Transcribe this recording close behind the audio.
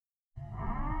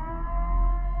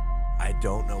I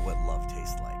don't know what love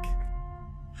tastes like.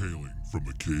 Hailing from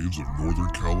the caves of Northern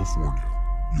California,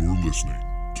 you're listening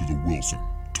to the Wilson,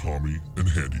 Tommy, and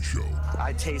Handy Show.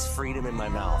 I taste freedom in my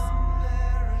mouth.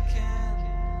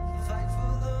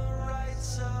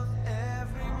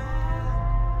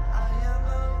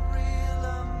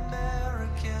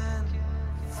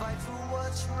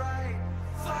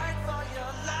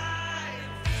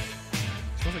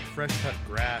 Smells like fresh cut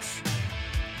grass,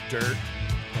 dirt,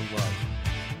 and love.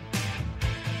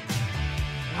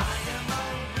 I am a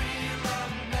real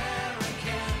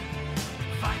American.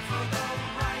 Fight for the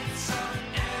rights of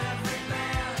every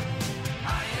man.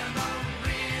 I am a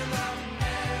real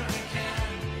American.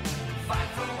 Fight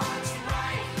for what's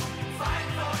right. Fight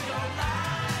for your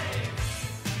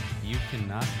life. You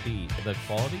cannot beat the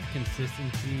quality,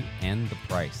 consistency, and the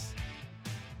price.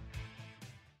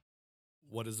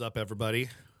 What is up, everybody?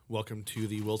 Welcome to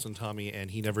the Wilson, Tommy,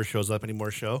 and He Never Shows Up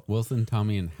Anymore show. Wilson,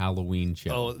 Tommy, and Halloween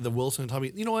show. Oh, the Wilson and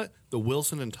Tommy. You know what? The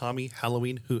Wilson and Tommy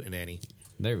Halloween Hootenanny.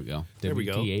 There we go. There we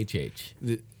go. WTHH.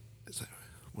 Is that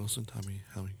Wilson, Tommy,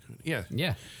 Halloween? Yeah.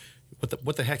 Yeah.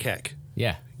 What the heck?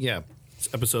 Yeah. Yeah.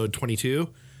 It's episode 22.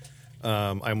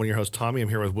 I'm one of your hosts, Tommy. I'm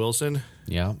here with Wilson.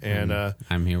 Yeah. And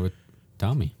I'm here with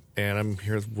Tommy. And I'm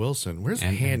here with Wilson. Where's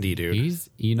And Handy, dude?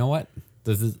 You know what?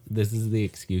 This is the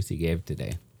excuse he gave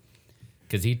today.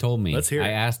 Because he told me. Let's hear it.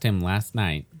 I asked him last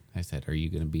night. I said, "Are you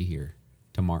going to be here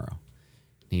tomorrow?"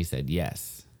 And he said,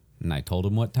 "Yes." And I told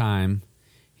him what time.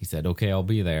 He said, "Okay, I'll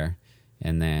be there."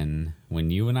 And then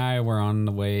when you and I were on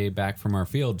the way back from our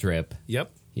field trip,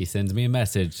 Yep. he sends me a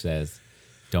message, says,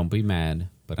 "Don't be mad,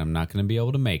 but I'm not going to be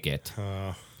able to make it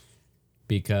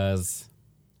because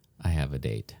I have a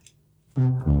date."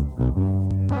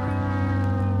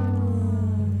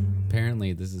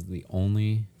 Apparently, this is the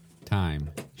only time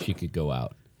she could go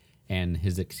out. And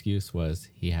his excuse was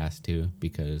he has to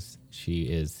because she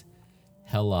is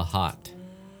hella hot.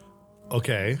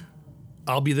 Okay.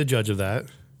 I'll be the judge of that.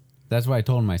 That's why I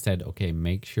told him, I said, okay,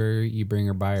 make sure you bring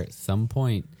her by at some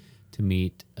point to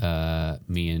meet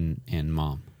me and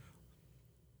mom.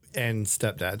 And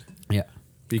stepdad. Yeah.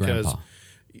 Because Grandpa.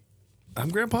 I'm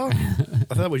Grandpa? I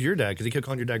thought that was your dad because he kept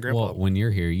calling your dad Grandpa. Well, when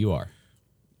you're here, you are.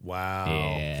 Wow.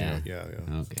 Yeah. Yeah.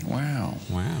 Okay. Wow.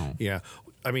 Yeah.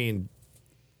 I mean,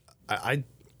 I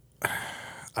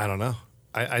don't know.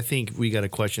 I think we got to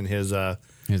question his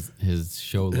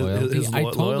show loyalty. his I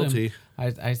told loyalty. him,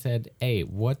 I said, hey,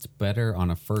 what's better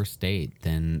on a first date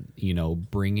than,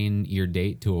 bringing your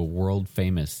date to a world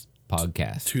famous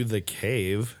podcast? To the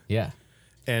cave. Yeah.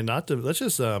 And let's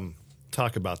just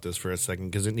talk about this for a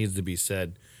second because it needs to be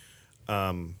said.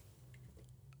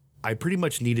 I pretty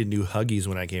much needed new Huggies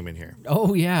when I came in here.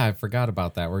 Oh, yeah. I forgot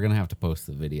about that. We're going to have to post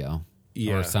the video.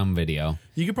 Yeah. Or some video.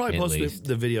 You could probably at post least.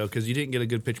 the video because you didn't get a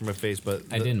good picture of my face, but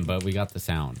I didn't, but we got the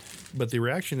sound. But the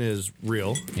reaction is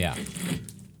real. Yeah.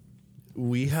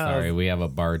 We have Sorry, we have a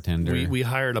bartender. we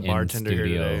hired a bartender in here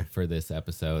studio today. for this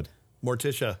episode.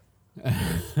 Morticia.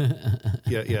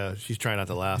 yeah, she's trying not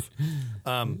to laugh.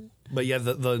 But yeah,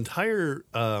 the entire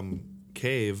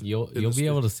cave. You'll be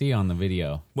able to see on the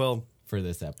video Well, for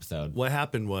this episode. what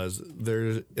happened was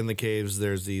there's in the caves.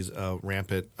 There's these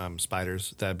rampant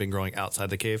spiders that have been growing outside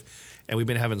the cave, and we've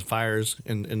been having fires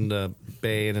in the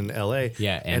bay and in L.A.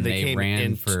 Yeah, and they came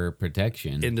ran for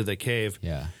protection. into the cave.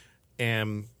 Yeah.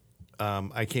 And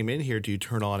I came in here to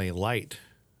turn on a light,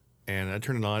 and I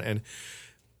turned it on, and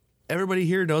everybody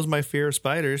here knows my fear of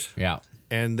spiders. Yeah.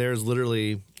 And there's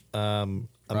literally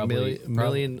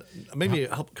million, maybe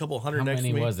a couple hundred How next many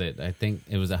to me. was it? I think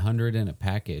it was 100 in a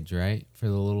package, right? For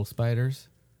the little spiders,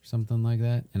 something like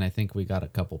that. And I think we got a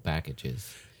couple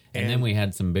packages. And then we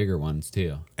had some bigger ones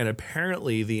too. And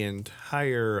apparently the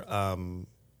entire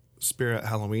Spirit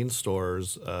Halloween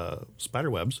store's spider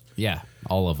webs. Yeah,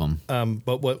 all of them.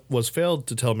 But what was failed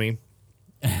to tell me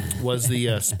was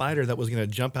the spider that was going to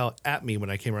jump out at me when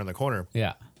I came around the corner.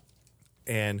 Yeah.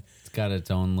 And It's got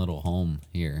its own little home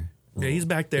here. yeah, he's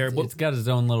back there. It's got its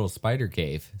own little spider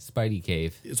cave, Spidey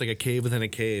cave. It's like a cave within a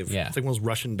cave. Yeah. It's like one of those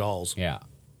Russian dolls. Yeah.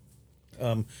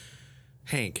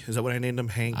 Hank. Is that what I named him?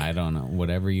 Hank? I don't know.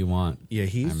 Whatever you want. Yeah,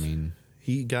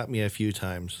 he got me a few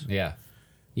times. Yeah.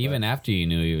 Even after you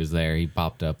knew he was there, he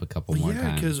popped up a couple more Yeah,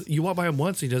 times. because you walk by him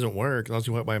once, he doesn't work. Unless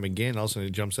you walk by him again, all of a sudden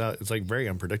he jumps out. It's like very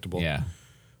unpredictable. Yeah.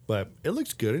 But it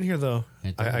looks good in here, though.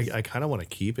 It does. I kind of want to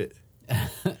keep it.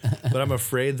 But I'm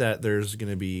afraid that there's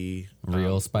going to be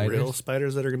Real spiders? Real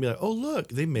spiders that are going to be like, oh, look,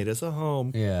 they made us a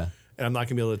home. Yeah. And I'm not going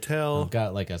to be able to tell. I've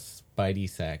got like a Spidey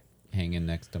sack hanging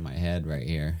next to my head right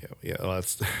here. Yeah, well,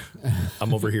 that's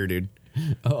I'm over here, dude.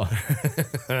 Oh.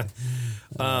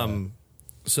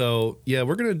 So yeah,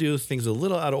 we're gonna do things a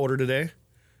little out of order today.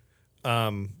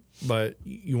 but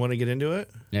you want to get into it?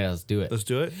 Yeah, let's do it. Let's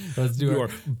do it. Let's do Your our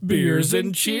beers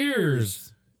and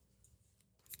cheers.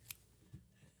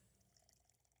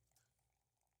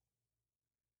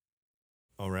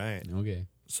 All right. Okay.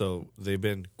 So they've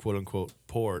been quote unquote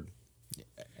poured.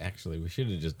 Actually, we should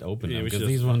have just opened Yeah, them we because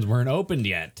should've- these ones weren't opened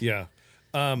yet. Yeah.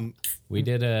 We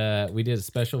did a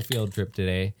special field trip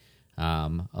today.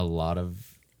 A lot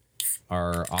of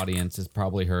our audience has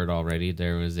probably heard already.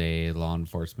 There was a law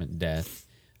enforcement death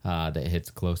that hits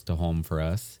close to home for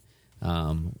us.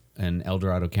 An El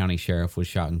Dorado County sheriff was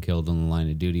shot and killed on the line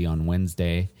of duty on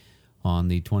Wednesday, on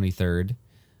the 23rd.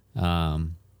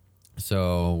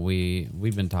 So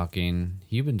we've been talking.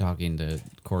 You've been talking to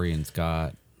Corey and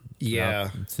Scott. Yeah.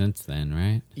 Since then,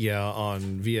 right? Yeah. On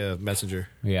via Messenger.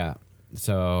 Yeah.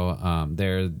 So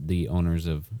they're the owners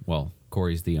of, well,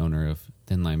 Corey's the owner of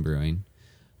Thin Line Brewing.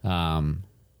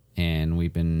 And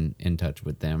we've been in touch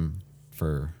with them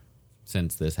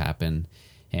since this happened.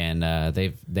 And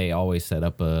they always set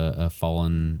up a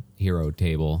fallen hero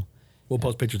table. We'll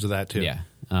post pictures of that too. Yeah.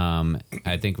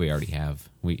 I think we already have.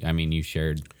 You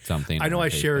shared something. I know on I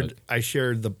Facebook.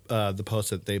 shared the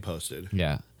post that they posted.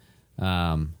 Yeah.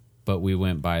 But we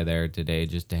went by there today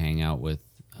just to hang out with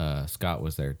Scott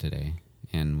was there today,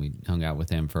 and we hung out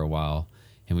with him for a while,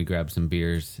 and we grabbed some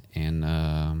beers, and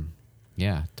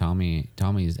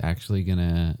Tommy's actually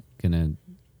gonna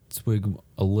swig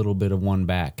a little bit of one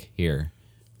back here.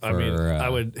 I mean, I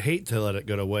would hate to let it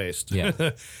go to waste.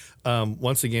 Yeah.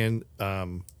 Once again,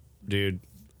 dude,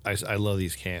 I love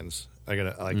these cans. I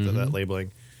like that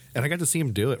labeling, and I got to see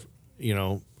him do it.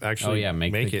 Actually,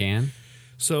 make the it. can.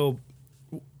 So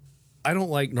I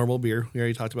don't like normal beer. We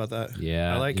already talked about that.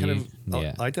 Yeah, I like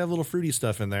I like to have a little fruity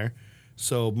stuff in there.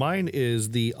 So mine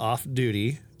is the off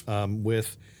duty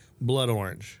with blood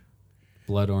orange.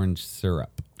 Blood orange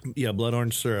syrup. Yeah, blood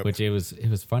orange syrup. Which it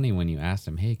was funny when you asked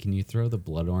him, hey, can you throw the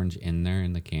blood orange in there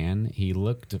in the can? He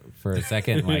looked for a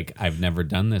second like, I've never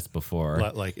done this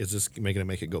before. Like, is this make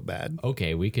it go bad?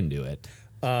 Okay, we can do it.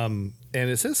 And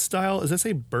it says style. Does that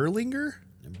say Berlinger?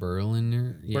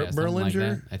 Berliner, yeah, something like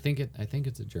Berlinger? that. I think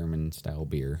it's a German style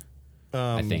beer.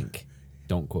 I think.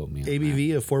 Don't quote me on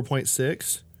ABV of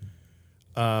 4.6.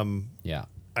 that. Yeah.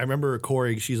 I remember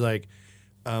Corey. She's like,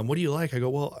 "What do you like?" I go,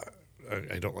 "Well,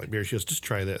 I don't like beer." She goes, "Just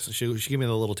try this." And she gave me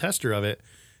the little tester of it,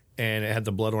 and it had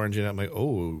the blood orange in it. I'm like,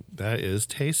 "Oh, that is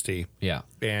tasty." Yeah.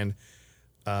 And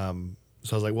so I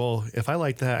was like, "Well, if I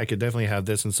like that, I could definitely have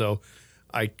this." And so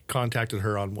I contacted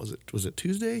her on was it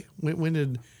Tuesday? When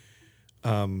did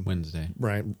Wednesday.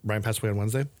 Brian pass away on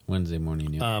Wednesday? Wednesday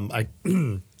morning, yeah.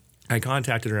 I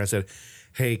contacted her and I said,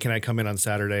 "Hey, can I come in on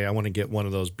Saturday? I want to get one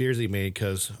of those beers he made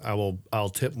because I'll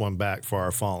tip one back for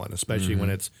our fallen, especially when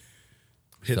it's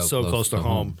hit so close to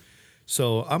home."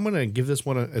 So I'm gonna give this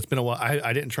one. It's been a while.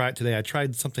 I didn't try it today. I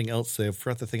tried something else today. I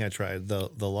forgot the thing I tried. The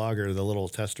lager, the little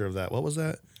tester of that. What was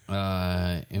that?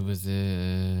 It was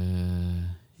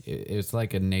it was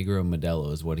like a Negro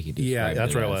Modelo is what he described. Yeah,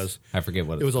 that's what it as. was. I forget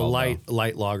what It was a called,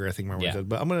 light lager. I think my mom Yeah. said.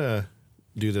 But I'm gonna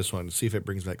do this one. See if it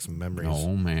brings back some memories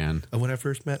Oh man. of when I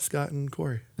first met Scott and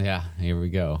Corey. Yeah, here we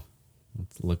go.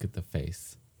 Let's look at the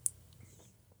face.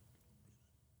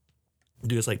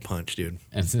 Dude, it's like punch, dude.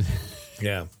 And so-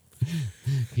 Yeah.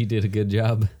 he did a good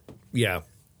job. Yeah,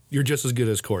 you're just as good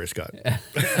as Corey Scott.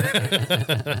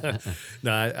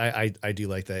 No, I do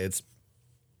like that.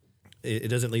 It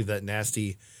doesn't leave that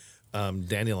nasty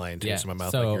dandelion taste in my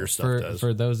mouth like your stuff does.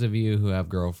 For those of you who have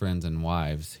girlfriends and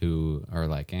wives who are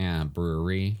like,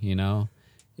 brewery,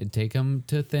 it'd take them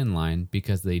to Thin Line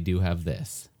because they do have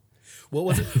this. What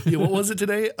was it? Yeah, what was it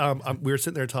today? We were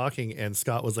sitting there talking, and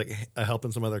Scott was like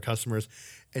helping some other customers,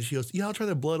 and she goes, "Yeah, I'll try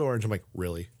the blood orange." I'm like,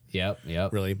 "Really? Yep.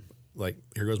 Really? Like,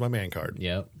 here goes my man card."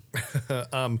 Yep.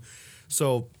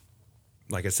 So,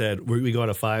 like I said, we go out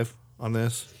of 5 on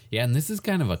this. Yeah, and this is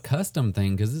kind of a custom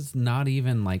thing because it's not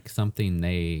even like something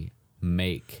they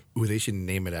make. Ooh, they should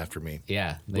name it after me.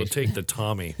 Yeah. We'll take the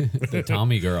Tommy. the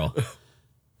Tommy girl.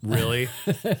 Really?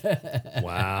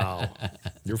 Wow.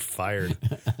 You're fired.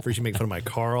 First you make fun of my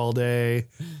car all day.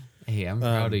 Hey, I'm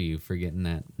proud of you for getting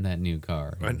that new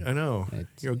car. I know.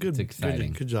 It's Good,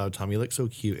 exciting. good job, Tommy. You look so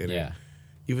cute in Yeah. it.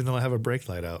 Even though I have a brake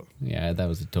light out. Yeah, that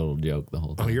was a total joke the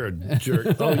whole Oh, time. you're a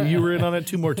jerk. Oh, you were in on it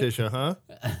too, Morticia, huh?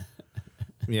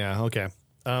 Yeah, okay.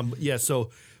 Yeah, so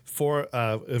if we're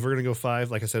going to go 5,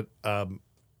 like I said,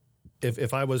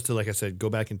 if I was to, like I said,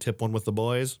 go back and tip one with the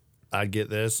boys, I'd get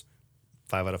this.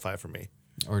 5 out of 5 for me.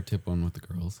 Or tip one with the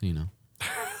girls,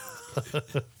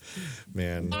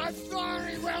 Man. I'm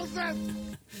sorry,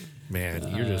 Wilson.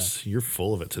 Man, you're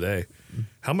full of it today.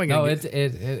 How am I No, gonna?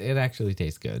 it actually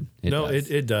tastes good.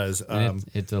 It does. And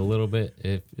it's a little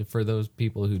bit for those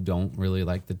people who don't really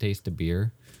like the taste of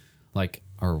beer, like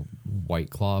our White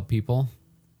Claw people.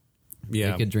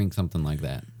 Yeah, They could drink something like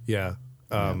that. yeah.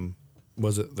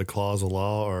 Was it the clause of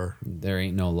law or There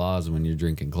ain't no laws when you're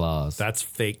drinking claws. that's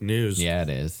fake news? Yeah, it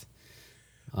is.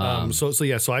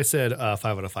 So I said 5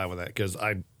 out of 5 on that because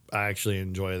I actually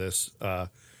enjoy this.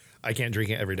 I can't drink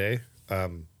it every day,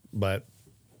 but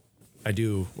I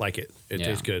do like it. It Yeah.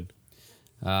 tastes good.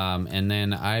 And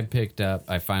then I picked up.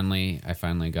 I finally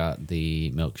got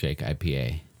the milkshake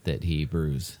IPA that he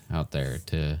brews out there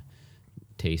to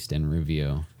taste and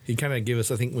review. He kind of gave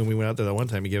us, I think, when we went out there that one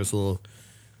time, he gave us a little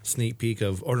sneak peek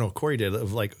of, or no, Corey did,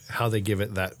 of like how they give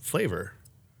it that flavor.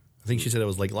 I think she said it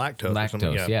was like lactose. Or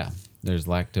something. Lactose, yeah. There's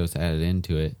lactose added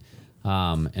into it.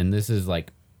 And this is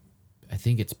like, I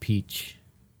think it's peach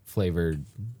flavored,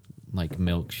 like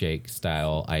milkshake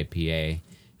style IPA,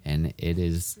 and it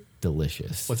is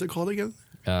delicious. What's it called again?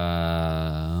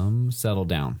 Settle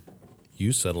Down.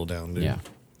 You settle down, dude. Yeah,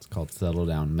 it's called Settle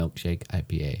Down Milkshake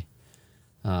IPA.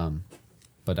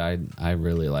 But I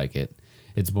really like it.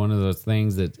 It's one of those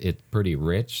things that it's pretty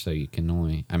rich, so you can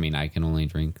only, I can only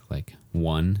drink like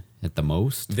one at the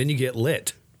most. Then you get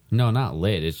lit. No, not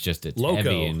lit. It's just it's Loco.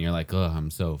 heavy, and you're like, oh, I'm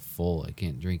so full, I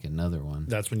can't drink another one.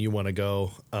 That's when you want to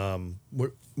go.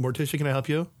 Morticia, can I help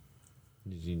you?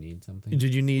 Did you need something?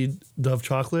 Did you need Dove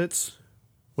chocolates?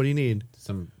 What do you need?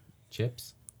 Some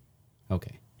chips?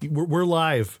 Okay, We're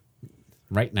live.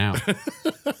 right now.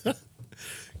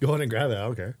 Go on and grab that.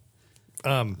 Okay.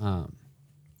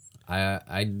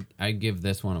 I give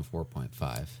this one a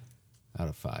 4.5 out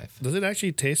of 5. Does it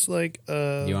actually taste like?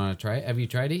 You want to try it? Have you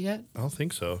tried it yet? I don't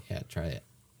think so. Yeah, try it.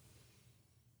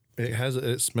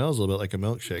 It smells a little bit like a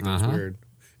milkshake. That's Uh-huh. weird.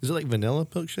 Is it like vanilla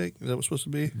milkshake? Is that what it's supposed to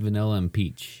be? Vanilla and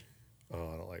peach.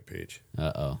 Oh, I don't like peach.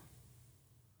 Uh-oh.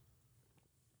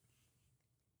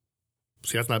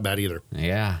 See, that's not bad either.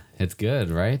 Yeah, it's good,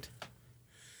 right?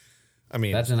 I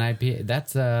mean, That's an IPA.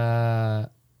 That's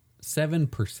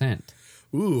 7%.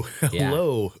 ooh, Yeah.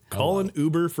 hello. Call an Hello.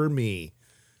 Uber for me.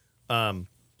 I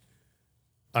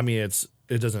mean, it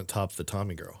doesn't top the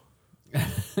Tommy Girl.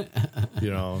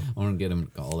 You know. I want to get him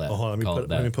to call that. Oh, hold on, call it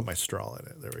let me that. put my straw in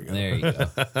it. There we go. There you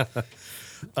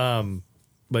go.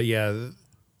 But yeah,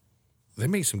 they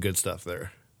make some good stuff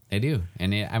there. They do.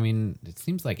 And it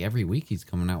seems like every week he's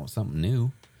coming out with something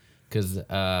new. Because,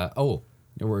 I'm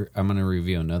going to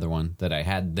review another one that I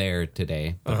had there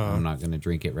today, but I'm not going to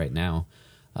drink it right now.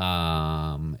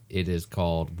 It is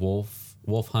called Wolf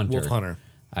Hunter. Wolf Hunter.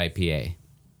 IPA.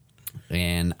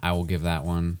 And I will give that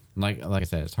one, like I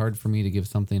said, it's hard for me to give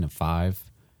something a 5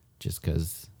 just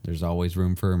because there's always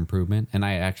room for improvement. And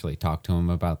I actually talked to him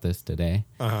about this today.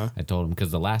 I told him,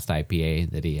 because the last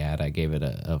IPA that he had, I gave it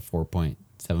a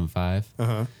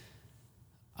 4.75.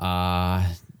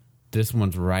 This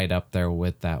one's right up there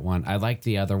with that one. I liked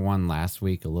the other one last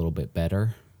week a little bit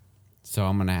better. So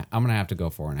I'm gonna have to go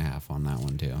 4.5 on that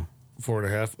one too.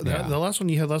 4.5. Yeah. The last one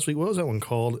you had last week, what was that one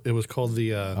called? It was called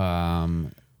the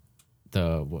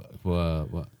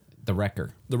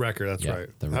Wrecker. the Wrecker. That's Yeah,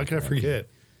 right. the How can I Wrecker forget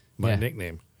my Yeah.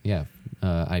 nickname? Yeah,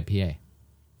 IPA.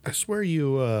 I swear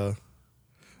you.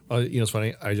 It's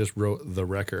funny. I just wrote the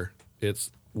Wrecker.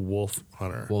 It's Wolf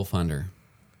Hunter. Wolf Hunter.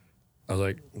 I was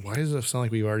like, why does it sound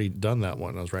like we've already done that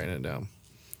one? I was writing it down.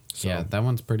 So, Yeah, that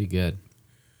one's pretty good.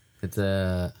 It's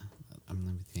let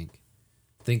me think.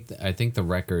 I think the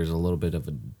Wrecker is a little bit of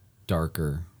a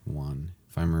darker one,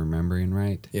 if I'm remembering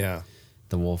right. yeah.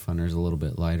 The Wolf Hunter is a little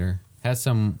bit lighter. Has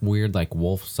some weird like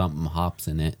wolf something hops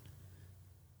in it.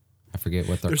 I forget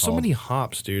what they're There's called. so many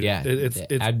hops, dude. Yeah, it's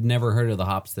I'd never heard of the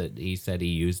hops that he said he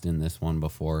used in this one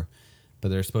before, but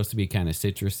they're supposed to be kind of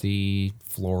citrusy,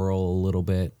 floral a little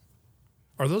bit.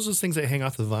 Are those things that hang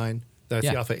off the vine that I see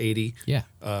Yeah. off of 80? Yeah,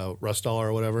 Rustall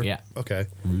or whatever? Yeah. Okay.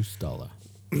 Rustala.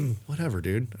 Whatever,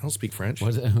 dude. I don't speak French.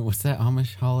 What's that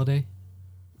Amish holiday?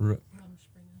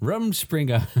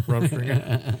 Rumspringa.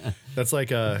 Rumspringa. That's like,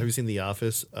 have you seen The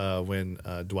Office when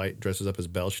Dwight dresses up as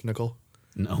Belschnickel?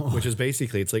 No. Which is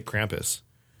basically, it's like Krampus.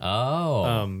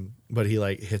 Oh. But he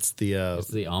like hits the, It's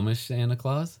the Amish Santa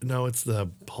Claus? no, it's the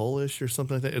Polish or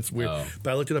something like that. It's weird. Oh.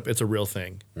 But I looked it up. It's a real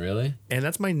thing. Really? And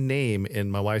that's my name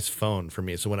in my wife's phone for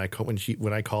me. So when I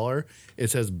call her, it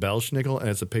says Belschnickel, and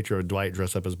it's a picture of Dwight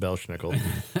dressed up as Belschnickel.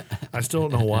 I still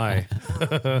don't know why.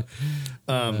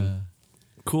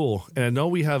 Cool. And I know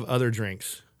we have other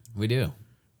drinks. We do.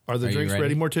 Are the Are you drinks ready?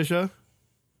 ready, Morticia?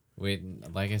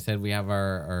 Like I said, we have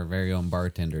our very own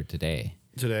bartender today.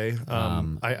 today.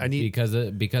 I need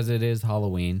because it is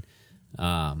Halloween.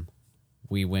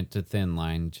 We went to Thin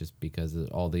Line just because of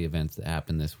all the events that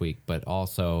happened this week, but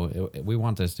also we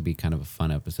want this to be kind of a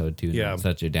fun episode too, Yeah. not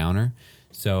such a downer.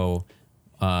 So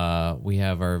we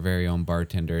have our very own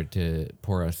bartender to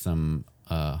pour us some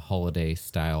holiday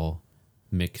style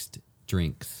mixed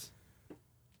drinks.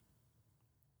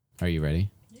 Are you ready?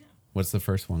 Yeah. What's the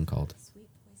first one called?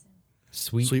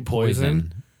 Sweet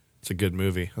Poison. It's a good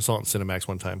movie. I saw it in Cinemax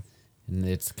one time. And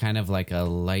it's kind of like a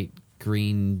light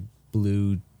green,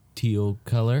 blue, teal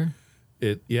color.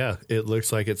 It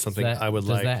looks like it's something I would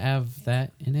like. Does that have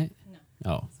that in it?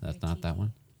 No. Oh, that's not that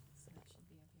one.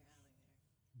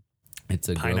 It's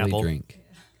a girly Pineapple. drink.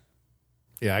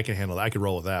 Yeah, I can handle that. I could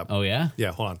roll with that. Oh, yeah?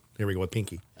 Yeah, hold on. Here we go with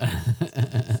Pinky.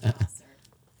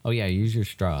 Oh, yeah, use your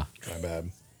straw. My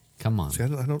bad. Come on. See, I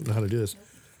don't know how to do this.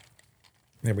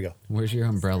 There we go. Where's your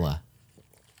umbrella?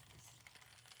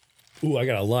 Ooh, I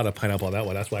got a lot of pineapple on that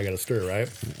one. That's why I got to stir, right?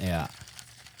 Yeah.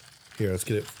 Here, let's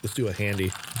get it. Let's do a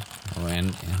handy. Oh,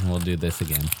 and we'll do this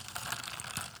again.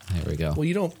 There we go. Well,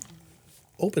 you don't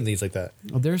open these like that.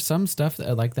 Well, there's some stuff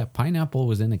that, like that pineapple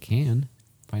was in a can.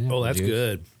 Pineapple Oh, that's juice.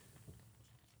 good.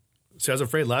 See, I was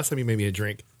afraid last time you made me a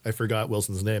drink, I forgot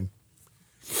Wilson's name.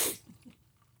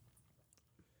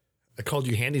 I called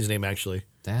you Handy's name, actually.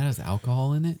 That has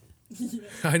alcohol in it?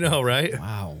 I know, right?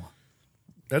 Wow.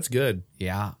 That's good.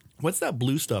 Yeah. What's that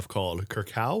blue stuff called?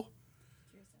 Curacao?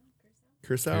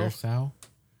 Curacao? Curacao?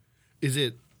 Is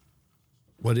it?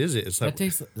 What is it? It's That not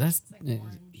tastes. That's.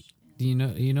 Do you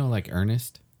know like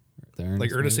Ernest? The Ernest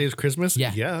like Ernest movie? Saves Christmas?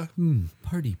 Yeah. Yeah.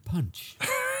 Party punch.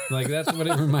 Like that's what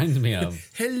it reminds me of.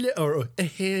 Hello, or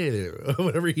hello, or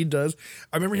whatever he does.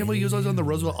 I remember him when he was always on the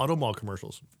Roosevelt Auto Mall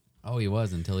commercials. Oh, he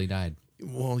was until he died.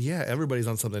 Well, yeah, everybody's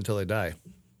on something until they die.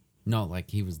 No, like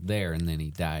he was there and then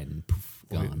he died and poof,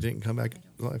 Well, he gone. didn't come back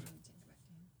alive.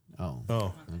 Oh.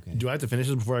 Oh, Okay. Do I have to finish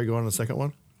this before I go on to the second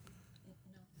one?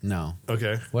 No.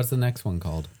 Okay. What's the next one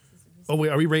called? Oh wait,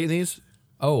 are we rating these?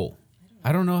 Oh,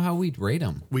 I don't know how we'd rate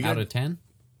them. We Out got- of 10?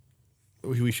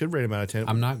 We should rate them out of 10.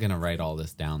 I'm not gonna write all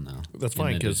this down though. That's in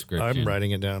fine the because description. I'm writing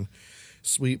it down.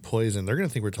 Sweet Poison. They're gonna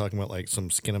think we're talking about like some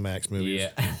Skinamax movies.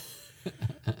 Yeah.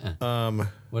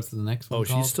 What's the next one Oh,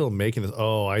 called? she's still making this.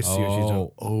 Oh, I see what she's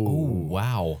doing. Oh,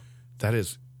 wow. That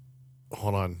is.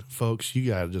 Hold on, folks. You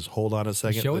gotta just hold on a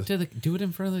second. Show it to do it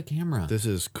in front of the camera. This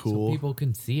is cool. So people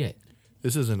can see it.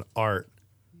 This is an art.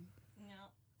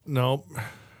 No.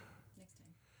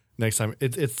 Next time.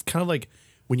 It's kind of like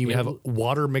when you Yeah, have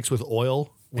water mixed with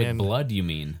oil With and blood, you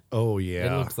mean? Oh yeah.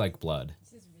 It looks like blood.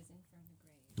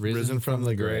 Risen from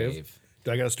the grave.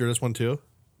 Do I gotta stir this one too?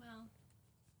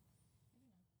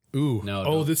 Ooh. No, Oh,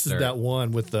 don't this stir is it. that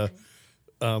one with the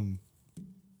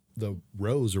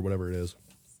rose or whatever it is.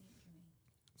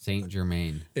 Saint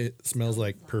Germain. It smells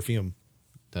like perfume.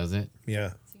 Does it?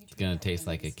 Yeah. It's gonna taste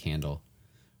like a candle.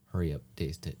 Hurry up,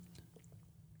 taste it.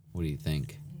 What do you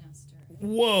think?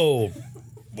 Whoa.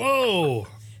 Whoa.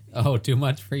 Oh, too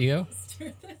much for you?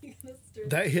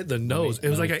 That hit the nose. It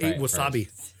was let like me I ate try it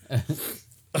wasabi.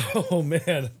 Oh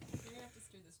man.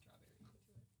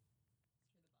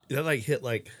 That like hit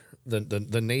like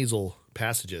the nasal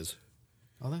passages.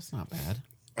 Oh, that's not bad.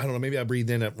 I don't know. Maybe I breathed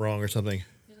in it wrong or something.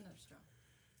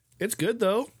 It's good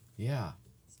though. Yeah.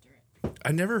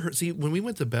 I never heard. See, when we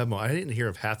went to Bevmo, I didn't hear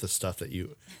of half the stuff that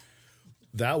you.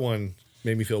 That one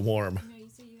made me feel warm. No, you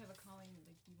say you have a calling,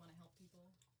 like you want to help people.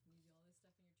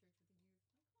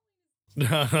 You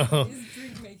do all this stuff in your church. No. Is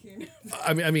drink making.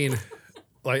 I mean,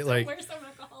 like Where's some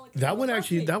alcoholic? that one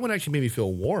actually. That one actually made me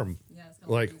feel warm. Yeah, it's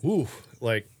kinda Like, oof.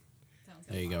 Like, sounds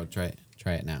There you go. Try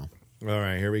it now. all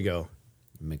right, here we go.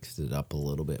 Mixed it up a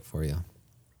little bit for you.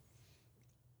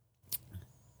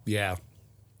 Yeah.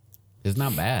 It's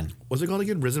not bad. What's it called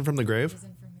again? Risen from the grave.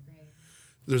 Risen from the grave.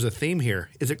 There's a theme here.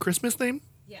 Is it Christmas theme?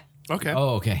 Yeah. Okay.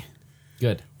 Oh, okay.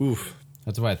 Good. Oof.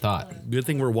 That's what I thought. Good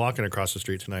thing we're walking across the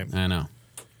street tonight. I know.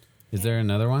 Is there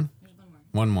another one? There's one more.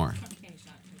 One more. Candy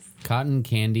shot. Cotton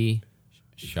candy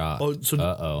shot. Oh, so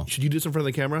Uh-oh. should you do this in front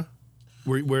of the camera?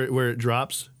 Where it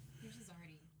drops? Yours is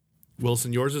already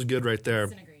Wilson, yours is good right there.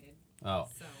 disintegrated. Oh.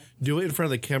 So, Do it in front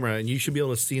of the camera, and you should be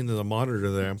able to see into the monitor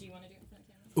there. do you want to do it in front of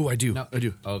the camera? Oh, I do. No. I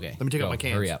do. Okay. Let me take out Go. my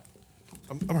cans. Hurry up.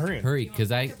 I'm hurrying. Hurry,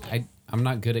 because I'm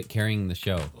not good at carrying the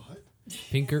show.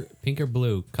 Pink or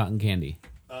blue cotton candy.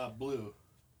 Blue.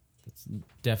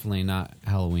 Definitely not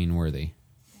Halloween worthy.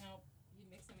 No, you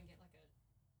mix them and get like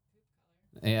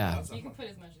a poop Yeah. color. You can put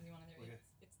as much as you want in there.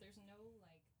 There's no like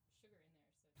sugar in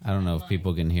there. So I don't know if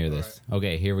people can hear this.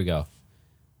 Okay, here we go.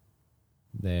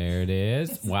 There it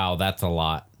is. Wow, that's a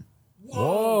lot.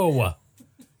 Whoa.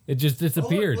 It just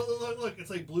disappeared. Look, it's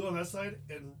like blue on that side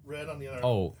and red on the other.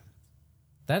 Oh,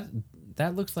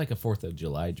 that looks like a 4th of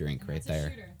July drink right It's a there.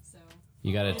 shooter, so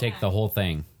You got to take the whole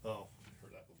thing. Oh, I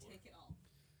heard that before. take it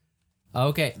all.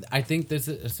 Okay, I think this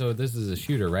is a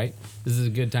shooter, right? This is a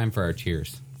good time for our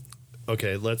cheers.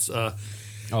 Okay, let's.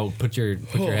 Oh, put your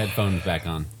headphones back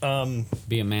on.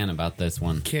 Be a man about this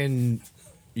one. Can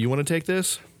you want to take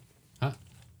this? Huh?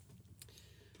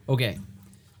 Okay.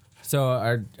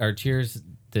 So our cheers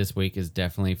this week is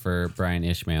definitely for Brian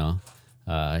Ishmael.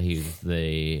 He's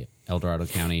the El Dorado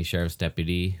County Sheriff's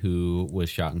deputy who was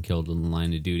shot and killed in the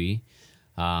line of duty.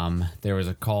 There was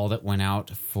a call that went out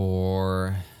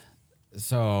for...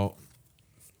 So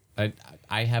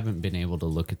I haven't been able to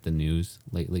look at the news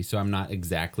lately, so I'm not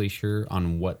exactly sure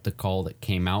on what the call that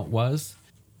came out was.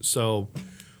 So,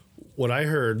 what I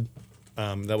heard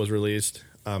that was released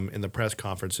in the press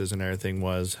conferences and everything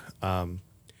was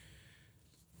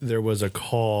there was a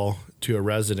call to a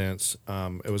residence.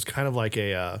 It was kind of like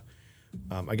a,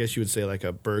 I guess you would say like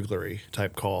a burglary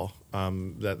type call.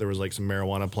 That there was like some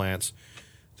marijuana plants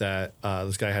that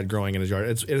this guy had growing in his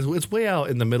yard. It's way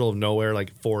out in the middle of nowhere,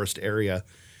 like forest area,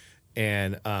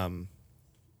 and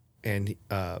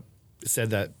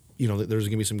said that that there's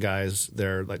gonna be some guys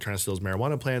there like trying to steal his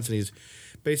marijuana plants, and he's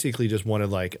basically just wanted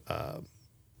like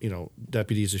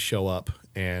deputies to show up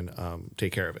and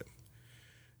take care of it.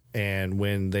 And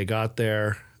when they got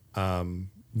there,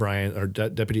 Brian or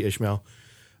Deputy Ishmael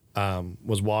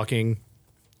was walking,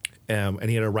 and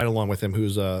he had a ride along with him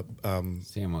who's a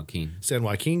San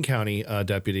Joaquin County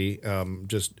deputy,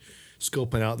 just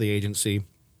scoping out the agency,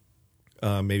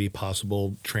 maybe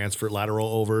possible transfer lateral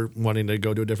over, wanting to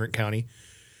go to a different county.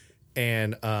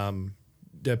 And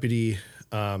Deputy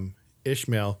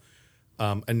Ishmael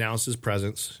announced his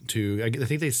presence to, I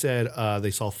think they said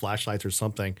they saw flashlights or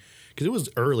something, because it was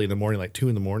early in the morning, like 2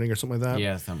 a.m. or something like that.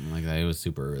 Yeah, something like that. It was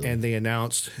super early. And they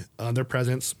announced their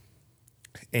presence,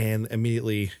 and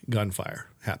immediately gunfire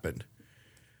happened.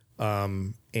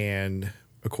 And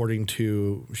according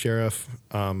to Sheriff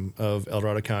of El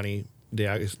Dorado County, De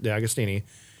Agostini,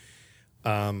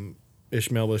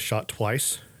 Ishmael was shot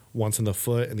twice, once in the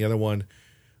foot and the other one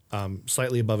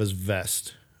slightly above his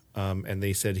vest. And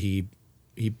they said he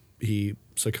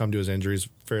succumbed to his injuries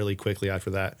fairly quickly after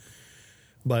that.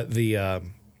 But the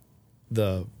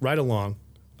ride along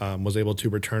was able to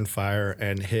return fire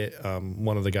and hit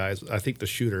one of the guys. I think the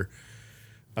shooter.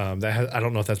 I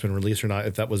don't know if that's been released or not.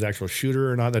 If that was the actual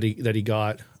shooter or not that he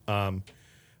got.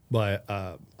 But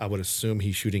I would assume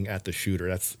he's shooting at the shooter.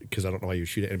 That's because I don't know why you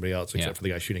shoot at anybody else except for the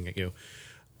guy shooting at you.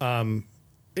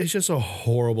 It's just a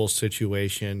horrible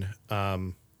situation.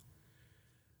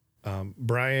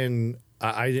 Brian,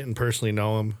 I didn't personally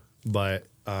know him, but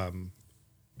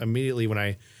immediately when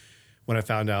I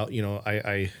found out,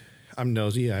 I'm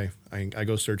nosy. I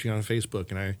go searching on Facebook,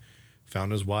 and I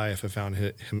found his wife. I found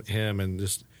him, and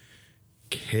just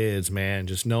kids, man.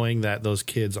 Just knowing that those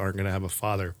kids aren't going to have a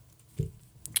father,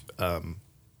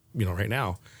 right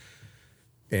now,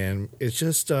 and it's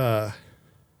just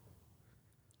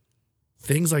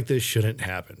things like this shouldn't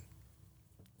happen.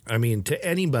 I mean, to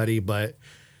anybody, but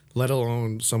let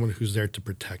alone someone who's there to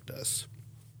protect us.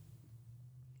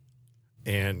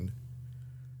 And,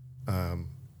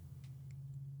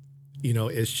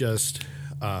 it's just,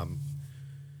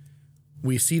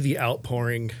 we see the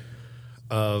outpouring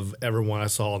of everyone. I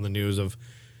saw on the news of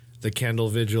the candle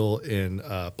vigil in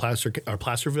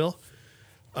Placerville.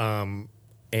 And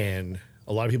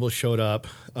a lot of people showed up.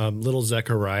 Little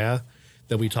Zechariah,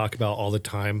 that we talk about all the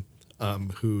time,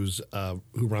 who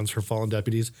runs for fallen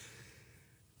deputies.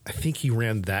 I think he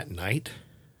ran that night.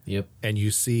 Yep. And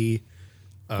you see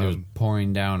it was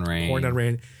pouring down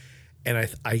rain. And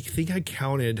I think I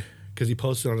counted, because he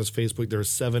posted on his Facebook, there were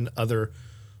 7 other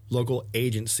local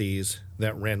agencies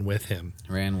that ran with him.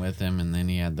 And then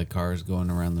he had the cars going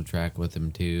around the track with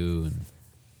him too.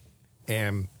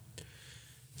 And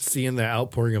seeing the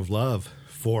outpouring of love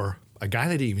for a guy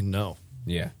they didn't even know.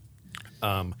 Yeah.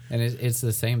 And it's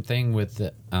the same thing with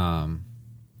they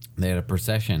had a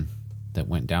procession that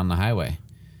went down the highway,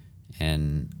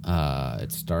 and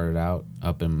it started out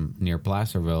up near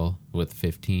Placerville with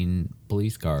 15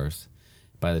 police cars.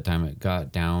 By the time it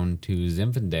got down to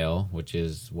Zinfandel, which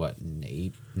is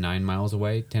 9 miles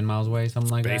away, 10 miles away,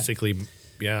 something like Basically, that.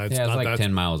 yeah, it's It's not like that,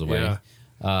 10 miles away. Yeah.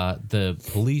 The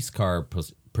police car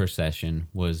procession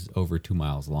was over 2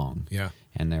 miles long. Yeah.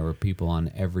 And there were people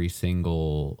on every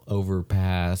single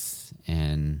overpass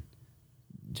and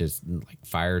just like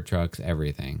fire trucks,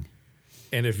 everything.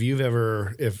 And if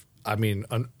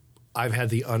I've had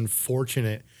the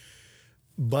unfortunate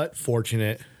but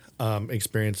fortunate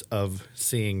experience of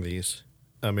seeing these.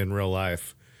 in real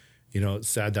life. You know, it's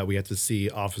sad that we have to see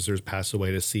officers pass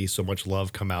away to see so much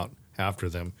love come out after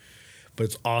them. But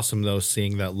it's awesome though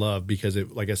seeing that love because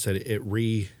it, like I said, it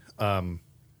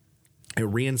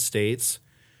reinstates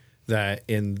that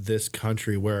in this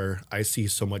country where I see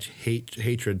so much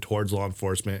hatred towards law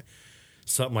enforcement,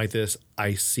 something like this,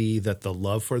 I see that the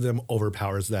love for them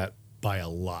overpowers that by a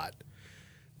lot.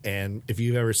 And if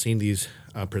you've ever seen these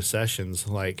processions,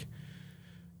 like,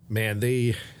 man,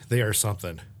 they are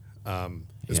something.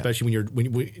 Especially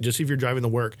when just if you're driving to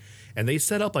work, and they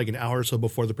set up like an hour or so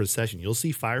before the procession, you'll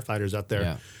see firefighters out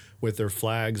there with their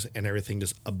flags and everything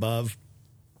just above.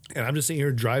 And I'm just sitting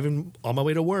here driving on my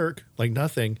way to work like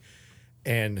nothing.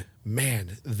 And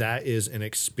man, that is an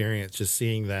experience just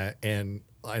seeing that. And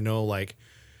I know like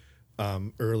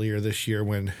earlier this year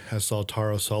when I saw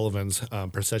Tara Sullivan's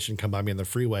procession come by me on the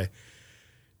freeway,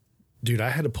 dude, I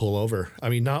had to pull over. I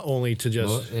mean, not only to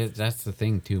just... Well, that's the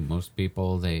thing, too. Most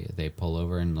people, they pull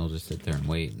over and they'll just sit there and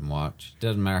wait and watch.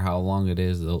 Doesn't matter how long it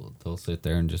is, they'll sit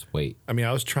there and just wait. I mean,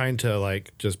 I was trying to,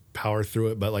 like, just power through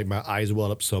it, but, like, my eyes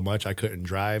welled up so much I couldn't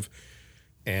drive.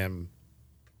 And,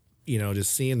 you know,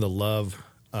 just seeing the love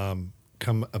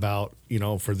come about, you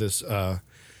know, for this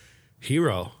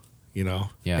hero, you know?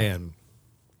 Yeah. And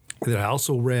then I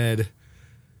also read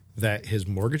that his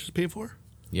mortgage was paid for.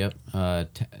 Yep.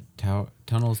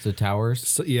 Tunnels to Towers.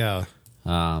 So, yeah.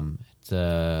 It's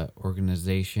a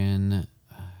organization.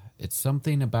 It's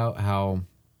something about how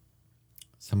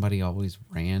somebody always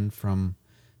ran from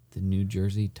the New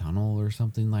Jersey Tunnel or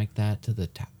something like that to the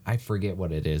I forget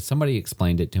what it is. Somebody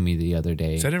explained it to me the other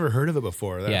day. So I never heard of it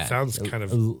before. That sounds kind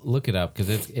of... Look it up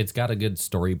because it's got a good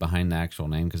story behind the actual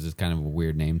name because it's kind of a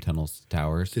weird name, Tunnels to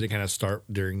Towers. Did it kind of start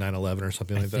during 9/11 or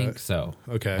something like that? I think so.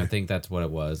 Okay. I think that's what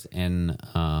it was. And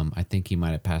I think he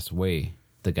might have passed away,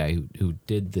 the guy who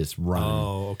did this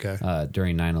run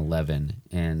during 9/11.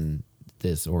 And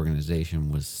this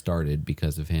organization was started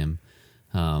because of him.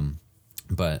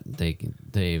 But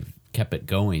they've kept it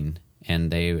going, and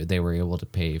they were able to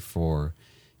pay for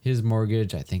his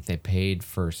mortgage. I think they paid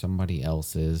for somebody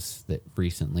else's that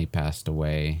recently passed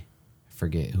away. I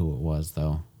forget who it was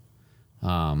though.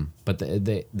 But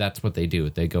they that's what they do.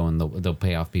 They go and they'll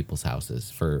pay off people's houses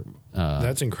for.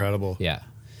 That's incredible. Yeah,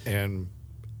 and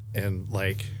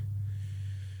like,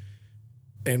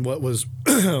 and what was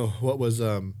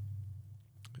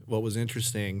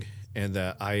interesting. And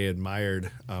that I admired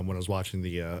when I was watching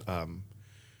the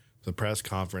press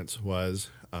conference was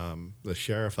the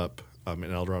sheriff up in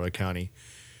El Dorado County.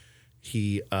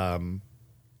 He, of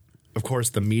course,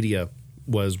 the media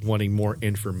was wanting more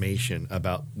information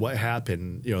about what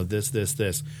happened, you know, this.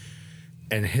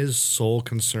 And his sole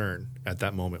concern at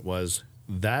that moment was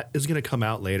that is going to come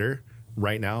out later.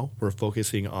 Right now, we're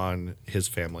focusing on his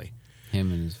family.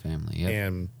 Him and his family, yeah.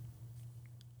 And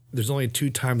there's only 2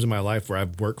 times in my life where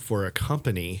I've worked for a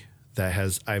company that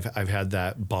has I've had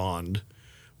that bond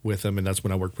with them, and that's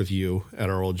when I worked with you at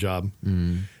our old job,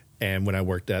 and when I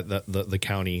worked at the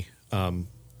county as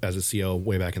a CO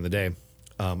way back in the day.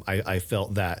 I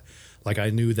felt that like I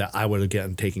knew that I would have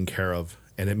gotten taken care of,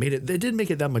 and it did make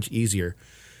it that much easier.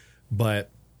 But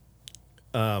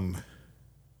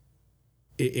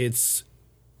it's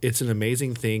an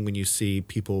amazing thing when you see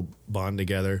people bond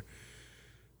together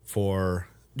for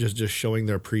just showing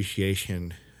their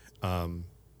appreciation. And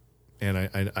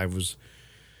I was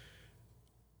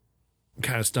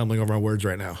kind of stumbling over my words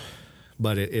right now,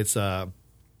 but it's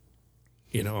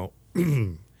you know,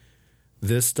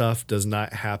 this stuff does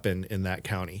not happen in that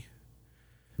county.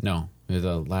 No,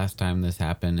 the last time this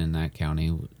happened in that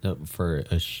county for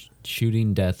a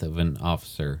shooting death of an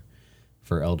officer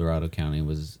for El Dorado County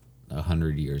was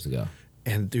 100 years ago.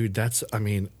 And dude, that's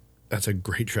a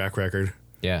great track record.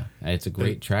 Yeah, it's a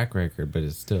great track record, but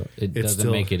it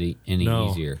doesn't make it any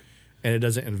easier. And it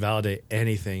doesn't invalidate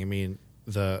anything. I mean,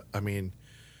 the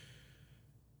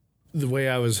way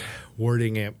I was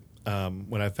wording it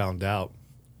when I found out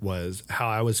was how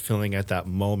I was feeling at that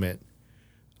moment.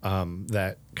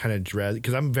 That kind of dread,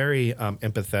 because I'm very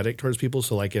empathetic towards people.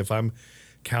 So like if I'm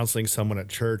counseling someone at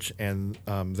church and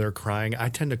they're crying, I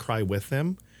tend to cry with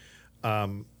them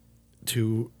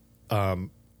to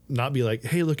not be like,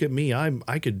 hey, look at me,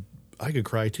 I could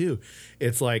cry too.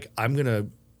 It's like I'm gonna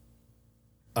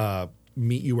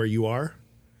meet you where you are,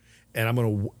 and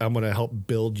I'm gonna help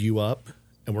build you up,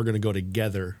 and we're gonna go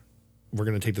together. We're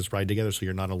gonna take this ride together, so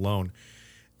you're not alone.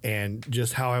 And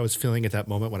just how I was feeling at that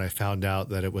moment when I found out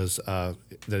that it was that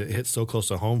it hit so close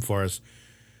to home for us.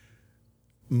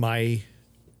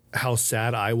 How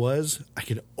sad I was, I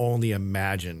could only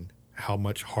imagine how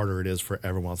much harder it is for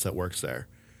everyone else that works there.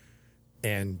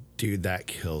 And dude, that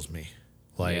kills me.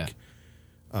 Like,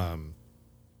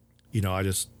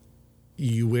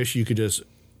 You wish you could just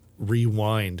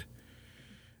rewind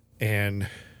and,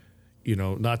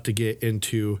 not to get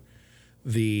into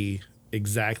the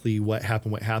exactly what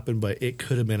happened, but it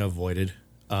could have been avoided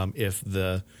if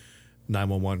the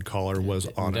 911 caller was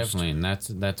honest. Definitely, and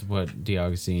that's what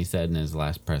D'Agostini said in his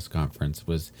last press conference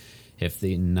was if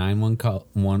the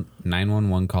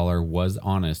 911 caller was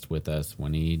honest with us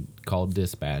when he called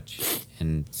dispatch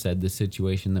and said the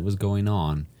situation that was going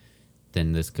on,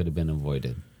 then this could have been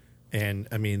avoided. And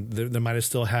I mean, they might have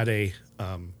still had a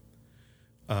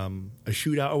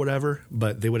shootout or whatever,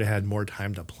 but they would have had more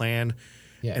time to plan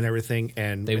and everything.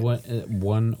 And they went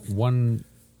one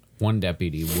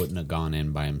deputy wouldn't have gone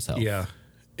in by himself. Yeah,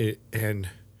 and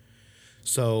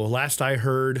so last I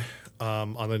heard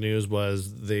on the news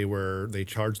was they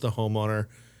charged the homeowner,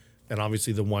 and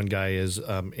obviously the one guy is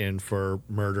in for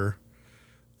murder,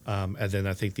 and then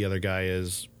I think the other guy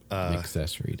is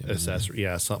accessory to murder.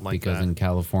 Yeah, something like because that. in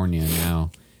California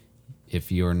now, if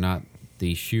you're not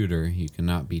the shooter, you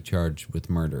cannot be charged with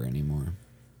murder anymore.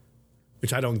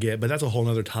 Which I don't get, but that's a whole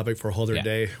other topic for a whole other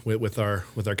day with our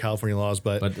California laws.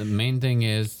 But the main thing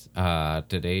is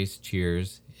today's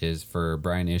cheers is for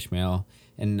Brian Ishmael,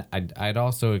 and I'd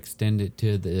also extend it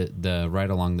to the ride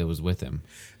along that was with him.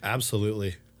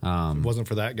 Absolutely, if it wasn't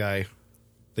for that guy,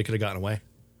 they could have gotten away.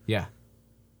 Yeah,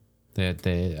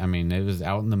 it was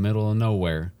out in the middle of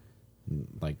nowhere,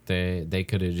 like they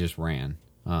could have just ran,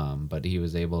 but he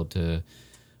was able to.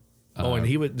 And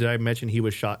did I mention he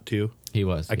was shot too? He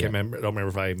was. I can't remember. I don't remember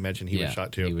if I mentioned he was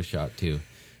shot too. He was shot too.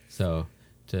 So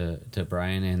to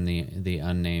Brian and the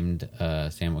unnamed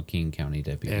San Joaquin County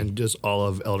deputy, and just all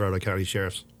of El Dorado County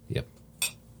sheriffs. Yep.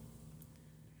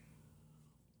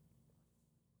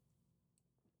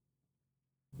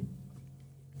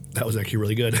 That was actually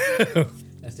really good.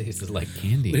 That tasted like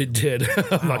candy. It did.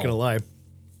 I'm not gonna lie.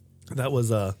 That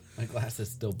was My glass is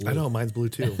still blue. I know mine's blue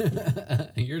too.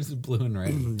 Yours is blue and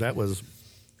red. That was,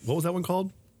 what was that one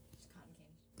called?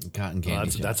 Cotton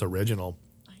candy. That's original.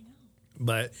 I know.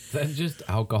 But Is that just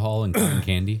alcohol and cotton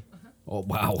candy? Oh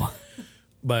wow.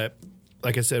 But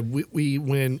like I said, we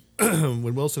when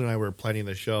when Wilson and I were planning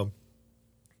the show,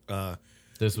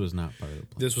 This was not part of the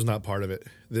plan. this was not part of it.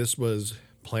 This was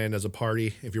planned as a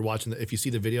party. If you're watching, if you see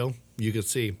the video, you can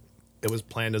see it was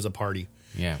planned as a party.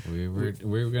 Yeah, we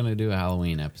were gonna do a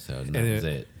Halloween episode, and that was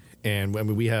it. And I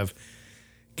mean, we have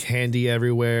candy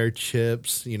everywhere,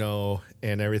 chips, and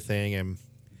everything.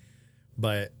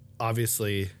 But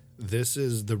obviously, this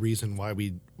is the reason why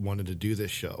we wanted to do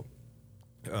this show,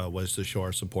 was to show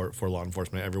our support for law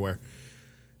enforcement everywhere.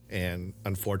 And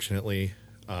unfortunately,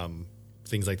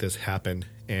 things like this happen,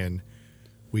 and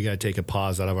we got to take a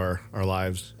pause out of our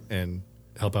lives and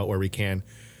help out where we can.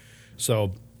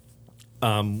 So,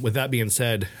 with that being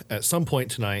said, at some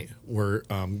point tonight,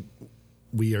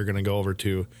 we are going to go over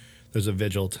to, there's a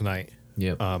vigil tonight.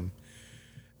 Yep.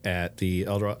 At the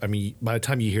Eldorado. I mean, by the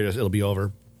time you hear this, it'll be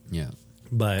over. Yeah.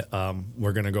 But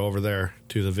we're going to go over there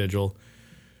to the vigil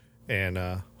and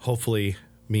hopefully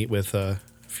meet with a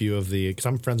few of because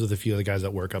I'm friends with a few of the guys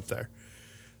that work up there.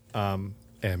 And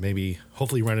maybe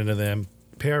hopefully run into them,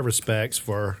 pay our respects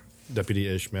for Deputy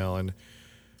Ishmael. And,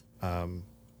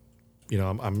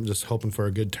 I'm just hoping for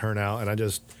a good turnout.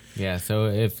 And Yeah, so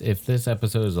if this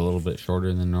episode is a little bit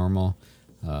shorter than normal,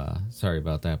 sorry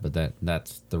about that, but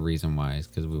that's the reason why, is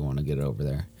because we want to get it over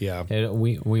there. Yeah.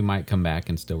 We might come back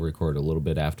and still record a little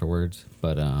bit afterwards,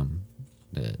 but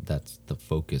that's the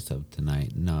focus of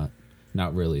tonight, not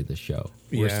really the show.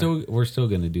 Yeah. We're still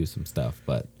going to do some stuff,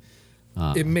 but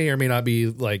it may or may not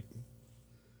be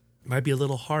might be a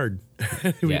little hard.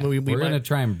 yeah, we're going to might-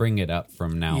 try and bring it up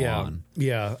from now on.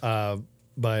 Yeah.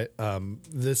 But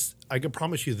this, I can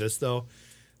promise you this, though.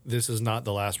 This is not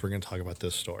the last we're going to talk about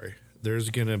this story.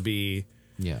 There's going to be,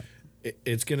 Yeah.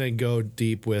 it's going to go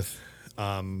deep with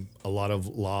a lot of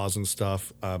laws and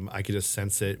stuff. I could just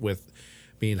sense it with,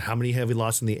 how many have we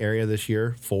lost in the area this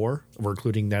year? 4. We're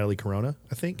including Natalie Corona,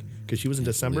 I think, because she was in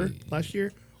December last year,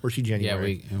 or was she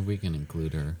January? Yeah, we can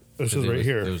include her. This 'Cause is right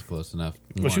here. It was close enough.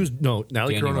 Well, she was Natalie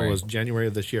Corona January. was January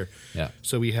of this year. Yeah.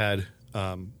 So we had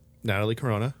Natalie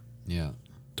Corona, Yeah.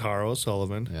 Tara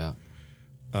O'Sullivan. Yeah.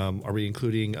 Are we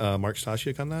including Mark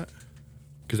Stasiak on that?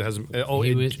 Because it hasn't.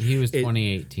 He was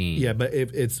 2018. Yeah, but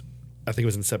it's. I think it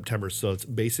was in September, so it's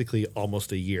basically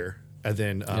almost a year. And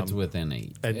then It's within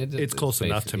a. and it's close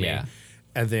enough to me. Yeah.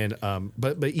 And then,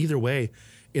 but either way,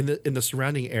 in the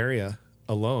surrounding area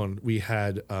alone, we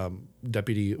had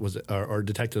Deputy or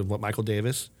Detective Michael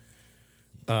Davis.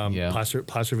 Yeah.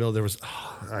 Placerville. There was.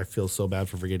 I feel so bad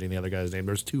for forgetting the other guy's name.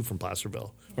 There's 2 from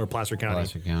Placerville or Placer County.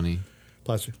 Placer County.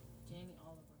 Placer. Jamie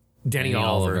Oliver. Danny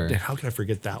Oliver. How can I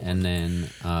forget that one? And then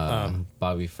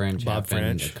Bobby French Bob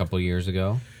happened French. a couple years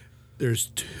ago.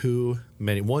 There's too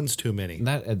many. One's too many.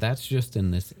 That's just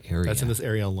in this area. That's in this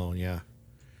area alone, yeah.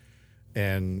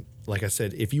 And like I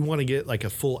said, if you want to get like a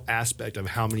full aspect of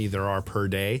how many there are per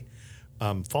day,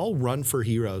 follow Run for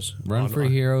Heroes. Run for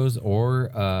Heroes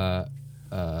or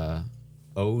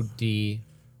OD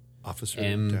Officer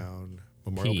M- Down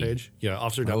Memorial P. page. Yeah,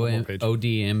 Officer Down Memorial page.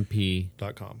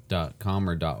 ODMP.com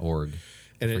or .org.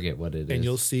 And I forget what it is. And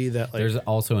you'll see that like there's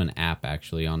also an app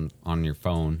actually on your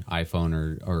phone, iPhone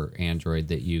or Android,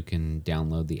 that you can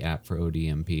download the app for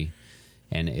ODMP,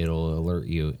 and it'll alert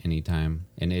you anytime.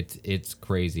 And it's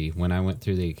crazy. When I went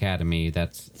through the academy,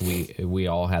 we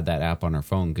all had that app on our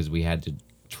phone because we had to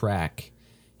track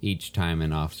each time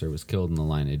an officer was killed in the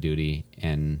line of duty,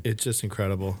 and it's just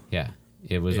incredible. yeah,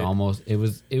 it was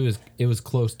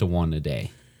close to one a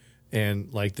day.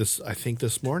 And like this, I think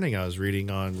this morning I was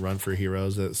reading on Run for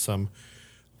Heroes that some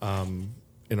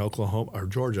in Oklahoma or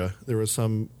Georgia, there was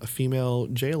a female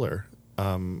jailer.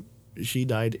 She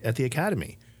died at the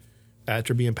academy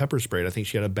after being pepper sprayed. I think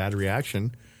she had a bad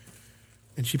reaction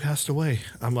and she passed away.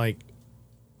 I'm like,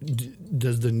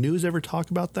 does the news ever talk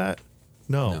about that?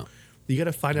 No. You got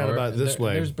to find out about it this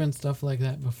way. There's been stuff like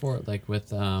that before, like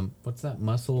with what's that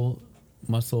muscle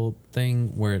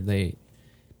thing where they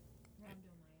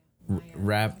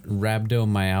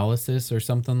rhabdomyolysis or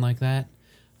something like that.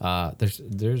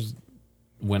 There's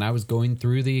when I was going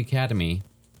through the academy,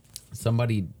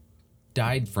 somebody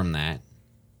died from that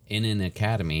in an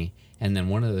academy, and then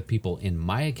one of the people in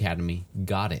my academy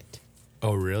got it.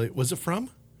 Oh, really? Was it from?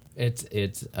 It's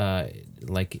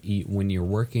like when you're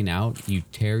working out, you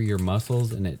tear your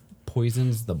muscles and it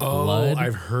poisons the blood.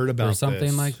 I've heard about or something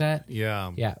this. like that.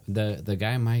 Yeah. Yeah. The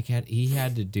guy in my academy, he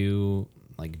had to do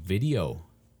like video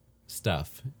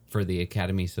stuff for the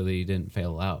academy so that he didn't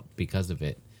fail out because of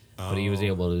it. But he was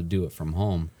able to do it from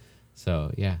home.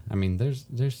 So yeah, I mean, there's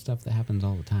stuff that happens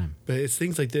all the time. But it's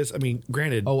things like this. I mean,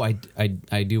 granted. Oh,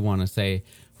 I do want to say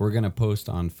we're gonna post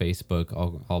on Facebook.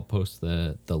 I'll post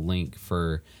the link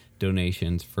for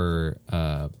donations for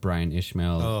Brian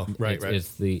Ishmael. Oh, right.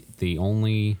 It's the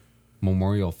only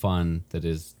memorial fund that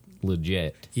is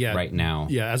legit right now.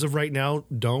 Yeah, as of right now,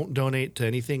 don't donate to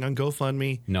anything on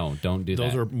GoFundMe. No, don't do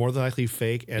Those that. are more than likely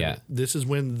fake, and this is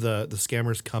when the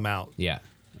scammers come out. Yeah,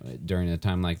 during a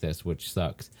time like this, which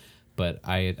sucks. But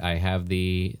I have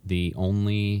the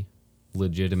only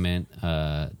legitimate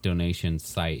donation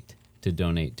site to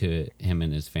donate to him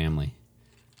and his family.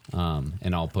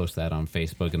 And I'll post that on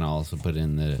Facebook, and I'll also put it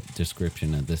in the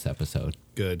description of this episode.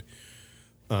 Good.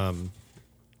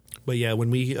 But yeah, when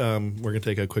we're gonna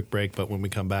take a quick break, but when we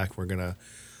come back, we're gonna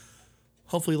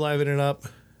hopefully liven it up.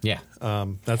 Yeah.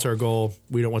 That's our goal.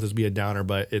 We don't want this to be a downer,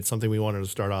 but it's something we wanted to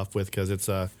start off with because it's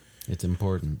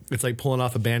important. It's like pulling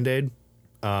off a Band-Aid.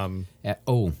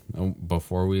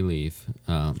 Before we leave,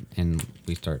 and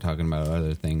we start talking about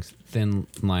other things, Thin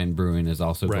Line Brewing is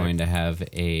also going to have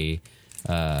a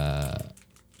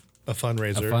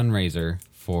fundraiser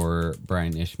for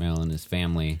Brian Ishmael and his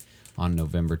family on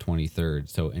November 23rd.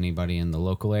 So anybody in the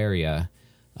local area,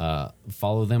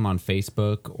 follow them on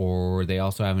Facebook, or they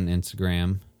also have an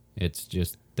Instagram. It's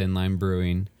just Thin Line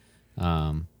Brewing.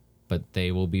 But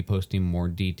they will be posting more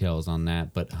details on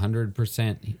that. But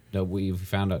 100% that we've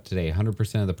found out today,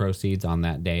 100% of the proceeds on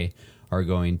that day are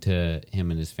going to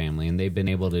him and his family. And they've been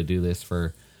able to do this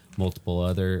for multiple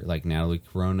other, like Natalie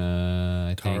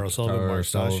Corona, Tara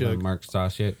Sullivan, Mark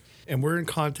Stasiuk. And we're in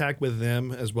contact with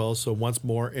them as well. So once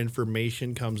more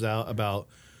information comes out about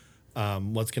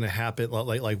what's going to happen,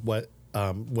 what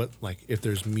if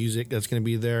there's music that's going to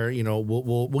be there,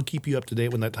 we'll keep you up to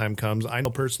date when that time comes. I know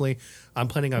personally, I'm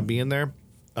planning on being there.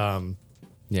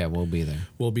 Yeah, we'll be there.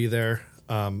 We'll be there.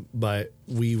 But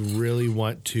we really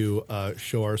want to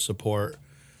show our support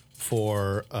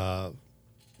for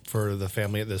the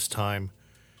family at this time.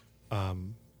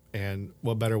 And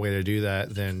what better way to do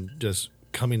that than just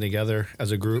coming together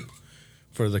as a group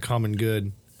for the common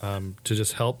good, to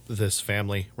just help this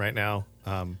family right now.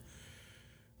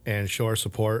 And show our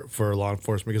support for law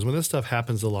enforcement, because when this stuff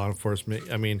happens to law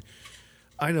enforcement, I mean,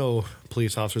 I know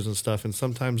police officers and stuff, and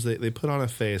sometimes they put on a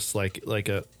face like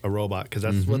a robot, because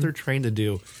that's what they're trained to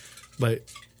do.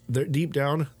 But they're deep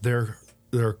down, they're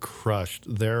crushed,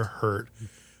 they're hurt,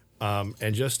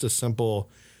 and just a simple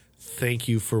thank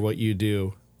you for what you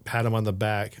do, pat them on the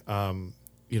back.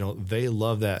 They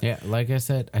love that. Yeah, like I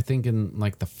said, I think in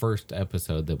like the first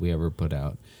episode that we ever put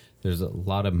out, there's a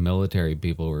lot of military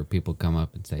people where people come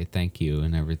up and say thank you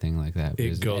and everything like that.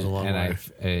 It goes a long way.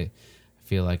 I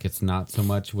feel like it's not so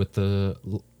much with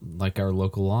our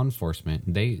local law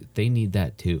enforcement. They need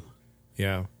that too.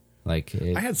 Yeah. Like,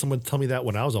 I had someone tell me that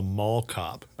when I was a mall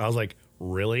cop. I was like,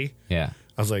 really? yeah.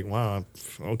 I was like, wow,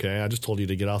 okay. I just told you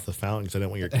to get off the fountain because I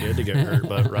didn't want your kid to get hurt,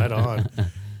 but right on.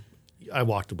 I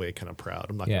walked away kind of proud.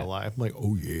 I'm not going Yeah. to lie. I'm like,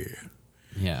 oh, yeah.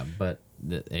 Yeah, but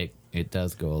it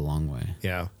does go a long way.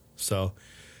 Yeah. So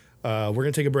we're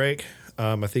going to take a break.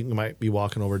 I think we might be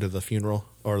walking over to the funeral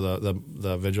or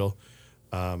the vigil.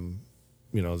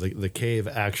 The cave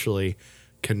actually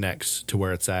connects to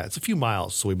where it's at. It's a few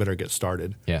miles, so we better get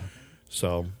started. Yeah.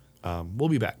 So we'll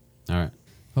be back. All right.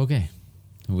 Okay.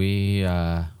 We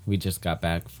just got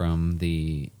back from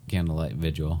the candlelight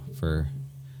vigil for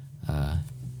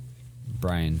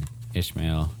Brian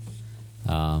Ishmael.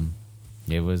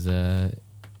 It was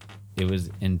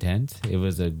intense. It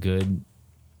was a good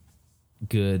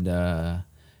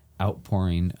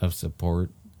outpouring of support.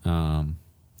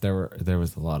 There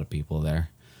was a lot of people there.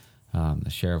 The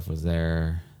sheriff was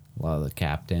there. A lot of the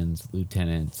captains,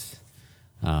 lieutenants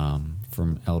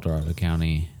from El Dorado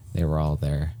County. They were all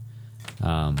there.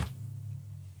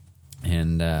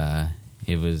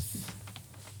 It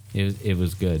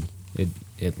was good.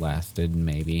 It lasted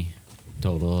maybe a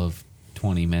total of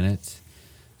 20 minutes.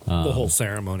 The whole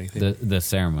ceremony thing. The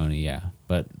ceremony, yeah.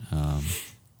 But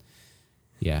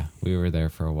yeah, we were there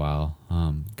for a while.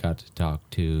 Got to talk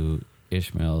to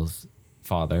Ishmael's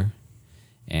father,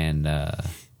 and That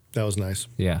was nice.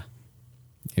 yeah,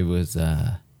 it was.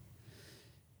 I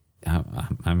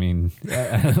mean,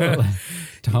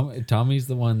 Tommy's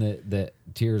the one that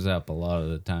tears up a lot of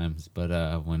the times, but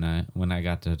when I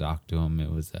got to talk to him,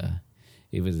 it was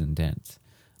intense,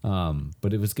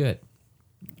 but it was good.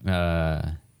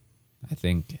 I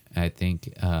think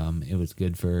it was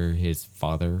good for his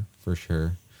father for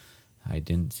sure. I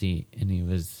didn't see any of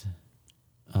his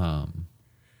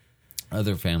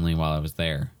other family while I was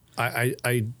there.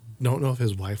 I don't know if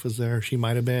his wife was there. She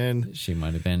might have been. She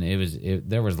might have been.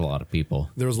 There was a lot of people.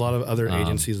 There was a lot of other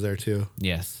agencies there too.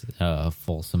 Yes,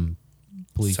 Folsom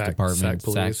Police Sac Department,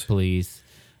 Police. Sac Police.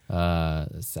 I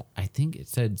think it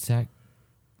said Sac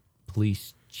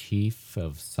Police Chief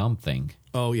of something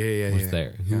Oh yeah. was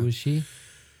there. Who was she?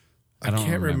 I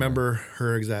can't remember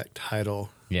her exact title.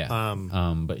 Yeah.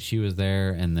 But she was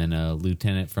there, and then a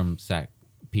lieutenant from Sac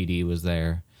PD was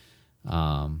there.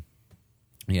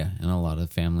 Yeah, and a lot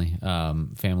of family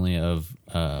of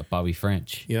Bobby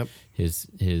French. Yep.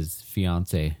 His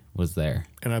fiance was there.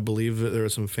 And I believe that there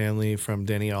was some family from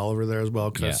Danny Oliver there as well,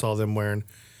 because I Yeah. saw them wearing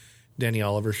Danny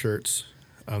Oliver shirts.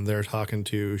 They're talking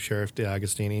to Sheriff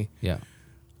DeAgostini. Yeah.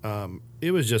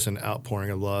 It was just an outpouring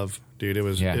of love, dude. It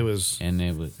was Yeah. it was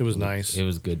nice. It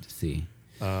was good to see.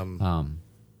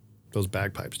 Those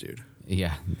bagpipes, dude.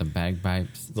 Yeah, the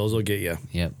bagpipes. Those will get you.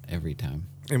 Yep, every time.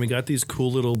 And we got these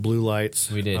cool little blue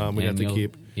lights. We did. We got and to you'll-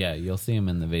 keep. Yeah, you'll see them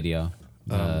in the video.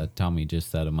 Tommy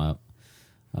just set them up.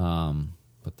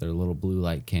 But they're little blue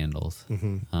light candles.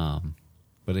 Mm-hmm.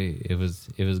 But it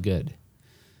was good.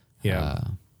 Yeah.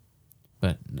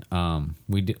 But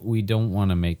we don't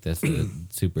want to make this a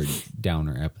super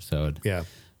downer episode. Yeah.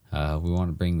 We want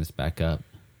to bring this back up.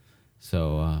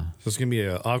 So So it's gonna be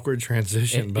an awkward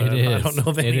transition, It- but it I is. don't know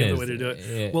of It any other is. way to do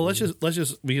it. Well, let's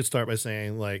just we could start by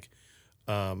saying like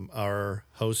our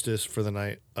hostess for the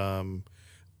night,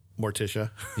 Morticia.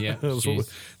 Yeah, that's what she's-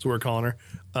 we're calling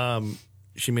her.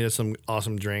 She made us some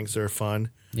awesome drinks. They're fun.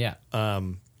 yeah,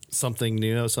 Something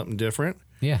new, something different.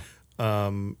 yeah.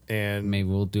 And Maybe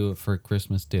we'll do it for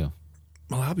Christmas too.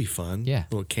 well, that'll be fun. Yeah.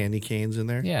 Little candy canes in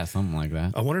there. Yeah, something like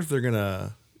that. I wonder if they're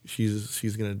gonna.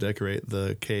 She's gonna decorate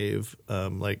the cave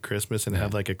like Christmas and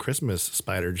have like a Christmas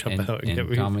spider jump out and get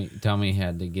me. Tommy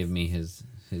had to give me his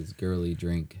girly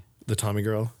drink. The Tommy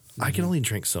girl. I can only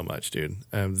drink so much, dude.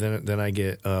 Then I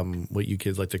get what you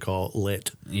kids like to call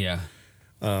lit. Yeah,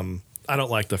 I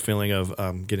don't like the feeling of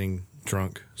getting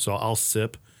drunk, so I'll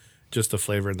sip just the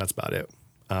flavor, and that's about it.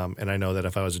 And I know that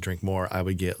if I was to drink more, I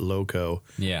would get loco.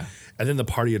 yeah. And then the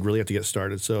party would really have to get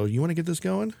started. So you want to get this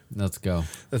going? Let's go.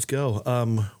 Let's go.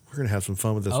 We're gonna have some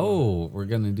fun with this. one. Oh, we're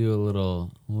gonna do a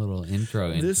little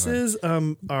intro. Into This our- is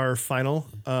our final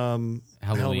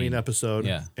Halloween episode.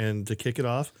 Yeah. And to kick it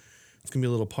off, it's going to be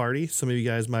a little party. Some of you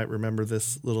guys might remember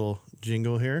this little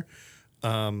jingle here.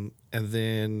 And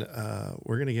then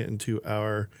we're going to get into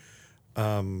our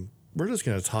we're just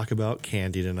going to talk about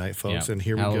candy tonight, folks. yeah, And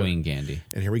here Halloween we go. candy.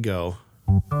 And here we go.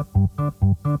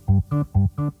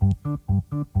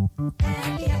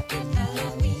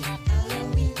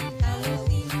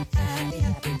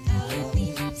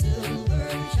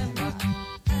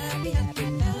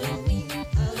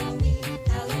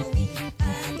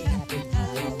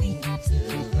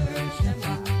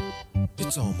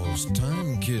 It's almost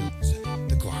time, kids.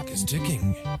 The clock is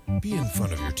ticking. Be in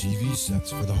front of your TV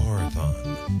sets for the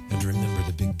Horathon. And remember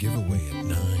the big giveaway at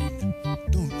 9.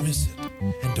 Don't miss it.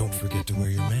 And don't forget to wear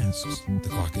your masks. The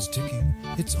clock is ticking.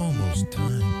 It's almost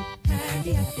time.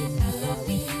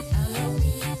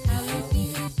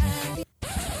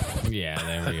 Yeah,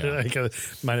 there we go. I kinda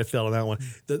might have failed on that one.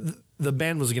 The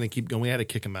band was going to keep going. We had to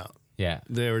kick them out. Yeah.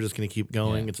 They were just going to keep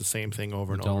going. Yeah. It's the same thing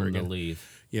over and Told over him to again.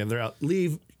 leave. Yeah, they're out.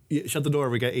 Leave. Yeah, shut the door.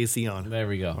 We got AC on. There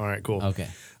we go. All right, cool. Okay.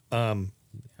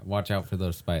 Watch out for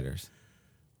those spiders.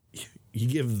 You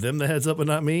give them the heads up, but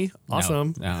not me.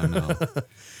 Awesome. No.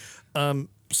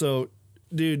 So,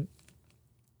 dude,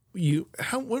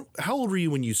 how old were you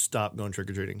when you stopped going trick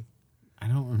or treating? I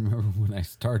don't remember when I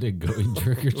started going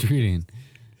trick or treating.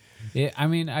 I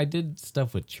mean, I did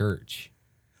stuff with church.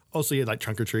 Oh, so you had like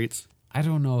trunk or treats? I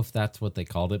don't know if that's what they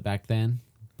called it back then,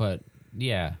 but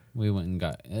yeah, we went and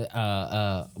got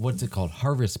what's it called?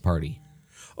 Harvest party.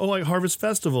 Oh, like harvest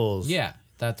festivals. Yeah,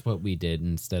 that's what we did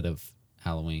instead of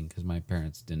Halloween because my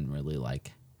parents didn't really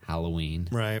like Halloween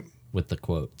Right. with the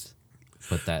quotes.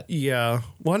 But that Yeah.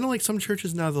 Well, I know like some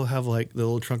churches now they'll have like the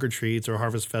little trunk or treats or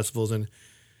harvest festivals, and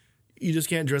you just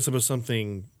can't dress up as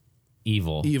something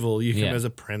evil. evil. You can Yeah. as a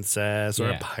princess or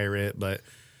Yeah. a pirate, but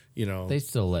you know They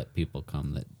still let people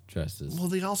come that dresses. Well,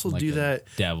 they also like do a that.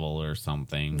 devil or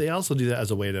something. They also do that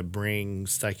as a way to bring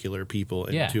secular people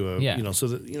Yeah, into a yeah. so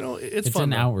that it's it's fun an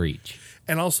though. outreach.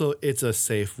 And also it's a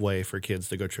safe way for kids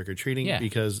to go trick or treating Yeah.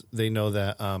 because they know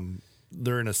that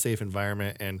they're in a safe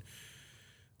environment and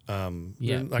Yeah,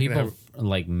 they're not gonna people have-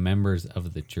 like members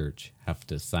of the church have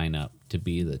to sign up to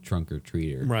be the trunk or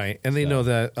treater. right, and they know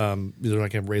that they're not going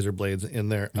to have razor blades in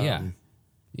there. Yeah,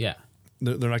 yeah.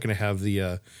 They're not going to have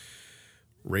the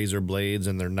razor blades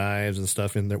and their knives and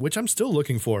stuff in there, which I'm still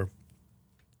looking for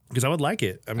because I would like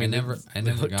it. I mean, never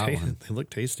look got one. They look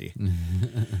tasty.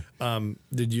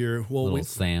 Did your Little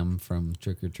Sam from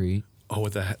Trick or Treat.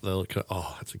 with the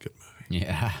that's a good movie.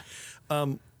 Yeah,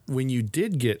 When you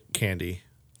did get candy,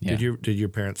 Yeah. did your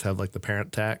parents have like the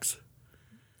parent tax?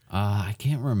 I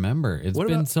can't remember. It's What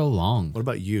been about- so long. What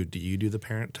about you? Do you do the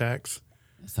parent tax?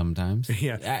 Sometimes,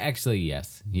 Yeah. Actually,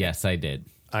 yes, I did.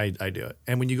 I do it.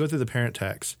 And when you go through the parent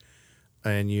tax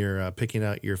and you're picking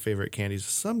out your favorite candies,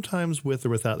 sometimes with or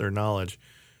without their knowledge,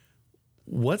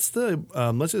 what's the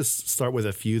let's just start with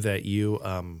a few that you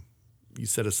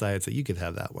set aside so you could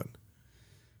have that one.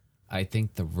 I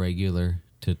think the regular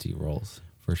Tootsie Rolls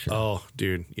for sure. Oh,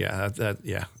 dude, yeah,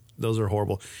 yeah, those are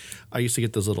horrible. I used to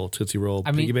get those little Tootsie Roll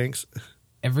I mean- piggy banks.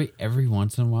 Every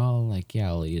once in a while, like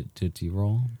I'll eat a Tootsie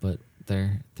Roll, but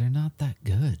they're not that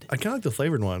good. I kind of like the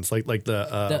flavored ones, like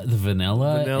the The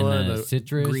vanilla and the the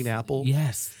citrus, green apple.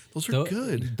 Yes, Those are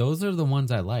good. Those are the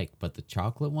ones I like, but the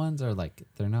chocolate ones are like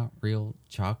they're not real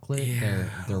chocolate.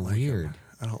 They're weird.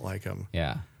 I don't like them.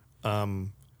 Yeah,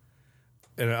 And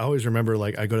I always remember,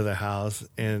 like, I go to the house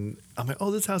and I'm like, oh,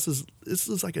 this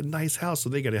is like a nice house, so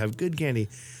they got to have good candy.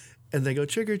 And they go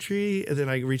trick or treat, and then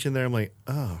I reach in there, I'm like,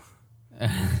 oh,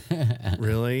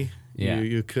 really? Yeah.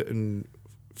 You couldn't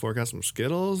fork out some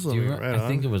Skittles? Do you Right I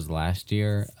think on. it was last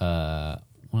year.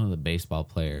 One of the baseball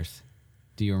players.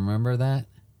 Do you remember that?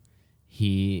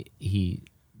 He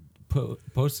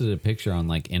posted a picture on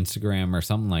like Instagram or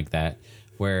something like that,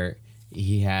 where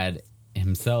he had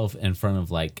himself in front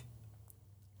of like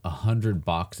 100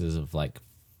 boxes of like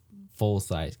full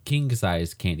size, king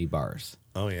size candy bars.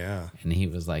 Oh, yeah. And he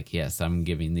was like, yes, I'm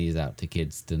giving these out to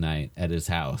kids tonight at his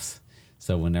house.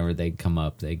 So whenever they come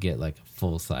up, they get like a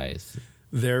full size.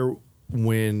 There,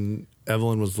 when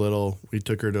Evelyn was little, we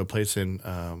took her to a place in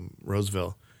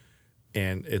Roseville,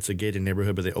 and it's a gated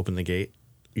neighborhood, but they opened the gate,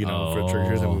 for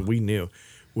trick-or-treaters, and we knew.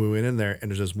 We went in there, and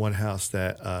there's this one house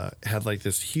that had like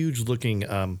this huge looking,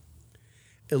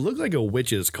 it looked like a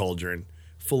witch's cauldron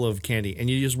full of candy, and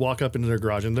you just walk up into their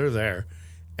garage, and they're there,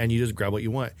 and you just grab what you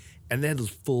want. And they had those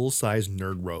full-size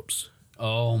nerd ropes.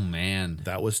 Oh, man.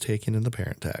 That was taken in the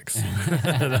parent tax.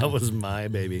 That was my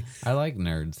baby. I like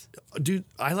nerds. Dude,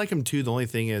 I like them too. The only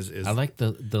thing is I like the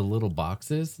little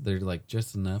boxes. They're like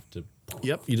just enough to.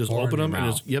 yep, you just pour in open your them and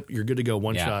mouth. just, yep, you're good to go.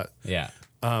 One Yeah. shot. Yeah.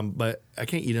 But I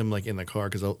can't eat them like in the car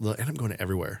because they'll end up going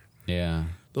everywhere. Yeah.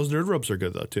 Those nerd ropes are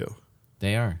good though too.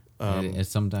 They are.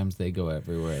 Sometimes they go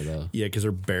everywhere though. Yeah, because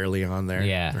they're barely on there.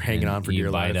 Yeah. They're hanging and on for you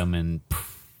dear bite life. them and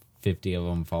 50 of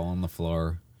them fall on the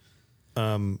floor.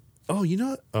 Oh, you know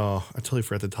what? Oh, I totally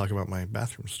forgot to talk about my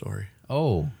bathroom story.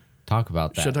 Oh, talk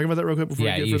about that. Should I talk about that real quick before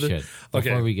Yeah, we get you further? should. Okay.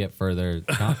 Before we get further,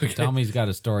 Tommy's got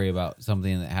a story about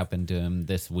something that happened to him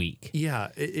this week. Yeah,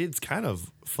 it's kind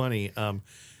of funny.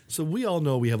 So we all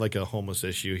know we have like a homeless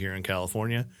issue here in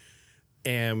California,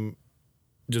 and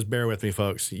just bear with me,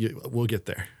 folks. We'll get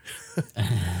there.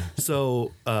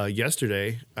 So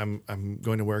yesterday, I'm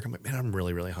going to work. I'm like, man, I'm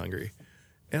really, really hungry.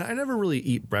 And I never really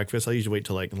eat breakfast. I usually wait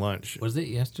till like lunch. Was it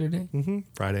yesterday?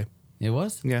 Friday. It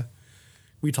was? Yeah.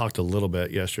 We talked a little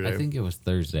bit yesterday. I think it was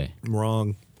Thursday. I'm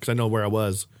wrong because I know where I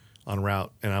was en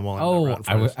route, and I'm on Oh, route.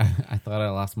 I thought I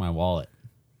lost my wallet.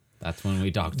 That's when we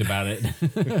talked about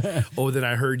it. Oh, then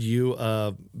I heard you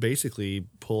basically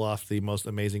pull off the most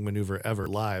amazing maneuver ever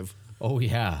live. Oh,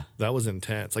 yeah. That was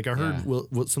intense. Like I heard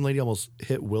some lady almost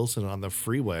hit Wilson on the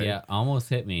freeway. Yeah, almost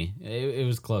hit me. It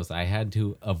was close. I had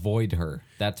to avoid her.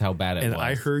 That's how bad it And was.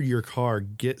 I heard your car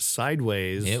get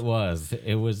sideways. It was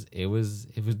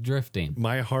drifting.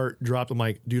 My heart dropped. I'm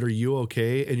like, dude, are you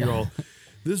okay? And you're all,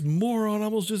 this moron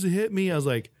almost just hit me. I was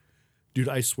like, dude,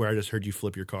 I swear I just heard you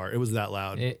flip your car. It was that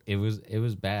loud. It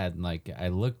was bad. Like I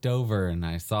looked over and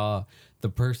I saw the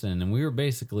person, and we were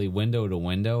basically window to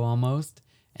window almost,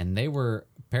 and they were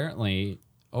apparently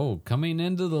coming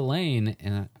into the lane,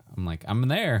 and I'm like, I'm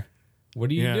there. What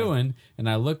are you doing? And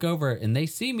I look over and they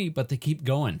see me, but they keep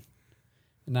going.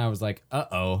 And I was like,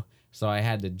 uh-oh. So I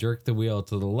had to jerk the wheel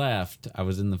to the left. I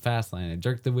was in the fast lane. I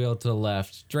jerked the wheel to the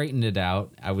left, straightened it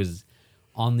out. I was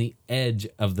on the edge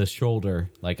of the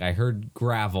shoulder. Like I heard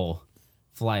gravel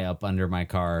fly up under my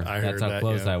car. That's how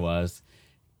close I was.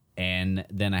 And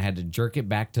then I had to jerk it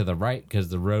back to the right because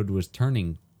the road was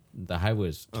turning. The highway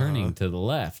was turning to the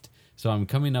left. So I'm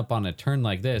coming up on a turn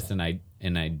like this, and I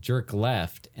jerk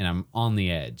left, and I'm on the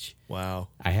edge. Wow.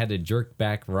 I had to jerk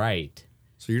back right.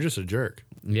 So you're just a jerk.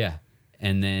 Yeah.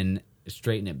 And then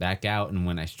straighten it back out. And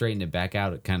when I straightened it back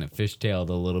out, it kind of fishtailed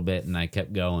a little bit, and I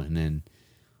kept going. And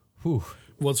whew.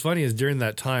 What's funny is during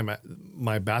that time,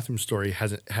 my bathroom story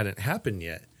hadn't happened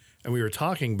yet. And we were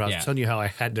talking about telling you how I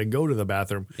had to go to the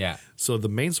bathroom. Yeah. So the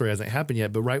main story hasn't happened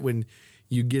yet. But right when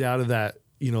you get out of that,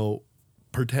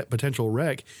 potential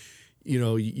wreck,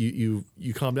 you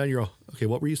calm down. You're all, okay,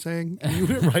 what were you saying? And you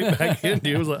went right back in,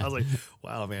 dude. I was like,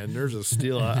 wow, man, nerves of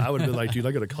steel. I would have been like, dude,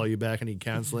 I got to call you back. I need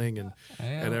counseling and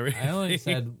everything. I only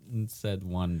said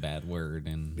one bad word,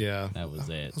 and that was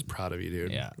it. I was proud of you,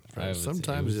 dude. Yeah.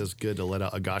 Sometimes it's just good to let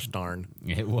out a gosh darn.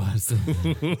 It was.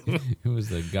 It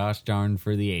was a gosh darn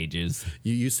for the ages.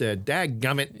 You said,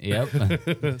 dadgummit.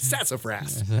 Yep.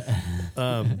 Sassafras.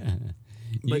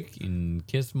 You can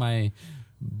kiss my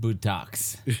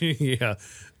buttocks. Yeah,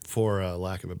 for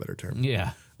lack of a better term.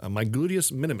 Yeah. My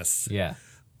gluteus minimus. Yeah.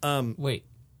 Wait.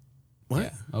 What?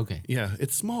 Yeah. Okay. Yeah,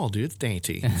 it's small, dude. It's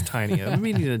dainty. It's tiny. I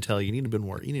mean, you need to tell you. You need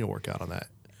to work out on that.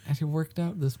 I actually worked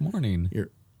out this morning.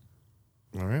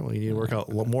 All right. Well, you need to work out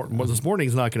a lot more. This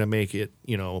morning's not going to make it,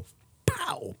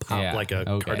 pop like a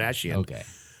Kardashian. Okay.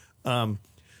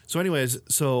 So, anyways,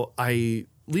 I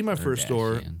leave my first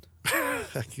store. Kardashian.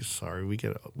 Sorry, we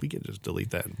can just delete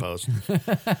that in post.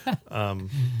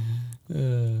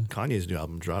 Kanye's new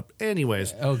album dropped.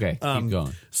 Anyways, Okay. Keep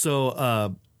going. so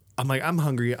I'm like, I'm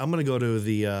hungry. I'm gonna go to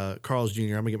the Carl's Jr. I'm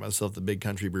gonna get myself the big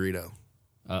country burrito.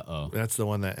 Uh-oh. That's the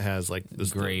one that has like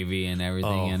this Gravy and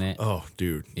everything in it. Oh,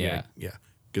 dude. Yeah. Yeah.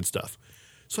 Good stuff.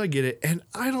 So I get it, and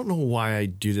I don't know why I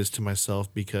do this to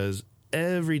myself, because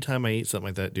every time I eat something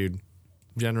like that, dude,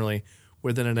 generally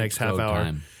within the next half go hour.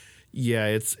 time. Yeah,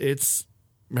 it's.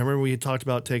 Remember we talked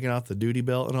about taking off the duty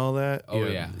belt and all that? Oh,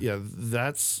 yeah. Yeah,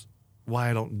 that's why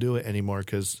I don't do it anymore,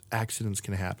 because accidents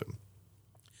can happen.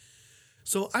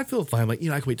 So I feel fine. Like,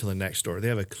 I can wait till the next store. They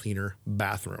have a cleaner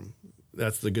bathroom.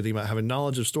 That's the good thing about having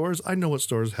knowledge of stores. I know what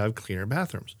stores have cleaner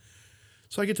bathrooms.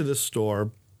 So I get to this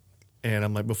store, and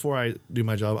I'm like, before I do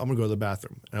my job, I'm going to go to the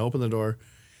bathroom. And I open the door,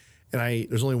 and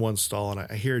there's only one stall, and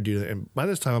I hear a dude. And by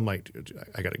this time, I'm like, dude,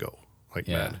 I got to go. Like,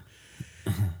 Yeah.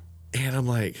 man. And I'm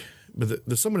like, but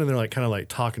there's someone in there, like, kind of like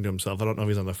talking to himself. I don't know if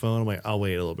he's on the phone. I'm like, I'll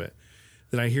wait a little bit.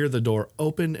 Then I hear the door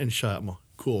open and shut. I'm like,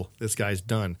 cool, this guy's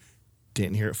done.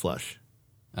 Didn't hear it flush.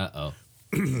 Uh-oh.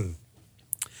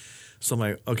 So I'm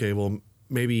like, okay, well,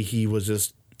 maybe he was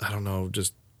just, I don't know,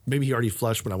 maybe he already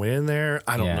flushed when I went in there.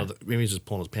 I don't know. Maybe he's just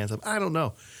pulling his pants up. I don't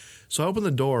know. So I open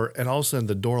the door, and all of a sudden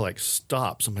the door like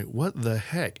stops. I'm like, what the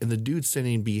heck? And the dude's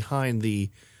standing behind the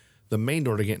main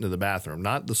door to get into the bathroom,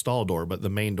 not the stall door, but the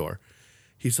main door.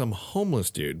 He's some homeless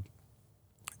dude.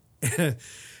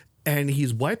 And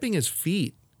he's wiping his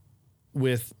feet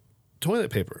with toilet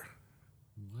paper.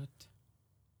 What?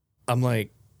 I'm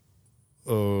like,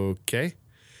 okay.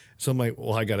 So I'm like,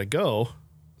 well, I got to go.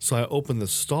 So I open the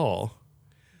stall,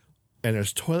 and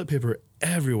there's toilet paper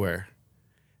everywhere,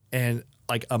 and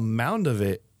like a mound of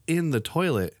it in the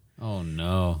toilet. Oh,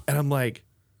 no. And I'm like,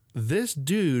 this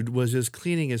dude was just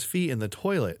cleaning his feet in the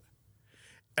toilet.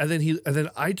 And then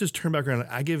I just turn back around and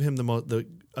I give him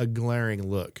a glaring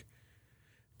look.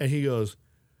 And he goes,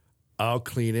 I'll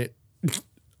clean it.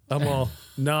 I'm all,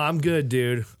 no, I'm good,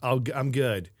 dude. I'm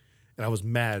good. And I was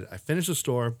mad. I finished the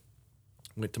store,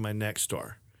 went to my next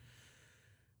store.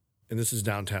 And this is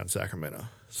downtown Sacramento.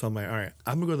 So I'm like, all right,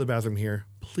 I'm going to go to the bathroom here.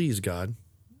 Please, God,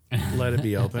 let it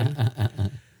be open.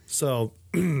 So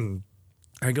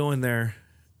I go in there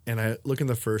and I look in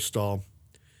the first stall.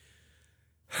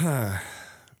 A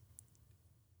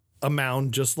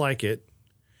mound just like it,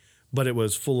 but it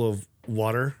was full of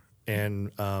water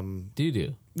and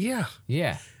Doo-doo. yeah.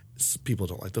 Yeah. People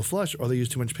don't like to flush or they use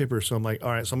too much paper. So I'm like,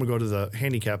 all right, so I'm gonna go to the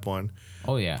handicap one.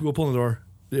 Oh, yeah. Go pull on the door.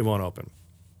 It won't open.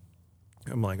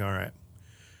 I'm like, all right,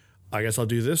 I guess I'll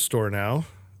do this store now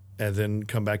and then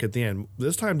come back at the end.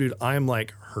 This time, dude, I am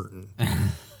like hurting.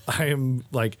 I am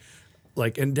like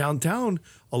in downtown,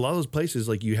 a lot of those places,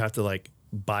 like you have to like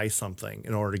buy something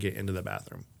in order to get into the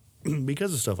bathroom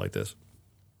because of stuff like this.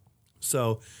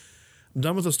 So I'm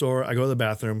done with the store. I go to the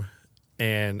bathroom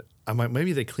and I'm like,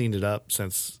 maybe they cleaned it up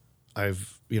since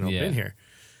I've, been here.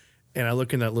 And I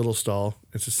look in that little stall.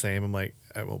 It's the same. I'm like,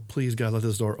 well, please, God, let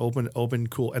this door open,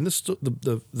 cool. And this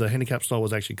the handicap stall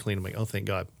was actually clean. I'm like, oh, thank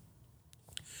God.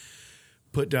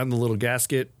 Put down the little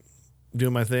gasket,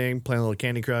 doing my thing, playing a little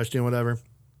Candy Crush, doing whatever.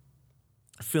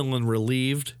 Feeling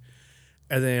relieved.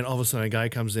 And then all of a sudden a guy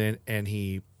comes in and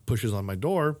he pushes on my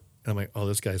door. And I'm like, oh,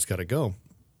 this guy's got to go.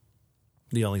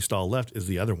 The only stall left is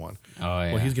the other one. Oh,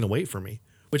 yeah. Well, he's going to wait for me,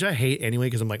 which I hate anyway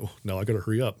because I'm like, oh, no, I got to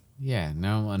hurry up. Yeah,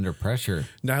 now I'm under pressure.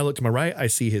 Now I look to my right, I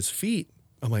see his feet.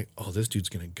 I'm like, oh, this dude's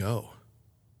going to go.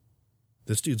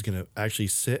 This dude's going to actually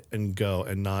sit and go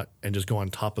and just go on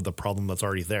top of the problem that's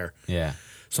already there. Yeah.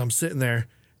 So I'm sitting there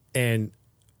and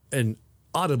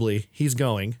audibly he's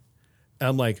going. And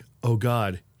I'm like, oh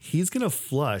God, he's going to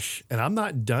flush and I'm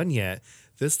not done yet.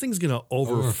 This thing's going to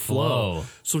overflow.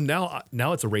 So now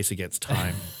it's a race against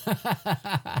time.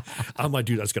 I'm like,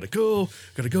 dude, I just got to go.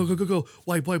 Go.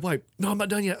 Wipe. No, I'm not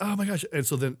done yet. Oh my gosh. And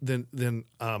so then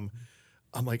I'm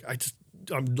like,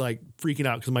 I'm like freaking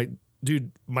out because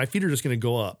my feet are just going to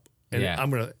go up. And Yeah.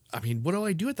 what do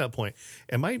I do at that point?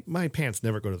 And my pants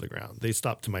never go to the ground. They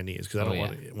stop to my knees because I don't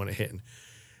want to hit.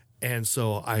 And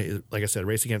so like I said,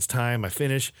 race against time. I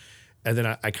finish. And then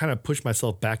I kind of push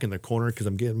myself back in the corner because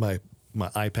I'm getting my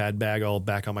iPad bag all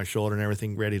back on my shoulder and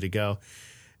everything ready to go.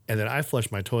 And then I flush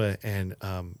my toilet and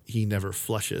he never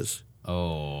flushes.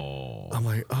 Oh. I'm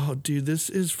like, oh, dude, this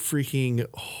is freaking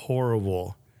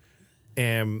horrible.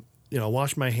 And,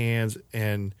 wash my hands.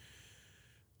 And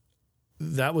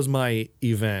that was my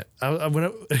event.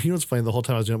 What's funny? The whole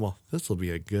time I was doing, well, this will be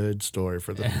a good story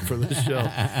for the show.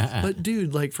 But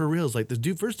dude, like for reals, like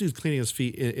the first dude's cleaning his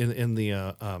feet in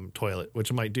the toilet,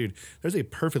 which I'm like, dude, there's a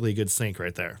perfectly good sink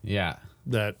right there. Yeah.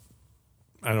 That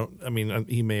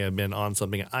he may have been on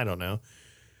something. I don't know.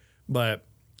 But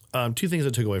two things I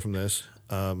took away from this.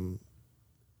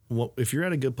 If you're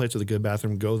at a good place with a good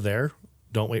bathroom, go there.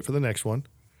 Don't wait for the next one.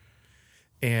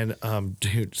 And,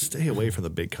 dude, stay away from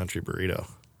the big country burrito.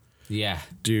 Yeah.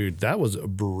 Dude, that was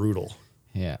brutal.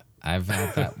 Yeah. I've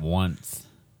had that once,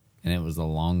 and it was a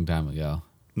long time ago.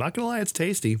 Not going to lie, it's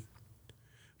tasty.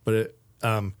 But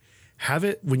have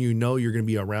it when you know you're going to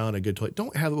be around a good toilet.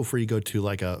 Don't have it before you go to,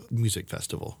 like, a music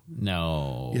festival.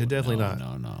 No. Yeah, definitely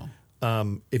not. No.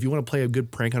 If you want to play a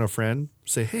good prank on a friend,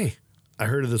 say, hey, I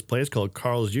heard of this place called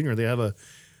Carl's Jr. They have a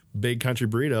big country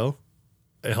burrito.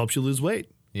 It helps you lose weight.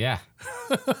 Yeah.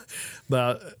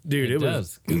 But dude, it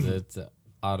does because it's an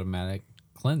automatic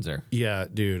cleanser. Yeah,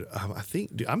 dude. I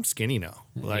think I'm skinny now.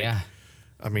 Like, yeah.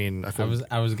 I mean,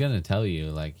 I was gonna tell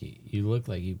you, like, you look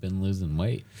like you've been losing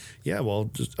weight. Yeah, well,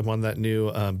 I'm on that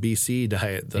new BC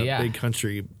diet, the big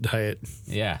country diet.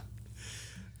 Yeah.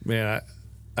 Man,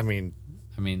 I mean,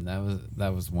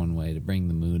 that was one way to bring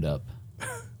the mood up.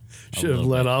 Should have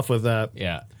let off with that.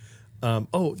 Yeah.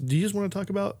 Do you just want to talk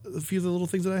about a few of the little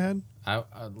things that I had?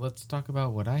 Let's talk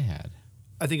about what I had.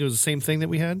 I think it was the same thing that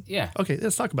we had. Yeah. Okay,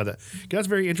 let's talk about that. That's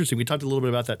very interesting. We talked a little bit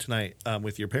about that tonight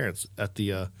with your parents at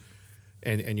the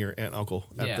and your aunt and uncle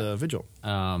at the vigil.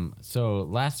 So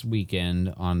last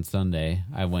weekend on Sunday,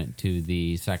 I went to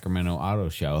the Sacramento Auto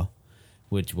Show,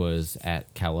 which was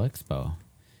at Cal Expo,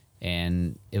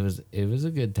 and it was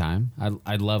a good time.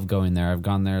 I love going there. I've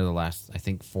gone there the last, I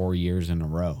think, 4 years in a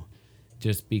row.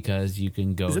 Just because you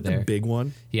can go there. Is it the big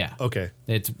one? Yeah. Okay.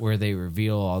 It's where they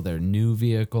reveal all their new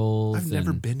vehicles. I've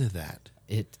never been to that.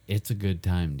 It's a good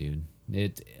time, dude.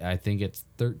 I think it's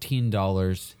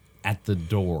 $13 at the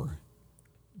door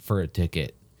for a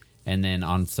ticket. And then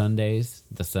on Sundays,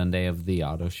 the Sunday of the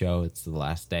auto show, it's the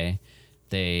last day,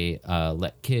 they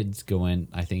let kids go in.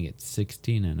 I think it's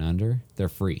 16 and under. They're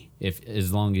free.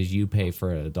 As long as you pay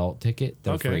for an adult ticket,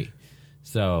 they're free.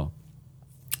 So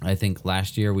I think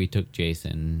last year we took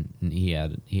Jason, and he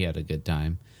had a good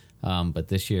time. But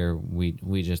this year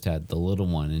we just had the little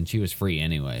one, and she was free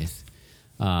anyways.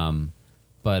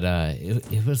 But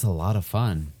it was a lot of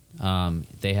fun.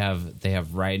 They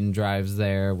have ride and drives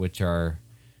there, which are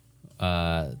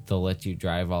they'll let you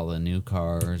drive all the new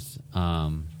cars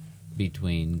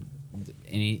between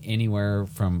anywhere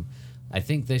from. I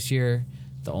think this year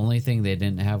the only thing they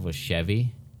didn't have was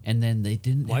Chevy, and then they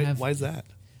didn't have. Why is that?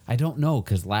 I don't know,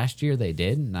 because last year they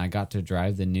did, and I got to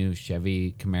drive the new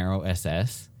Chevy Camaro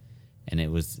SS, and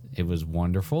it was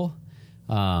wonderful.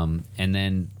 And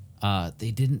then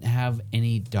they didn't have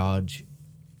any Dodge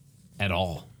at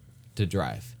all to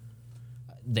drive.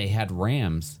 They had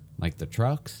Rams, like the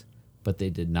trucks, but they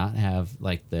did not have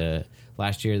like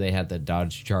last year they had the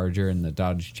Dodge Charger and the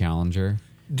Dodge Challenger.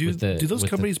 Do those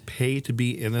companies pay to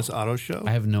be in this auto show?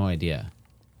 I have no idea.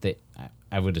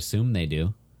 I would assume they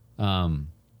do.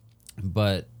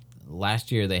 But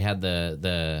last year they had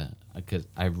because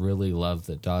I really love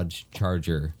the Dodge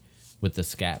Charger with the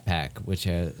Scat Pack, which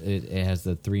has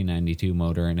the 392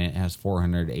 motor, and it has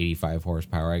 485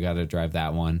 horsepower. I got to drive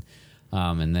that one.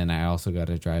 And then I also got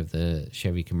to drive the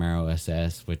Chevy Camaro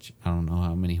SS, which I don't know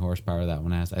how many horsepower that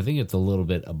one has. I think it's a little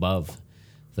bit above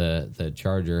the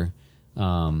Charger.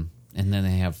 And then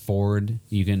they have Ford.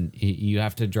 You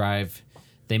have to drive.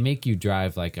 They make you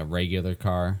drive like a regular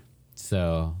car.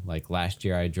 So like last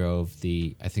year I drove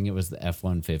I think it was the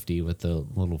F-150 with the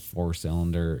little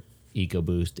 4-cylinder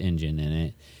EcoBoost engine in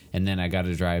it. And then I got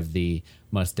to drive the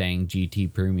Mustang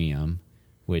GT Premium,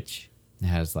 which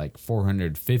has like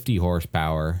 450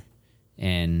 horsepower.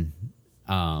 And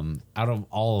out of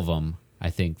all of them,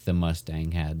 I think the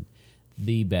Mustang had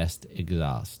the best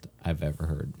exhaust I've ever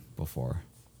heard before.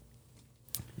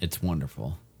 It's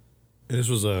wonderful. And this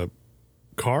was a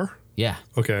car? Yeah.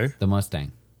 Okay. The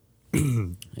Mustang.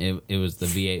 It was the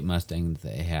V8 Mustang that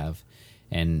they have,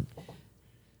 and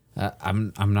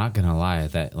I'm not gonna lie,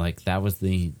 that was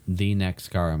the next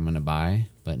car I'm gonna buy,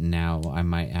 but now I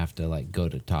might have to like go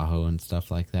to Tahoe and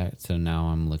stuff like that. So now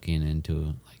I'm looking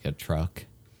into like a truck,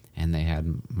 and they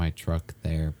had my truck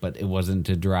there, but it wasn't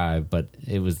to drive, but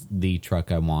it was the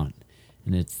truck I want,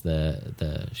 and it's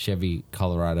the Chevy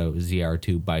Colorado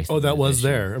ZR2 Bison. Oh, that was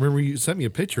edition. there. I remember you sent me a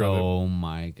picture of it. Oh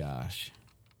my gosh.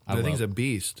 That thing's a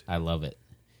beast. I love it.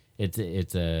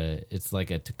 It's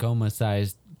like a Tacoma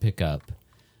sized pickup,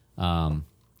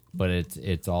 but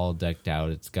it's all decked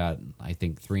out. It's got I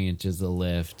think 3 inches of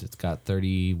lift. It's got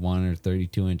 31 or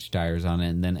 32 inch tires on it,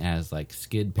 and then it has like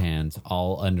skid pans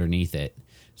all underneath it.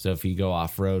 So if you go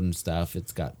off road and stuff,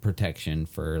 it's got protection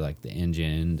for like the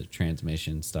engine, the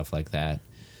transmission, stuff like that.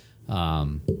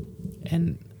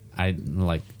 And I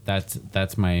like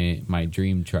that's my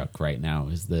dream truck right now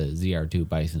is the ZR2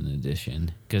 Bison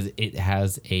Edition, because it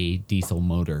has a diesel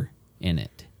motor in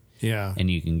it. Yeah.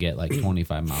 And you can get like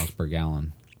 25 miles per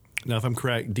gallon. Now, if I'm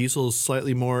correct, diesel is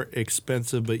slightly more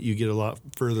expensive, but you get a lot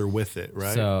further with it,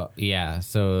 right? So yeah,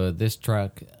 so this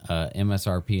truck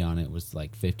MSRP on it was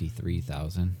like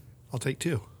 $53,000. I'll take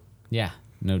two. Yeah,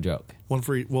 no joke. One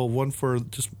for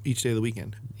just each day of the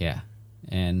weekend. Yeah.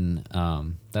 And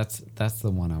that's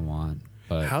the one I want.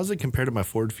 But How's it compared to my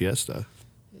Ford Fiesta?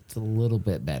 it's a little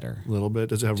bit better. A little bit.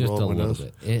 Does it have Just a roll-up windows?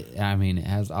 little bit. It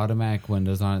has automatic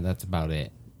windows on it. That's about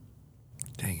it.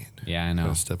 Dang it. Yeah, I know.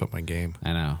 Gotta step up my game.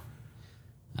 I know.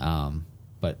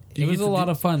 But Do it you was get a to lot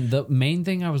do- of fun. The main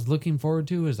thing I was looking forward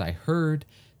to is I heard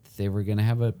that they were going to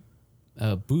have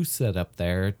a booth set up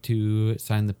there to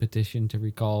sign the petition to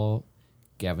recall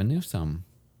Gavin Newsom.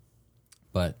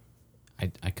 But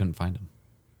I couldn't find him.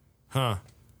 Huh.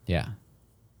 Yeah.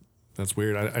 That's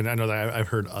weird. I know that I've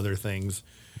heard other things,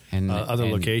 And other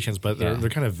and- locations, but yeah. they're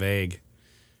kind of vague.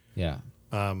 Yeah.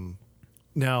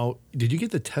 Now, did you get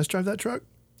to test drive that truck?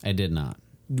 I did not.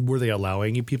 Were they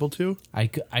allowing you people to? I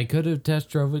could have test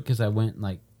drove it because I went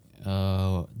like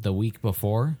the week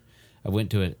before. I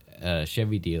went to a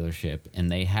Chevy dealership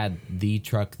and they had the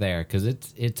truck there because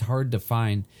it's hard to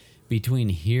find between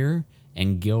here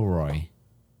and Gilroy.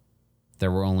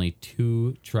 There were only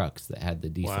 2 trucks that had the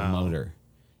diesel Wow. motor,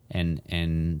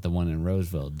 and the one in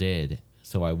Roseville did.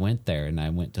 So I went there and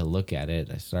I went to look at it.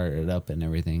 I started it up and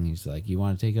everything. He's like, "You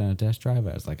want to take it on a test drive?"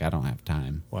 I was like, "I don't have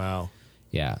time." Wow.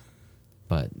 Yeah,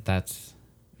 but that's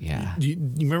yeah. You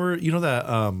remember, that,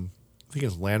 I think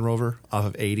it's Land Rover off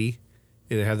of 80.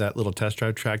 It had that little test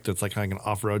drive track that's like kind of an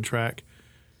off-road track.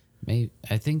 Maybe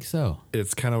I think so.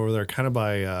 It's kind of over there, kind of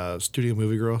by Studio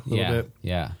Movie Girl a little Yeah, bit.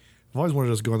 yeah. I've always wanted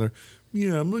to just go in there.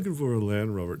 Yeah, I'm looking for a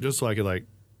Land Rover just so I could like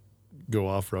go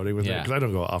off-roading with it. Yeah. Because I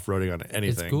don't go off-roading on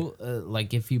anything. It's cool.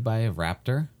 Like if you buy a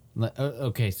Raptor,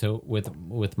 Okay, so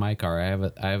with my car,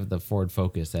 I have the Ford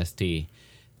Focus ST.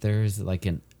 There's like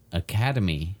an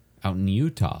academy out in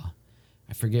Utah.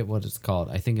 I forget what it's called.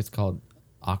 I think it's called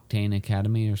Octane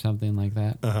Academy or something like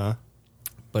that.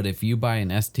 But if you buy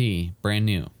an ST brand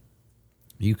new,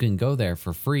 you can go there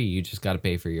for free. You just got to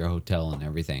pay for your hotel and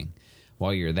everything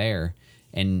while you're there,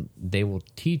 and they will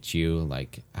teach you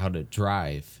like how to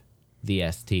drive the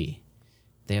ST.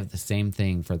 They have the same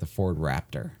thing for the Ford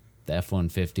Raptor, the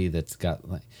F-150 that's got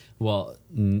like,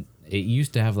 it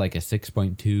used to have like a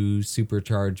 6.2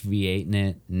 supercharged V8 in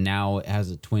it. Now it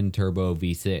has a twin turbo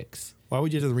V6. Why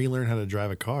would you have to relearn how to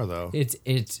drive a car though?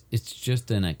 It's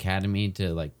just an academy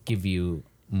to like give you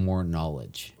more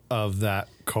knowledge Of that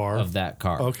car?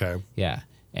 Okay. Yeah.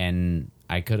 And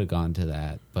I could have gone to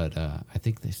that, but I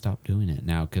think they stopped doing it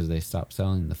now because they stopped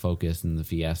selling the Focus and the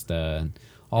Fiesta and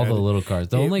all the little cars.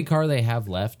 The only car they have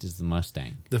left is the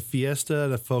Mustang. The Fiesta,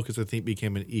 the Focus, I think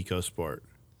became an EcoSport.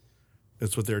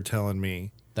 That's what they're telling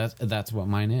me. That's what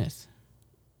mine is.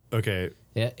 Okay.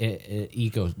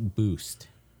 Eco Boost.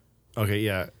 Okay,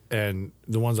 yeah. And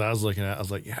the ones I was looking at, I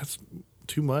was like, yeah, it's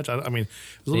too much. I mean, it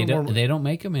was a little more. They don't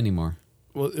make them anymore.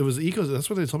 Well, it was Eco. That's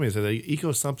what they told me. They said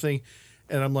Eco something.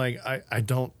 And I'm like, I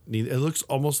don't need it. Looks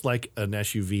almost like an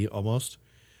SUV almost.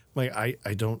 I'm like,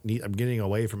 I don't need, I'm getting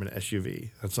away from an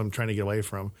SUV. That's what I'm trying to get away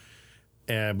from.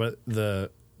 But the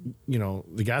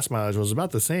gas mileage was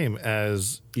about the same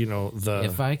as, the.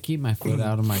 If I keep my foot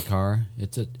out of my car,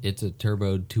 it's a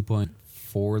turbo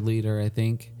 2.4 liter, I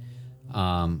think.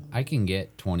 I can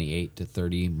get 28 to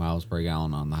 30 miles per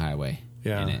gallon on the highway.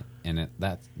 Yeah.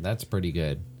 That's pretty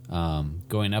good.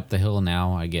 Going up the hill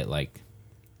now, I get like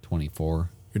 24.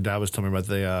 Your dad was telling me about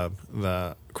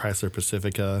the Chrysler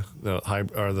Pacifica, the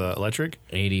electric.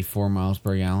 84 miles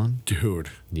per gallon. Dude.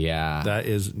 Yeah. That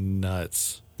is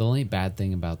nuts. The only bad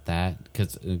thing about that,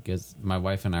 because my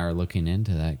wife and I are looking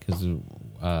into that, because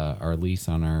our lease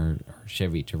on our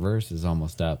Chevy Traverse is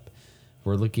almost up.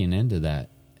 We're looking into that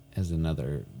as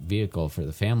another vehicle for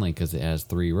the family because it has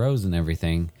 3 rows and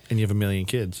everything. And you have 1 million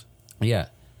kids. Yeah.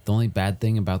 The only bad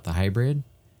thing about the hybrid,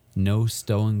 no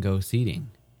stow and go seating.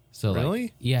 So really?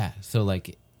 Like, yeah. So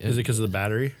like, is it because of the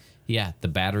battery? Yeah, the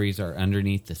batteries are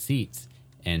underneath the seats,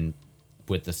 and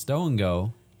with the stow and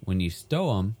go, when you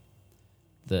stow them,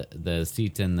 the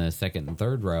seats in the second and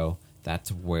third row,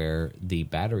 that's where the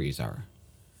batteries are.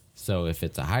 So if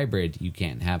it's a hybrid, you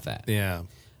can't have that. Yeah.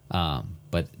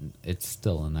 But it's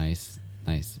still a nice.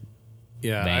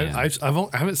 Yeah, van.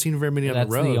 I haven't seen very many on the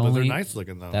road, but they're nice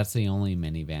looking though. That's the only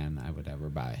minivan I would ever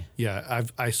buy. Yeah,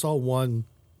 I saw one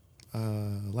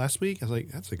last week. I was like,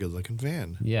 that's a good looking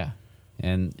van. Yeah,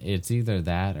 and it's either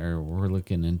that or we're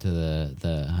looking into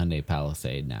the Hyundai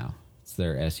Palisade now. It's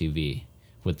their SUV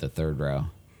with the third row.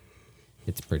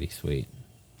 It's pretty sweet.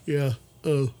 Yeah.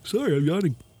 Oh, sorry, I'm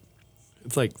yawning.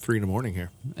 It's like 3 a.m.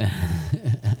 here.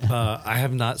 I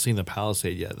have not seen the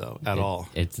Palisade yet, though, at all.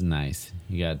 It's nice.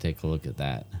 You got to take a look at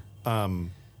that.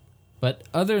 But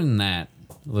other than that,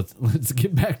 let's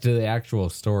get back to the actual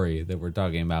story that we're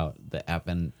talking about that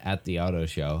happened at the auto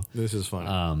show. This is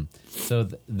fun. So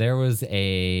there was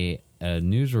a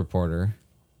news reporter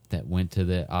that went to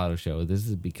the auto show. This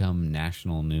has become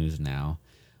national news now.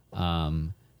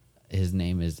 His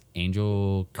name is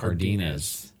Angel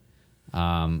Cardenas.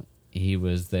 He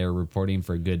was there reporting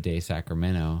for Good Day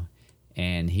Sacramento,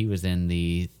 and he was in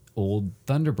the old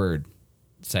Thunderbird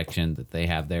section that they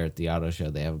have there at the auto show.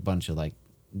 They have a bunch of like,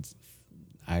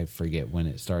 I forget when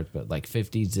it starts, but like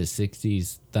 50s to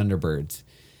 60s Thunderbirds.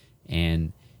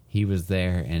 And he was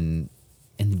there, and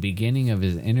in the beginning of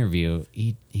his interview,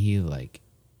 he's like,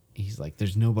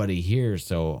 there's nobody here,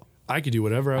 so I can do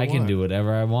whatever I want. I can do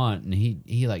whatever I want. And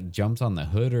he like jumps on the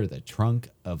hood or the trunk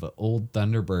of an old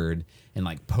Thunderbird and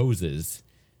like poses.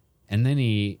 And then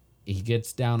he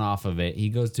gets down off of it. He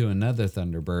goes to another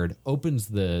Thunderbird, opens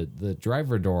the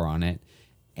driver door on it,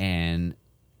 and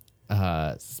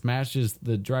smashes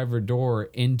the driver door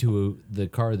into the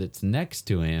car that's next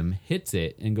to him, hits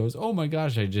it, and goes, "Oh my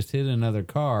gosh, I just hit another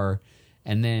car."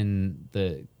 And then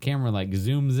the camera like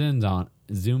zooms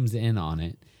in on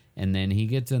it. And then he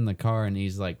gets in the car and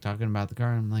he's like talking about the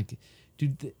car. And I'm like,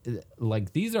 dude,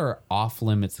 like these are off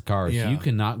limits cars. Yeah. You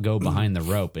cannot go behind the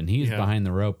rope. And he's behind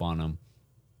the rope on them.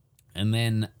 And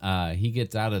then he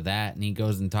gets out of that and he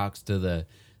goes and talks to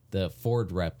the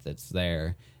Ford rep that's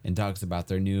there and talks about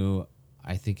their new,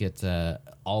 I think it's a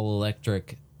all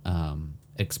electric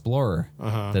Explorer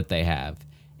that they have.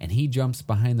 And he jumps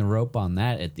behind the rope on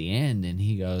that at the end and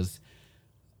he goes,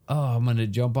 "Oh, I'm going to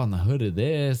jump on the hood of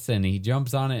this." And he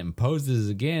jumps on it and poses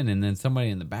again. And then somebody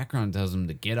in the background tells him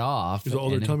to get off. He's like,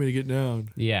 "Oh, they're telling me to get down."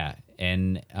 Yeah.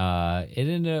 And it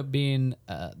ended up being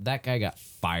that guy got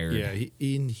fired. Yeah,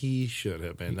 he should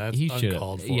have been. That's He should've.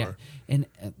 uncalled for. Yeah. And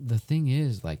the thing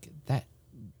is, like that,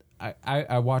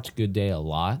 I watch Good Day a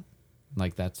lot.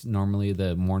 Like that's normally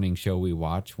the morning show we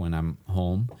watch when I'm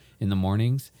home in the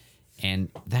mornings. And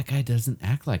that guy doesn't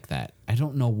act like that. I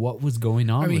don't know what was going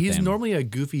on. I mean, with he's him. normally a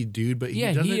goofy dude, but Yeah,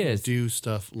 he doesn't he is. do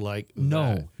stuff like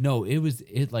that. No, it was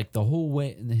like the whole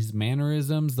way, his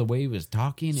mannerisms, the way he was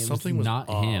talking, Something was not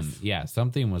off. him. Yeah,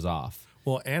 something was off.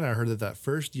 Well, and I heard that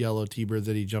first yellow T-bird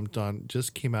that he jumped on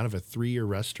just came out of a 3-year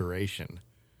restoration.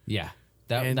 Yeah.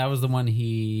 And- That was the one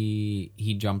he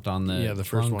jumped on the, Yeah, the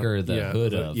first trunk one. or the Yeah,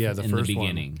 hood the- of yeah, the in first the one.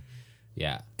 beginning.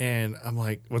 Yeah. And I'm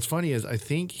like, what's funny is I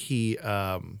think he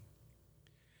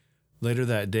later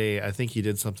that day, I think he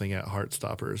did something at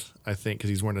Heartstoppers. I think because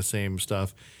he's wearing the same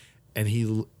stuff, and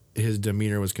his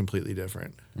demeanor was completely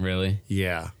different. Really?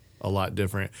 Yeah, a lot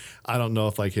different. I don't know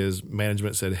if like his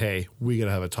management said, "Hey, we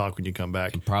gotta have a talk when you come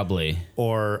back," Probably.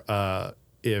 or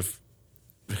if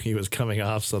he was coming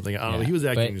off something. I don't know. Yeah, He was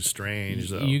acting but strange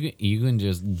though. You can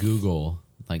just Google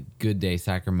like Good Day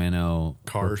Sacramento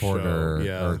Car reporter show,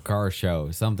 yeah. or car show,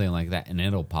 something like that, and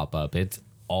it'll pop up. It's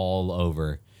all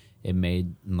over. It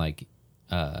made like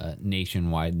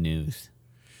nationwide news.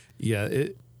 Yeah,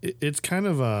 it's kind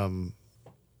of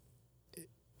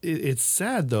it's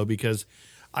sad though because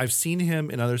I've seen him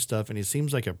in other stuff and he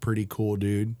seems like a pretty cool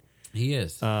dude. He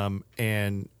is.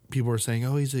 And people are saying,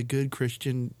 "Oh, he's a good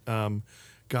Christian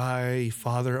guy,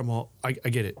 father." I'm all, I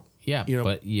get it. Yeah, you know,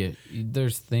 but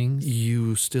there's things.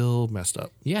 You still messed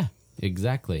up. Yeah,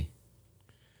 exactly.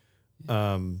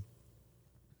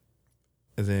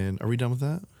 And then, are we done with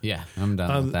that? Yeah, I'm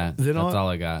done with that. Then That's all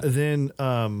I got. Then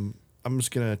I'm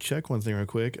just gonna check one thing real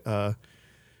quick.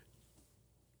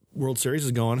 World Series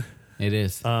is going. It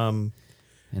is. And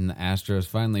the Astros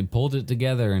finally pulled it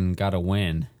together and got a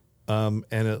win. What's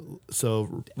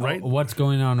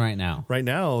going on right now? Right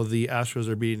now, the Astros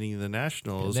are beating the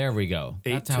Nationals. There we go.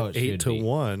 That's how it should be.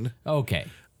 8-1. Okay,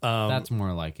 that's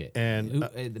more like it. and,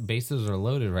 the bases are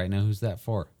loaded right now. Who's that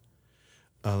for?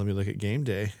 Let me look at game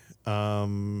day.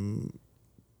 Come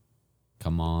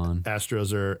on.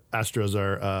 Astros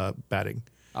are batting.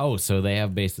 Oh, so they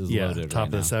have bases Yeah, loaded. top right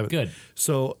of the now. seventh. Good.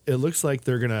 So it looks like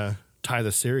they're gonna tie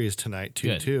the series tonight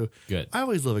 2-2. Good. I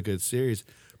always love a good series,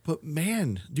 but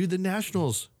man, dude, the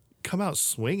Nationals come out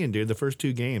swinging, dude. The first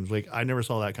 2 games, like I never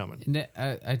saw that coming. And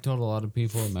I told a lot of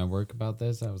people at my work about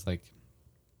this. I was like,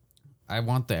 I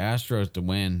want the Astros to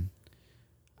win.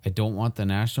 I don't want the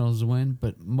Nationals to win,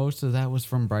 but most of that was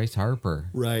from Bryce Harper.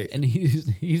 Right. And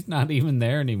he's not even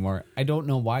there anymore. I don't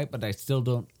know why, but I still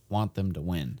don't want them to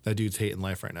win. That dude's hating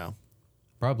life right now.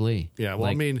 Probably. Yeah, well, I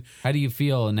Like, mean- how do you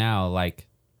feel now? Like,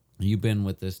 you've been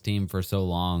with this team for so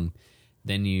long,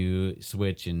 then you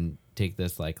switch and take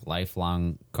this like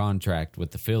lifelong contract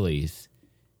with the Phillies,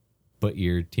 but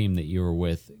your team that you were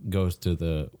with goes to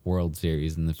the World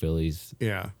Series and the Phillies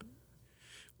Yeah.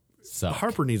 suck.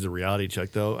 Harper needs a reality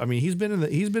check, though. I mean, he's been in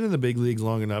the big leagues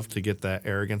long enough to get that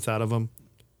arrogance out of him,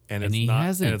 and he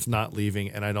hasn't. and it's not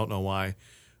leaving. And I don't know why.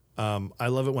 I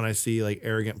love it when I see like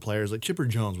arrogant players. Like Chipper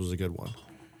Jones was a good one.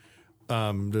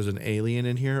 There's an alien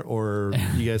in here, or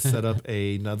you guys set up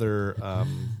another.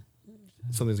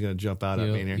 Something's gonna jump out at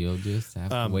me in here. You'll just have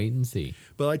to wait and see.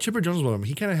 But like Chipper Jones was one of them.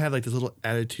 He kind of had like this little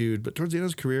attitude, but towards the end of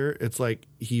his career, it's like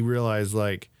he realized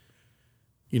like,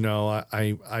 you know,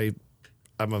 I'm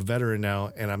a veteran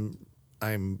now, and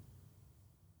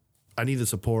I need the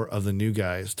support of the new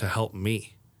guys to help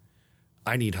me.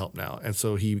 I need help now, and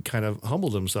so he kind of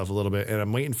humbled himself a little bit. And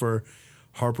I'm waiting for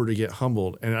Harper to get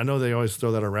humbled. And I know they always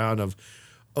throw that around of,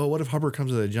 oh, what if Harper comes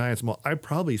to the Giants? Well, I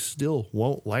probably still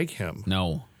won't like him.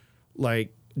 No,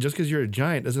 Like, just because you're a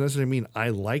Giant doesn't necessarily mean I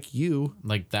like you.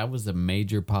 like that was a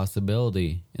major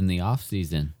possibility in the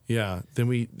offseason. Yeah. Then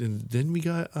we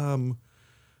got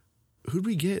who'd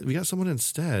we get? We got someone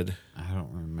instead. I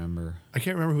don't remember. I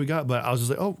can't remember who we got, but I was just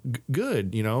like, oh,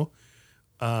 good, you know.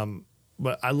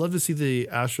 But I love to see the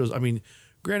Astros. I mean,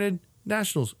 granted,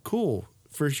 Nationals, cool.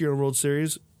 First year in the World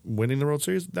Series, winning the World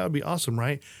Series, that would be awesome,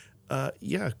 right?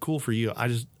 Yeah, cool for you.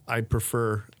 I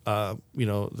prefer the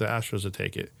Astros to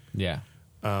take it. Yeah.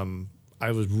 I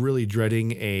was really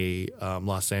dreading a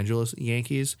Los Angeles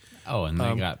Yankees. Oh, and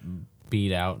they got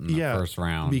beat out in the first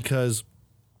round. Because,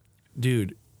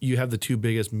 dude, you have the 2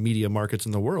 biggest media markets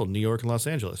in the world, New York and Los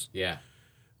Angeles. Yeah.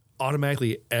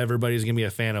 Automatically, everybody's going to be a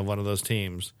fan of one of those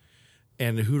teams.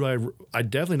 And who do I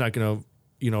definitely not going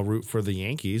to, root for the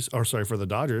Yankees, or sorry, for the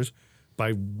Dodgers, but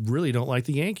I really don't like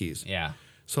the Yankees. Yeah.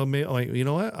 So I'm like, you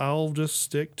know what? I'll just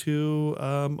stick to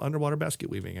underwater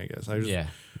basket weaving, I guess. I just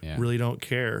Yeah. really don't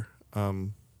care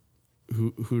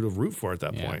who to root for at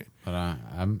that Yeah. point. But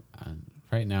I'm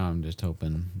right now. I'm just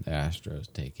hoping the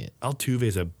Astros take it.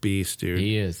 Altuve's a beast, dude.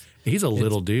 He is. He's a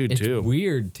little dude It's too.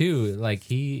 weird too. Like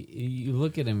you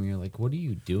look at him, and you're like, what are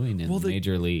you doing in the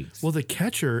major leagues? Well, the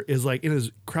catcher is like in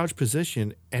his crouch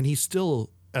position, and he's still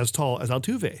as tall as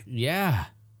Altuve. yeah.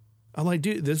 I'm like,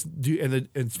 dude, this dude, and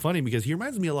it's funny because he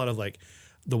reminds me a lot of like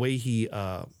the way he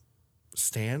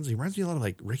stands. He reminds me a lot of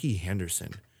like Ricky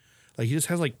Henderson. Like he just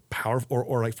has like power,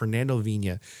 or like Fernando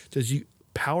Vina. Does you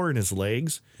power in his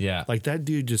legs? Yeah. Like that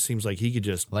dude just seems like he could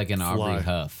just Like an fly. Aubrey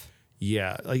Huff.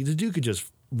 Yeah, like the dude could just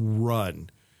run.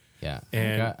 Yeah.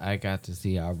 And- I got to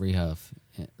see Aubrey Huff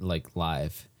like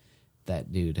live. That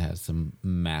dude has some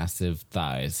massive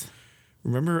thighs.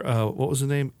 Remember what was his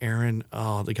name? Aaron.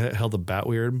 Oh, the guy that held the bat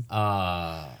weird.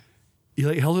 He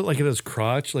like held it like in his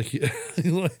crotch. Like,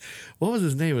 what was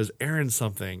his name? It was Aaron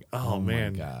something. Oh,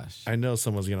 man, my gosh. I know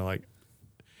someone's gonna like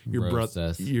your Roast brother.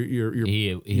 us. Your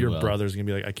He will. brother's gonna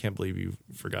be like, I can't believe you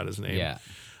forgot his name. Yeah.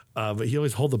 But he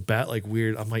always hold the bat like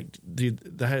weird. I'm like,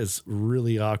 dude, that is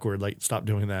really awkward. Like, stop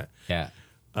doing that. Yeah.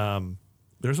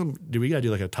 There's some. Do we gotta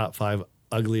do like a top 5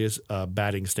 ugliest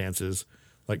batting stances?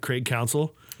 Like Craig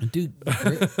Counsell. Dude,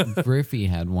 Griffey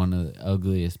had one of the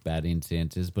ugliest batting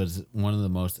stances, but it's one of the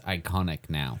most iconic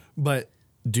now. But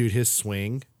dude, his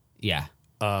swing Yeah.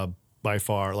 by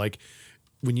far, like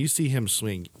when you see him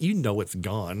swing, you know it's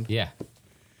gone. Yeah.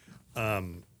 I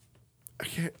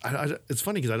can't. It's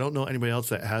funny because I don't know anybody else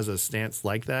that has a stance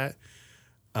like that.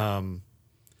 And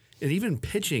even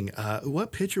pitching.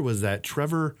 What pitcher was that?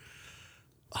 Trevor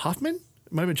Hoffman?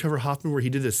 It might have been Trevor Hoffman where he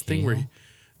did this thing where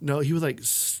he would like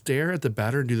stare at the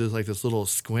batter and do this little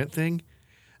squint thing,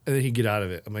 and then he'd get out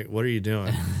of it. I'm like, what are you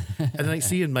doing? And then like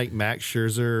seeing like Max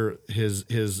Scherzer,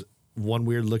 his one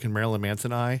weird looking Marilyn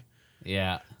Manson eye.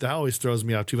 Yeah. That always throws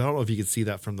me off too. I don't know if you could see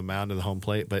that from the mound to the home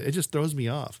plate, but it just throws me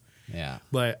off. Yeah.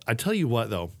 But I tell you what,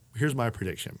 though, here's my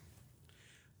prediction.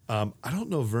 I don't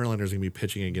know if Verlander's going to be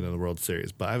pitching again in the World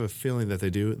Series, but I have a feeling that they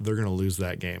do. They're going to lose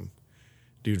that game.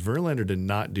 Dude, Verlander did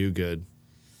not do good.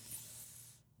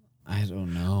 I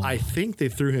don't know. I think they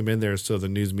threw him in there so the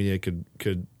news media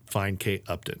could find Kate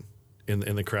Upton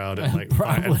in the crowd and like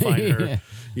find her,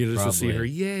 just to see her. Probably.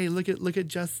 Yay! Look at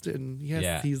Justin. Yes,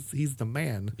 Yeah. he's the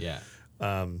man. yeah.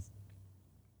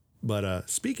 But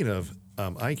speaking of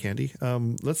eye candy,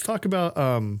 let's talk about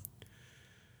our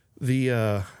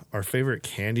favorite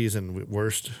candies and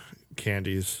worst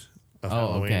candies of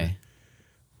Halloween.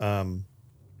 Okay.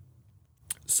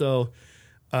 So,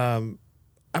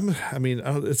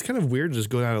 it's kind of weird to just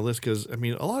go down a list because a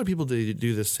lot of people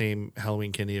do the same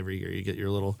Halloween candy every year. You get your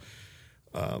little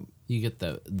You get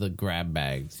the grab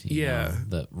bags. you Yeah. know,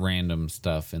 the random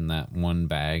stuff in that one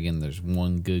bag, and there's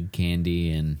one good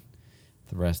candy, and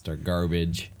the rest are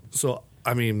garbage. So,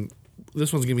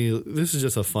 this is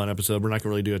just a fun episode. We're not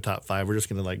gonna really do a top 5. We're just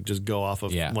gonna like just go off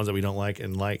of Yeah. ones that we don't like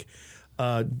and like.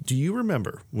 Do you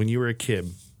remember when you were a kid,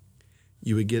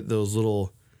 you would get those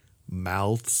little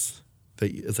mouths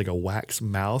that it's like a wax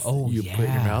mouth you put in your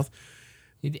yeah. mouth?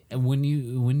 When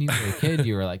you were a kid,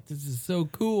 you were like, "This is so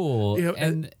cool," Yeah,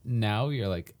 and now you're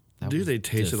like, that Dude, was they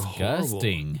tasted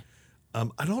disgusting.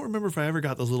 I don't remember if I ever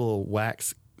got those little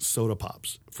wax soda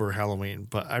pops for Halloween,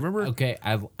 but I remember Okay,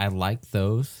 I like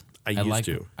those. I used like,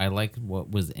 to. I like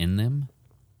what was in them,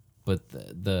 but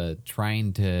the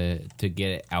trying to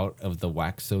get it out of the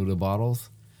wax soda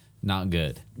bottles, not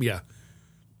good. Yeah.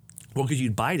 Well, because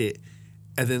you'd bite it,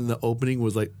 and then the opening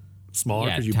was like smaller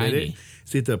Yeah, because you bit it. tiny.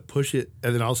 So you have to push it,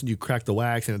 and then all of a sudden you crack the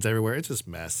wax, and it's everywhere. It's just a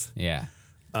mess. Yeah,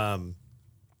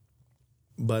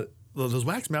 But those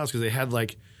wax mouths, because they had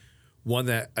like one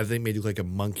that I think made you like a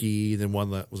monkey, then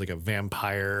one that was like a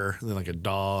vampire, and then like a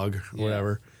dog, or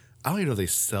whatever. I don't even know if they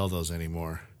sell those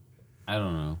anymore. I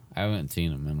don't know. I haven't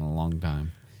seen them in a long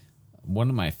time. One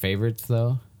of my favorites,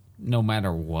 though, no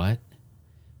matter what,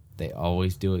 they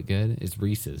always do it good, is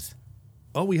Reese's.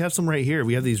 Oh, we have some right here.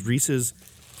 We have these Reese's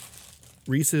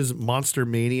Monster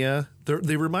Mania.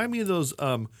 They remind me of those.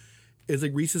 It's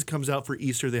like Reese's comes out for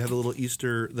Easter. They have the little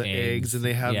Easter eggs, and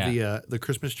they have the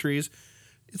Christmas trees.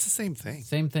 It's the same thing.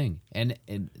 Same thing, and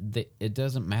it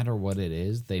doesn't matter what it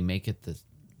is. They make it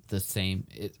the same.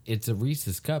 It's a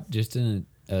Reese's cup, just in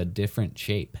a different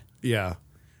shape. Yeah,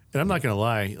 and I'm not gonna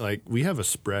lie. Like we have a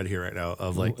spread here right now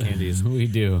of like candies. We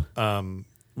do.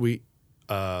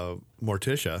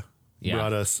 Morticia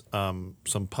brought us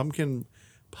some pumpkin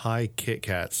pie Kit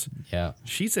Kats. Yeah,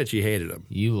 She said she hated them.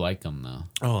 you like them though.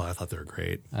 Oh, I thought they were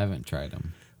great. I haven't tried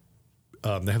them.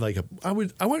 They have like I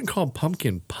wouldn't call them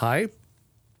pumpkin pie,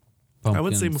 Pumpkin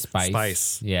would say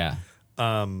spice. Yeah,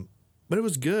 but it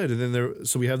was good. And then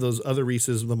so we have those other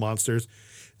Reese's, the monsters.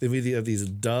 They have these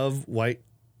Dove white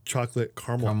chocolate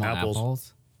caramel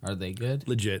apples. Are they good?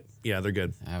 Legit. Yeah, they're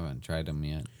good. I haven't tried them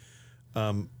yet.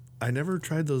 I never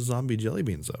tried those zombie jelly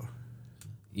beans though.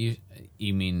 You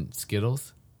mean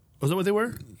Skittles? Was that what they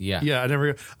were? Yeah. Yeah, I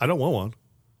don't want one.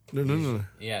 No.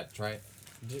 Yeah, try it.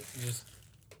 Just.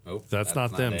 Oh, That's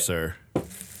not them, it. sir.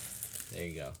 There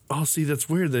you go. Oh, see, that's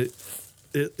weird. That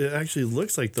it actually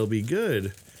looks like they'll be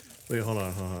good. Wait, hold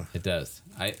on. It does.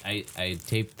 I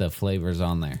taped the flavors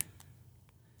on there.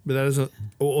 But that isn't.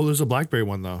 Oh, there's a blackberry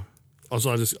one though.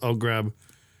 Also, I'll grab.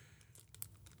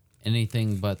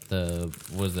 Anything but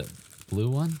was it blue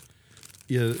one?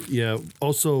 Yeah.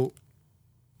 Also,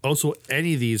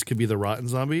 any of these could be the rotten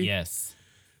zombie. Yes.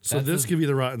 So this could be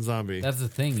the rotten zombie. That's the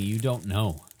thing. You don't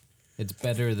know. It's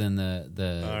better than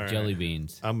the All right. jelly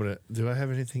beans. Do I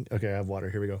have anything? Okay, I have water.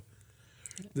 Here we go.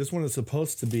 This one is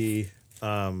supposed to be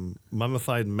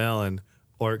mummified melon,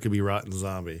 or it could be rotten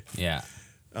zombie. Yeah.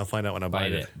 I'll find out when I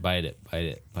bite it. Bite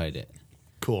it.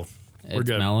 Cool. We're It's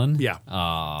good. melon? Yeah.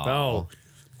 Oh.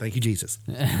 Thank you, Jesus.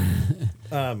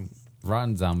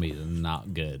 Rotten zombie is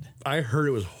not good. I heard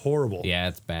it was horrible. Yeah,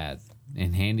 it's bad.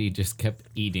 And Handy just kept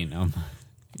eating them.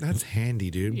 That's handy,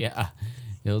 dude. Yeah.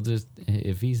 He'll just,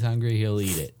 if he's hungry, he'll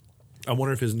eat it. I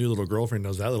wonder if his new little girlfriend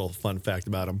knows that little fun fact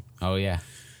about him. Oh, yeah.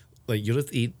 Like, you'll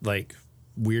just eat, like,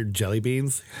 weird jelly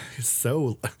beans.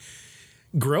 So,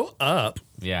 grow up.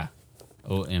 Yeah.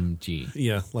 OMG.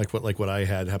 Yeah, like what I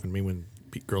had happen to me when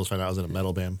girls found out I was in a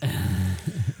metal band.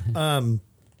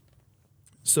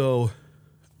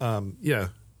 Yeah,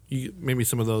 maybe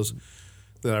some of those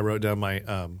that I wrote down my.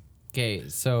 Okay,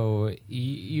 so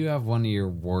you have one of your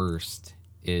worst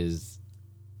is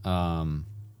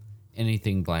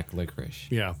anything black licorice.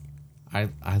 Yeah,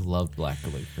 I love black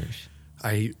licorice.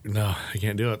 I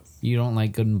can't do it. You don't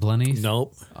like Good and Plenty's?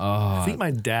 Nope. Oh, I think my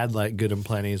dad liked Good and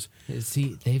Plenty's.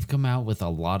 see, they've come out with a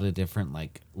lot of different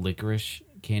like licorice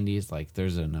candies. Like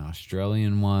there's an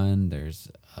Australian one. There's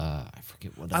I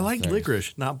forget what else I like there's.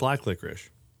 licorice, not black licorice.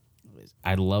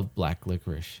 I love black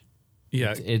licorice.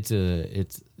 Yeah, It's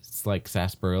like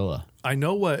sarsaparilla. I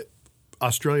know what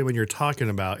Australia when you're talking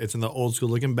about. It's in the old school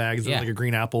looking bags. Yeah. It's like a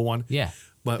green apple one. Yeah,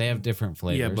 But they have different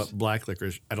flavors. Yeah, but black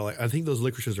licorice, I don't like. I think those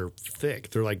licorices are thick.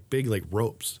 They're like big, like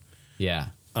ropes. yeah.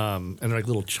 And they're like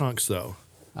little chunks though.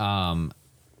 And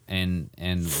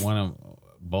one of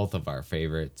both of our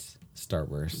favorites,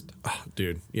 Starburst. Oh,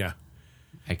 dude, yeah.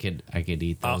 I could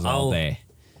eat those I'll- all day.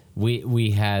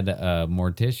 We had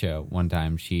Morticia one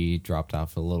time. She dropped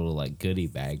off a little like goodie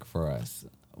bag for us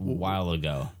a while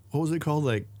ago. What was it called?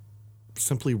 Like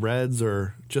Simply Reds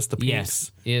or just the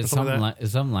pinks? Yes, it's Or something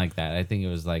something like that. I think it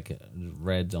was like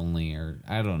Reds only, or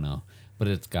I don't know. But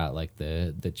it's got like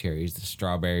the cherries, the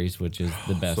strawberries, which is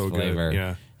the best so good, flavor.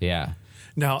 yeah. Yeah.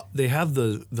 Now they have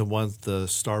the ones, the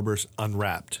Starburst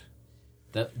unwrapped.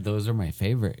 Those are my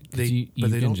favorite. 'Cause They- you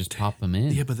but they can don't just ta- pop them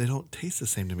in. Yeah, but they don't taste the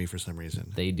same to me for some reason.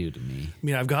 They do to me. I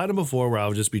mean, I've gotten them before where I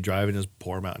would just be driving, just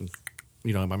pour them out, and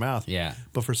in my mouth. Yeah.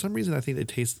 But for some reason, I think they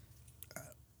taste.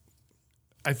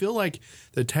 I feel like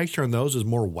the texture on those is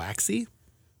more waxy.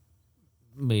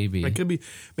 Maybe. It could be.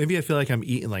 Maybe I feel like I'm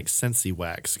eating like Scentsy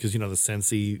wax because the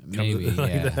Scentsy comes Maybe,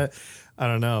 like yeah. that. I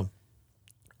don't know.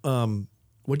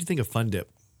 What do you think of Fun Dip?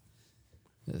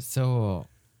 So,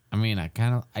 I mean, I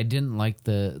didn't like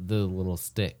the little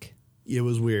stick. It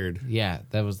was weird, Yeah,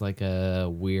 that was like a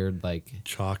weird like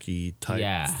chalky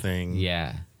type thing.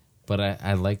 Yeah, but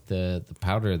I like the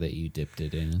powder that you dipped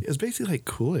it in. It was basically like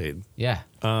Kool-Aid. Yeah,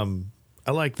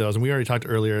 I like those, and we already talked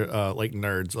earlier. Like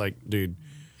Nerds, like dude.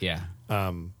 yeah.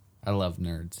 I love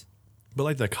Nerds. But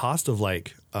like the cost of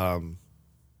like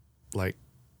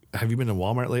have you been to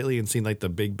Walmart lately and seen like the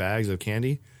big bags of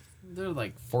candy? They're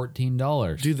like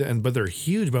 $14. Dude, but they're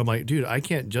huge. But I'm like, dude, I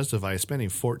can't justify spending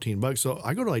 $14. So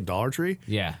I go to like Dollar Tree.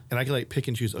 Yeah, And I can like pick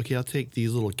and choose. Okay, I'll take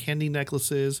these little candy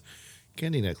necklaces.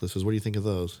 What do you think of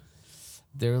those?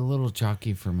 they're a little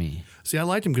chalky for me. See, I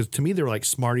liked them because to me they were like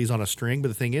Smarties on a string. But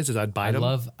the thing is I'd bite them.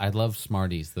 I love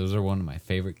Smarties. Those are one of my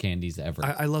favorite candies ever.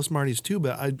 I love Smarties too,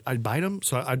 but I'd bite them.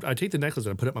 So I'd take the necklace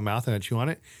and I'd put it in my mouth and I'd chew on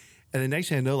it. And the next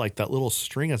thing I know, like that little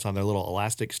string that's on their little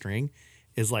elastic string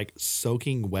is like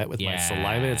soaking wet with my Yeah.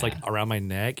 saliva. It's like around my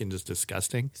neck and just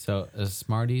disgusting. So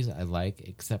Smarties I like,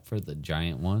 except for the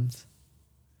giant ones.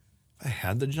 I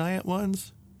had the giant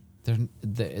ones.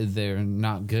 They're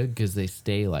not good because they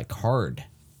stay like hard.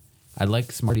 I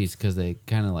like Smarties because they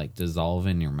kind of like dissolve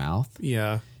in your mouth.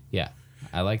 Yeah. Yeah,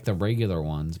 I like the regular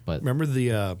ones, but Remember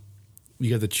the you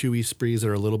got the chewy sprees that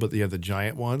are a little bit. You have the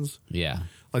giant ones. yeah,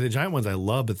 Like the giant ones, I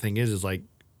love. But the thing is like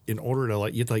in order to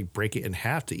like you have to like break it in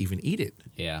half to even eat it.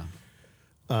 yeah.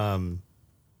 What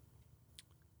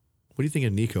do you think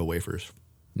of Nico wafers?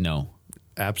 No.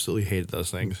 Absolutely hated those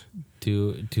things.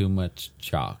 Too much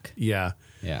chalk. Yeah.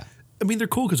 Yeah. I mean, they're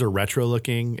cool because they're retro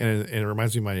looking, and it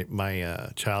reminds me of my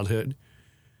childhood.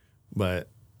 But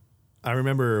I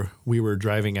remember we were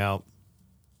driving out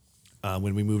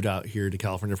when we moved out here to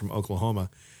California from Oklahoma.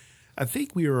 I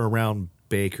think we were around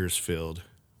Bakersfield.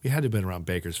 We had to have been around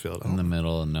Bakersfield. In the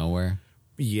middle of nowhere.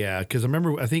 Yeah, because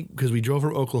I think because we drove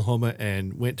from Oklahoma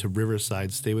and went to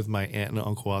Riverside, stayed with my aunt and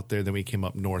uncle out there. Then we came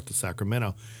up north to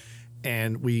Sacramento.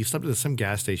 And we stopped at some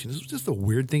gas station. This was just a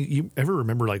weird thing. You ever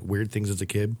remember like weird things as a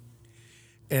kid?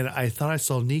 And I thought I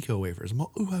saw Nico wafers. I'm like,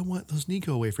 ooh, I want those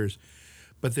Nico wafers.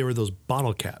 But they were those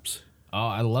bottle caps. Oh,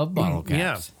 I love bottle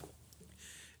caps. Yeah.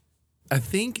 I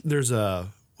think there's a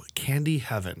Candy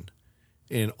Heaven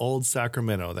in Old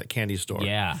Sacramento, that candy store.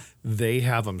 Yeah. They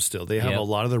have them still. They have Yep. a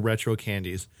lot of the retro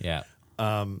candies. Yeah.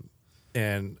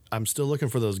 And I'm still looking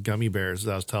for those gummy bears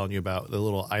that I was telling you about, the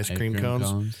little ice cream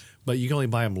cones. But you can only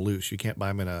buy them loose. You can't buy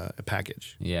them in a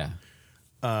package. Yeah.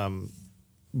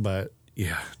 But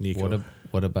yeah, Nico.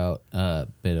 What about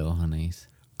Bido honeys?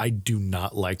 I do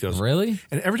not like those. Really?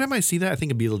 And every time I see that, I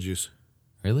think of Beetlejuice.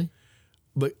 Really?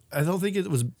 But I don't think it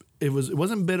wasn't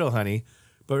Bido honey.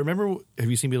 But remember, have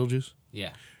you seen Beetlejuice?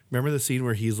 Yeah. Remember the scene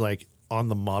where he's like on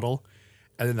the model,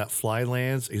 and then that fly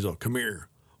lands. He's like, "Come here,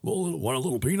 well, want a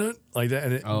little peanut?" Like that.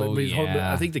 And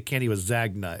yeah. I think the candy was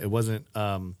Zagnut. It wasn't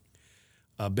Bido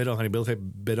honey.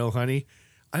 Bido honey.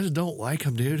 I just don't like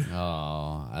them, dude.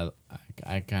 Oh,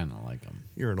 I kind of like them.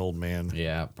 You're an old man.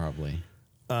 Yeah, probably.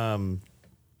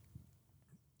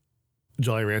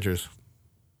 Jolly Ranchers.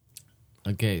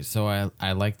 Okay, so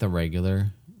I like the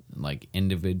regular, like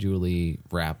individually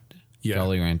wrapped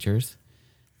Jolly Ranchers.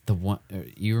 The one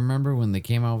you remember when they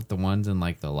came out with the ones in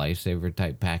like the Lifesaver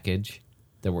type package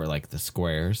that were like the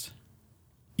squares?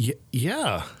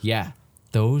 Yeah. Yeah,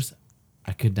 those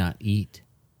I could not eat.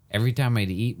 Every time I'd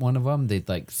eat one of them, they'd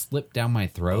like slip down my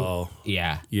throat. Oh.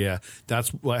 Yeah. Yeah. That's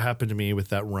what happened to me with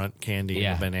that runt candy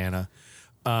and the banana.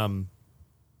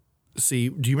 See,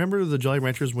 do you remember the Jolly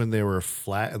Ranchers when they were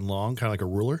flat and long, kind of like a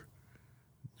ruler?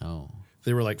 No.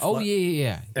 They were like Oh, flat.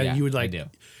 yeah. And Yeah, you would I like, do.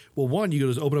 well, one, you could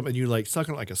just open up and you like suck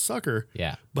on it like a sucker.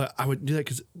 Yeah. But I would do that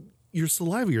because your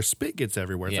saliva, your spit gets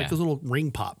everywhere. It's Yeah. like those little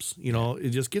ring pops, you know,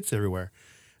 it just gets everywhere.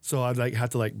 So I'd like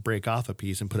have to like break off a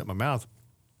piece and put it in my mouth.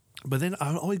 But then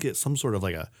I would always get some sort of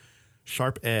like a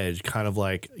sharp edge, kind of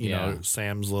like, you know,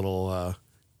 Sam's little,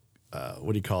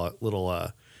 what do you call it?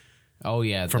 Little, Oh,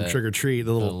 yeah. from Trick or Treat,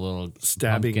 the little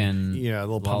stabbing, pumpkin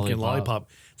little pumpkin lollipop. lollipop.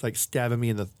 It's like stabbing me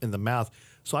in the mouth.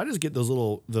 So I just get those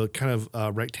the kind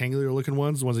of rectangular looking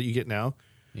ones, the ones that you get now.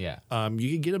 Yeah. You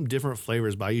can get them different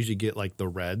flavors, but I usually get like the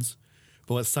reds.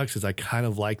 But what sucks is I kind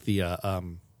of like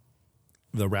the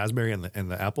raspberry and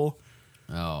the apple.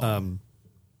 Oh.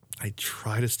 I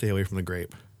try to stay away from the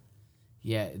grape,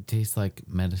 Yeah, it tastes like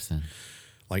medicine.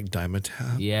 like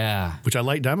Dimetap, Yeah. which I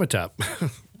like Dimetap,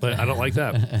 but I don't like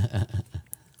that.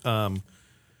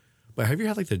 But have you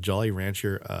had like the Jolly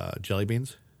Rancher jelly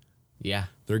beans? Yeah.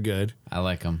 They're good. I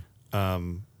like them.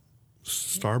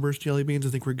 Starburst jelly beans, I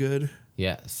think were good.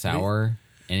 Yeah. Sour.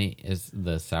 Is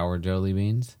the sour jelly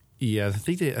beans? Yeah, I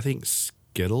think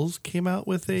Skittles came out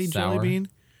with a jelly Sour? bean.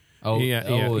 Oh,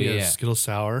 yeah. Skittles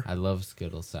sour. I love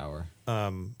Skittles sour.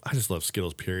 I just love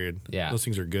Skittles. Period. Yeah. those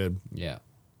things are good. Yeah.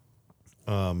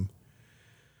 All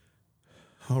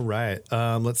right.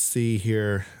 Let's see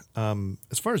here.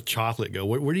 As far as chocolate go,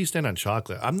 where do you stand on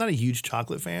chocolate? I'm not a huge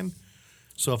chocolate fan.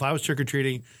 So if I was trick or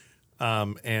treating,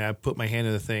 and I put my hand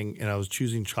in the thing and I was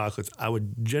choosing chocolates, I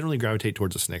would generally gravitate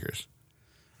towards a Snickers.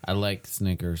 I like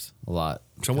Snickers a lot.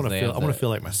 So I want to feel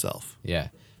like myself. Yeah.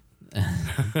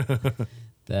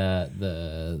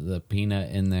 the peanut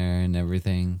in there and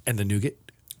everything. And the nougat.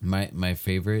 My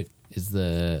favorite is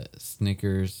the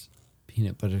Snickers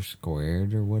peanut butter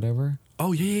squared or whatever.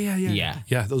 Oh yeah.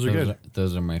 Yeah. Those are good.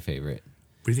 Those are my favorite.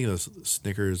 What do you think of those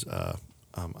Snickers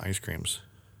ice creams?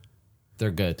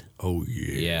 They're good. Oh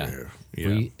yeah.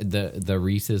 Yeah. The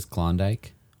Reese's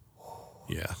Klondike.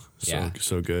 Yeah. Yeah.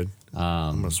 So good.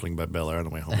 I'm gonna swing by Bel Air on the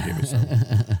way home and get me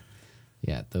some.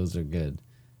 Yeah, those are good.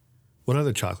 What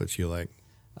other chocolates you like?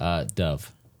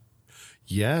 Dove.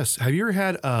 Yes. Have you ever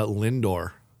had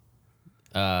Lindor?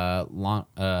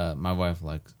 My wife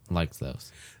likes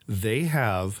those. They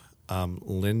have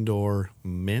Lindor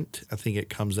Mint. I think it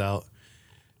comes out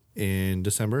in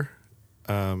December.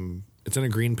 It's in a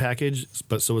green package,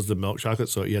 but so is the milk chocolate.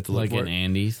 So you have to look Like for an it.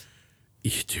 Andes.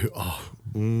 Dude,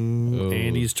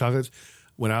 Andes chocolates.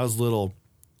 When I was little,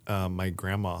 my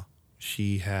grandma,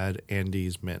 she had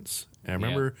Andes mints. And I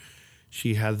remember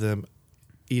she had them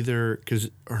either because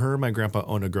her and my grandpa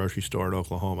owned a grocery store in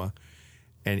Oklahoma,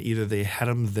 and either they had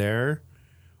them there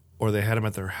or they had them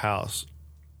at their house,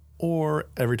 or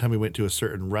every time we went to a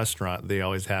certain restaurant, they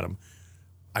always had them.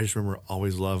 I just remember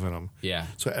always loving them. Yeah.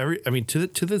 So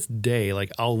to this day,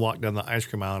 like I'll walk down the ice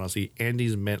cream aisle and I'll see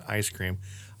Andy's mint ice cream.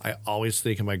 I always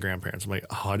think of my grandparents. I'm like,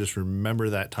 oh, I just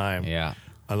remember that time. Yeah.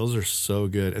 Those are so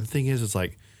good. And the thing is, it's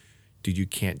like, dude, you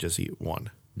can't just eat one.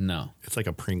 No. It's like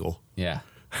a Pringle. Yeah.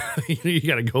 You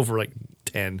got to go for like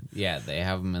 10. Yeah, they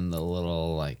have them in the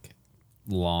little like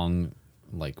long,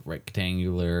 like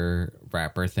rectangular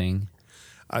wrapper thing.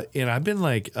 And I've been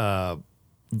like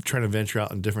trying to venture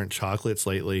out in different chocolates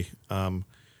lately.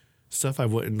 Stuff I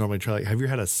wouldn't normally try. Like, have you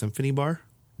ever had a symphony bar?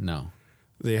 No.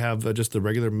 They have just the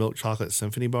regular milk chocolate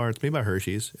symphony bar. It's made by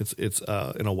Hershey's. It's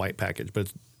in a white package,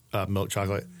 but it's milk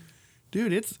chocolate.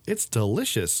 Dude, it's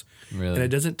delicious. Really? And it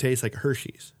doesn't taste like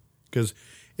Hershey's. Because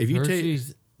if you taste,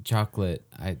 Hershey's chocolate,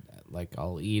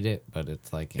 I'll eat it, but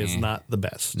it's like it's not the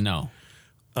best. No.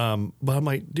 But I'm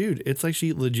like, dude, it's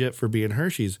actually legit for being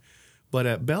Hershey's. But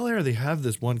at Bel Air, they have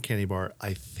this one candy bar.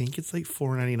 I think it's like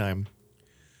 $4.99.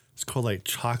 It's called like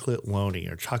Chocolate Loney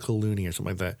or Chocoloonie or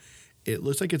something like that. It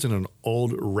looks like it's in an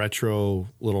old retro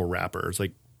little wrapper. It's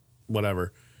like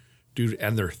whatever, dude,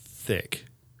 and they're thick.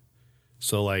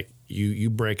 So like you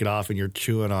break it off and you're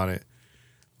chewing on it.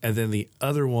 And then the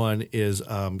other one is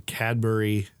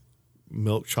Cadbury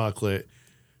milk chocolate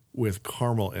with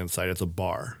caramel inside. It's a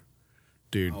bar,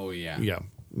 dude. Oh, yeah.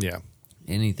 Yeah.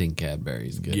 Anything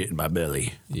Cadbury's good. Get in my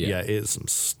belly. Yeah. It is some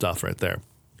stuff right there.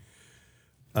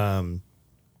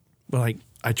 But like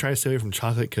I try to stay away from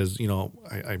chocolate because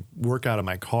I work out of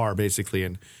my car basically,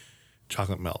 and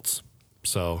chocolate melts.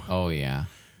 So Oh, yeah.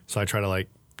 I try to like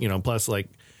plus like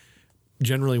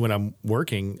generally when I'm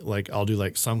working, like I'll do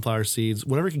like sunflower seeds,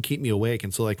 whatever can keep me awake.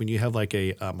 And so like when you have like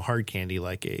a hard candy,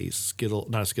 like a Skittle,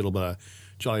 not a Skittle, but a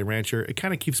Jolly Rancher, it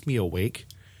kind of keeps me awake.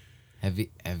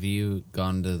 Have you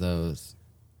gone to those?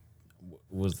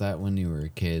 Was that when you were a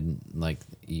kid? Like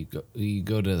you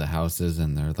go to the houses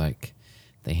and they're like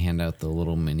they hand out the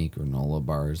little mini granola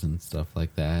bars and stuff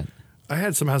like that. I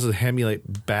had some houses hand me like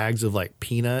bags of like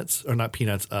peanuts or not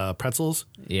peanuts, pretzels,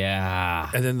 Yeah.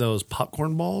 and then those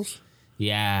popcorn balls.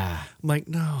 Yeah. I'm like,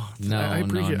 no, No, I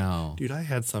appreciate no. Dude, I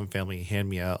had some family hand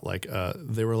me out like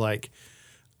they were like,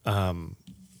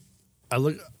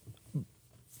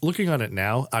 looking on it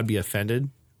now, I'd be offended,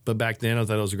 but back then I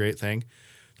thought it was a great thing.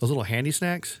 Those little handy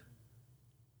snacks.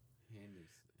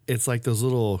 It's like those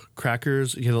little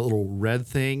crackers. You have a little red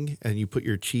thing, and you put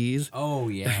your cheese. Oh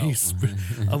yeah.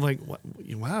 I'm like,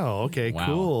 wow, okay, Wow.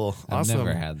 Cool, I've awesome.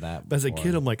 never had that As a before.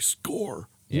 kid, I'm like, score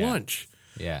Yeah. lunch.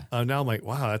 Yeah. Now I'm like,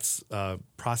 wow, that's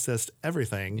processed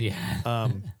everything. Yeah.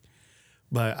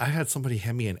 But I had somebody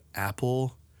hand me an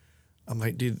apple. I'm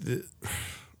like, dude,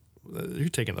 you're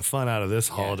taking the fun out of this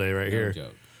holiday right No here.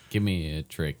 joke. Give me a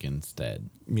trick instead.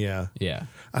 Yeah. Yeah.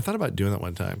 I thought about doing that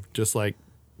one time. Just like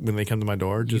when they come to my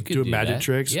door, just could doing do magic that.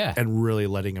 tricks Yeah. and really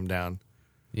letting them down.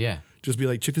 Yeah. Just be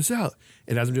like, check this out.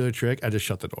 And as I'm doing a trick, I just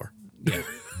shut the door. Yeah.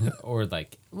 Or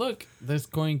like, look, this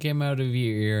coin came out of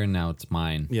your ear and now it's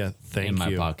mine. Yeah, thank in my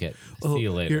you. pocket. Oh, See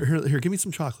you later. Here, give me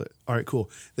some chocolate. All right, cool.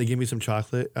 They give me some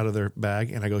chocolate out of their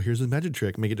bag, and I go, here's the magic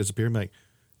trick. Make it disappear. I'm like,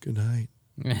 good night.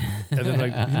 And then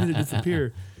like, you made it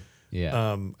disappear.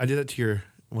 Yeah. I did that to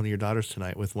one of your daughters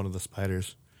tonight with one of the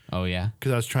spiders. Oh yeah.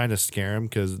 Because I was trying to scare them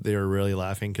because they were really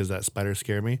laughing because that spider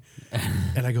scared me.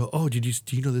 And I go, oh, do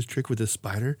you know this trick with this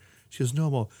spider? She goes, no.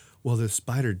 I'm all, well, this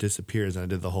spider disappears. And I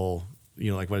did the whole,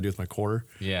 like what I do with my quarter.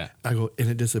 Yeah. I go, and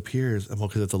it disappears. I'm all,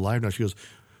 because it's alive now. She goes,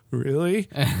 really?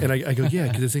 And I go, yeah,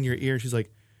 because it's in your ear. And she's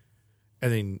like,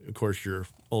 and then, of course, your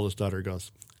oldest daughter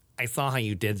goes, I saw how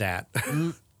you did that.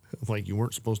 I'm like, you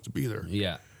weren't supposed to be there.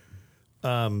 Yeah.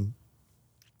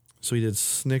 So we did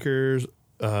Snickers,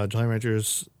 Jolly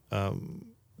Ranchers, Jolly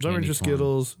Rancher corn.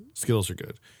 Skittles. Skittles are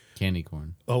good. Candy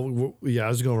corn. Oh yeah, I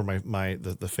was going over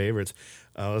the favorites.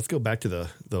 Let's go back to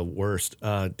the worst.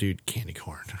 Dude, candy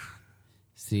corn.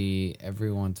 See,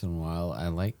 every once in a while, I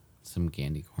like some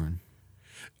candy corn.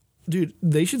 Dude,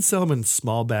 they should sell them in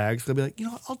small bags. They'll be like,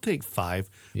 I'll take 5.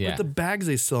 Yeah. But the bags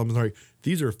they sell them, they're like,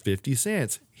 these are 50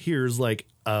 cents. Here's like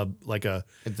a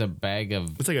It's a bag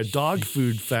of. it's like a dog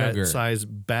food fat sugar. size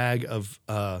bag of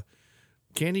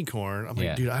candy corn. I'm like,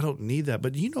 Yeah. dude, I don't need that.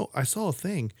 But I saw a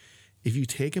thing. If you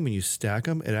take them and you stack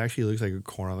them, it actually looks like a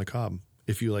corn on the cob.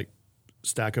 If you like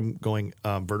stack them going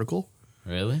vertical,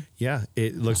 Really? yeah,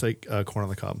 it looks like corn on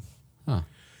the cob. Huh.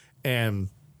 And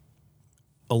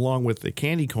along with the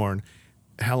candy corn,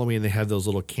 Halloween they have those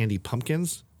little candy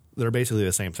pumpkins that are basically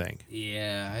the same thing.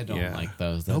 Yeah, I don't Yeah. like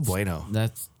those. No bueno.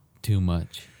 That's too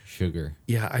much sugar.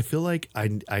 Yeah, I feel like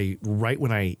I right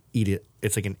when I eat it,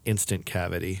 it's like an instant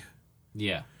cavity.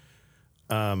 Yeah.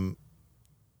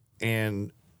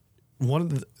 And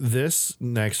this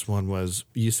next one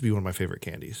used to be one of my favorite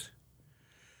candies.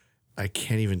 I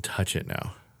can't even touch it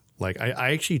now. Like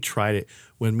I actually tried it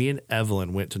when me and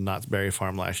Evelyn went to Knott's Berry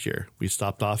Farm last year. We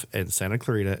stopped off in Santa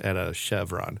Clarita at a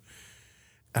Chevron.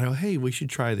 And I go, hey, we should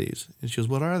try these. And she goes,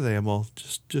 what are they? I'm all,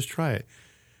 just try it.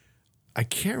 I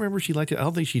can't remember if she liked it. I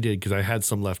don't think she did because I had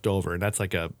some left over. And that's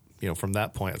like from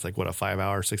that point, it's like, what, a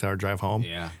 5-hour, 6-hour drive home?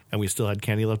 Yeah. And we still had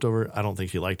candy left over. I don't think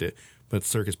she liked it. But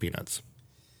circus peanuts.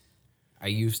 I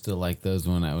used to like those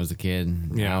when I was a kid.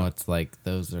 Yeah. Now it's like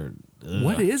those are. Ugh.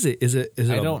 What is it? Is it?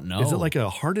 I don't know. Is it like a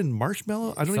hardened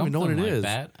marshmallow? I don't even know what it Something is.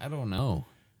 like that. I don't know.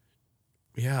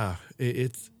 Yeah,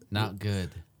 it's Not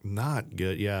good. not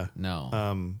good. Yeah. No.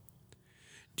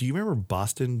 Do you remember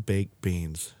Boston baked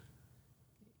beans?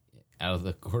 Out of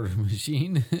the quarter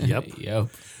machine. Yep. Yep.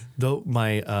 Though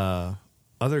my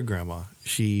other grandma,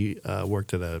 she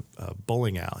worked at a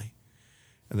bowling alley,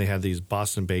 and they had these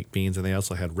Boston baked beans, and they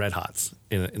also had Red Hots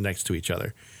next to each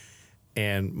other.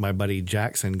 And my buddy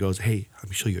Jackson goes, hey, let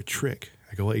me show you a trick.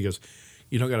 I go, what? He goes,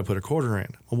 you don't got to put a quarter in.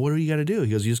 Well, what do you got to do?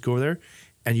 He goes, you just go over there,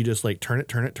 and you just like turn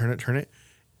it,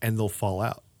 and they'll fall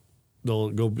out. They'll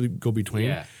go between.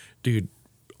 Yeah. Dude,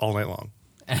 all night long.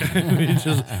 It's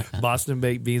just Boston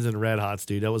baked beans and Red Hots,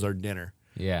 dude. That was our dinner.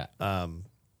 Yeah.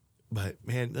 But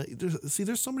man,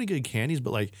 there's so many good candies.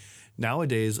 But like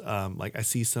nowadays, like I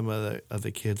see some of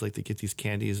the kids like they get these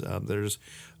candies. There's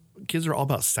kids are all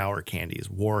about sour candies,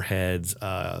 Warheads,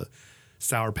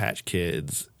 Sour Patch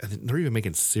Kids, and they're even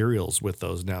making cereals with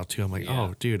those now too. I'm like, Yeah.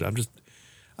 oh, dude, I'm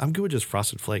good with just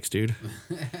Frosted Flakes, dude.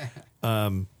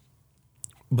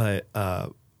 But I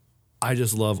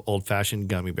just love old fashioned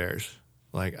gummy bears.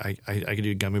 Like I could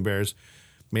do gummy bears,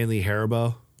 mainly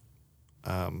Haribo.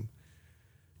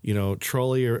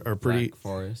 Trolley are pretty. Black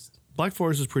Forest. Black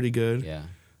Forest is pretty good. Yeah.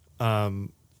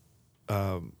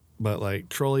 But like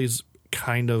Trolley's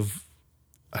kind of,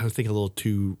 I think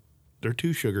they're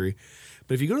too sugary.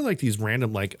 But if you go to like these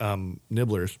random like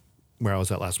Nibblers, where I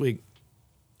was at last week,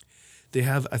 they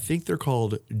have, I think they're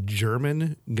called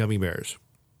German gummy bears.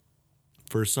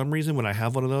 For some reason, when I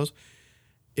have one of those,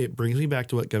 it brings me back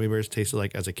to what gummy bears tasted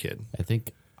like as a kid. I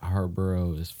think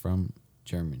Harborough is from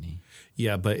Germany.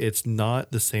 Yeah, but it's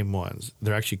not the same ones.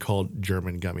 They're actually called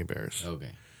German gummy bears.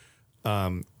 Okay.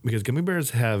 Because gummy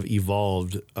bears have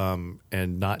evolved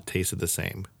and not tasted the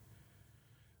same.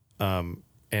 And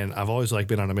I've always like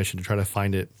been on a mission to try to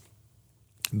find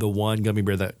the one gummy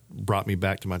bear that brought me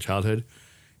back to my childhood.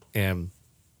 And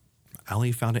I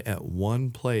only found it at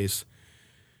one place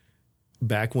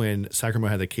back when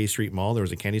Sacramento had the K Street Mall. There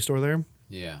was a candy store there.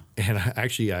 Yeah. And I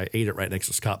ate it right next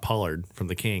to Scott Pollard from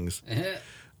the Kings. And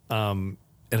I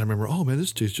remember, oh man,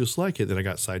 this tastes just like it. Then I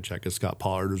got sidetracked because Scott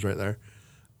Pollard was right there.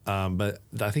 But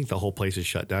I think the whole place is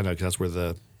shut down now because that's where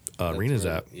the arena's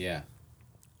at. Yeah.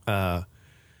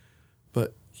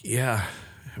 But yeah,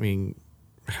 I mean,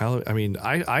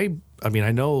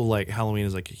 I know like Halloween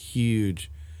is like a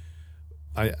huge.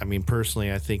 I mean, personally,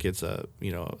 I think it's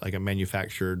like a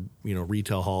manufactured,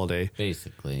 retail holiday.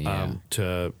 Basically, yeah.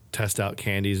 To test out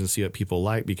candies and see what people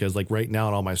like, because like right now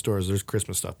in all my stores, there's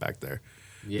Christmas stuff back there.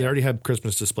 Yeah. They already have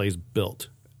Christmas displays built,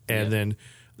 and then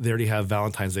they already have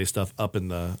Valentine's Day stuff up in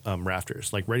the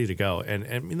rafters, like ready to go. And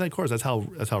I mean, of course, that's how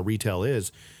retail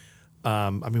is. I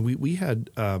mean, we had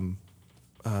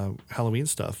Halloween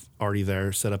stuff already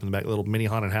there, set up in the back, little mini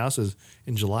haunted houses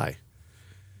in July.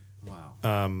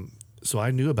 Wow. So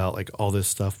I knew about like all this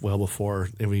stuff well before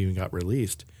it even got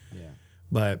released. Yeah.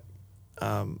 But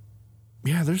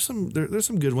yeah, there's some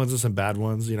good ones and some bad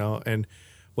ones, And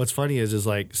what's funny is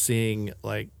like seeing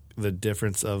like the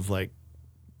difference of like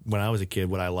when I was a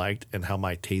kid, what I liked and how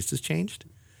my taste has changed.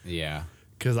 Yeah.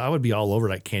 Because I would be all over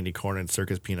like candy corn and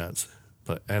circus peanuts,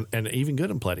 but and even good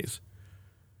and plenties.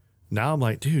 Now I'm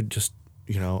like, dude, just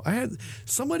I had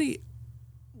somebody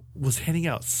was handing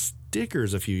out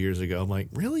stickers a few years ago. I'm like,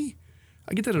 really?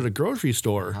 I get that at a grocery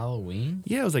store. Halloween?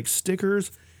 Yeah, it was like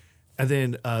stickers, and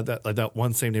then that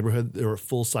one same neighborhood, there were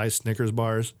full size Snickers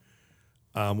bars,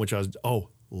 which I was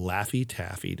Laffy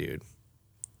Taffy, dude.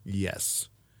 Yes.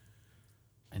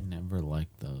 I never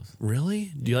liked those.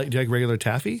 Really? Do you like regular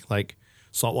taffy, like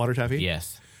saltwater taffy?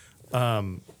 Yes.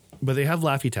 But they have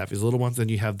Laffy Taffies, the little ones. Then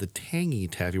you have the tangy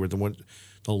taffy, where the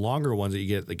longer ones that you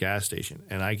get at the gas station.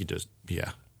 And I could just,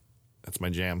 that's my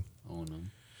jam. Own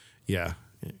them. Yeah,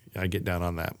 I get down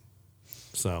on that.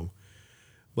 So,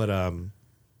 but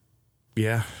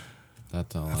yeah,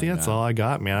 That's all. I think that's all I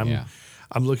got, man.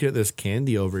 I'm looking at this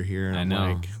candy over here, and I I'm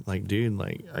know. like, dude,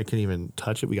 like I can't even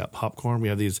touch it. We got popcorn. We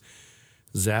have these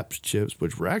Zapp's chips,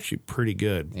 which were actually pretty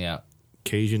good. Yeah.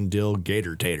 Cajun dill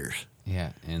gator taters.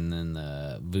 Yeah, and then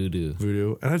the voodoo.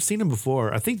 Voodoo. And I've seen them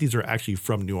before. I think these are actually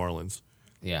from New Orleans.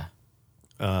 Yeah.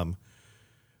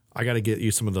 I got to get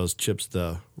you some of those chips,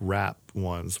 the wrap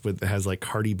ones with that has like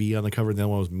Cardi B on the cover. And then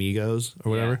one was Migos or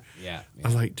whatever. Yeah. I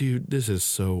was like, dude, this is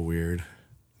so weird.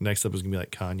 Next up is gonna be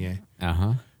like Kanye.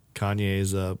 Uh-huh.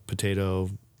 Kanye's potato,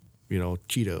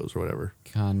 Cheetos or whatever.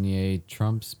 Kanye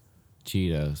Trump's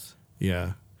Cheetos.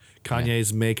 Yeah.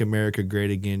 Kanye's Make America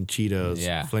Great Again Cheetos.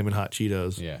 Yeah. Flaming Hot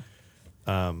Cheetos. Yeah.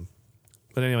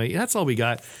 But anyway, that's all we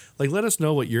got. Like, let us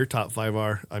know what your top 5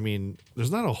 are. I mean,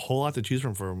 there's not a whole lot to choose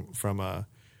from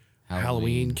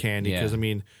Halloween candy. Because, Yeah. I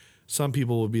mean, some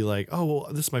people would be like, oh, well,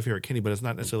 this is my favorite candy, but it's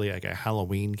not necessarily like a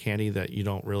Halloween candy that you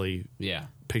don't really Yeah.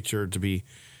 picture to be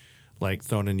like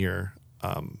thrown in your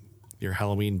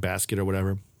Halloween basket or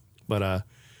whatever. But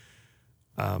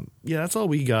yeah, that's all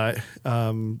we got.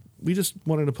 We just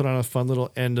wanted to put on a fun little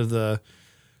end of the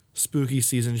spooky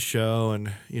season show,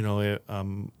 and it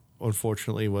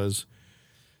unfortunately was,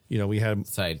 we had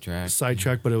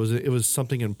Sidetrack. but it was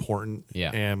something important.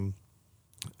 Yeah. And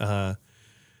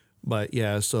but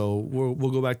yeah, so we'll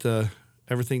go back to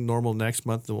everything normal next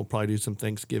month, and we'll probably do some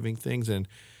Thanksgiving things, and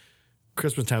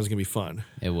Christmas time is gonna be fun.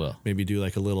 It will. Maybe do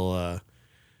like a little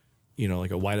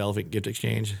like a white elephant gift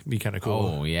exchange. Be kind of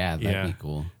cool. Oh, yeah. That'd be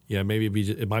cool. Yeah, maybe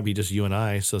it might be just you and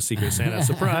I. So Secret Santa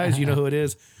surprise. You know who it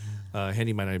is.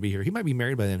 Henny might not be here. He might be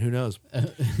married by then. Who knows?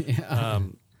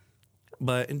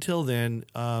 But until then,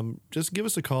 just give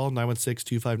us a call,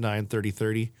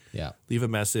 916-259-3030. Yeah. Leave a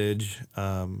message.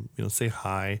 Say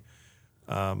hi.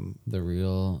 The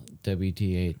Real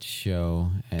WTH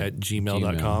Show At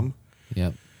gmail.com.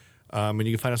 Yep. And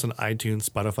you can find us on iTunes,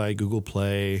 Spotify, Google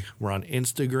Play. We're on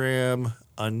Instagram,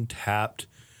 Untapped,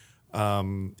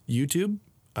 YouTube.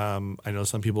 I know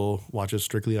some people watch us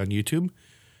strictly on YouTube.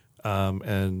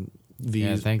 And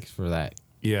Yeah, these, thanks for that.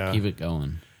 yeah, Keep it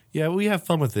going. yeah, we have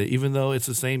fun with it, even though it's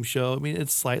the same show. I mean,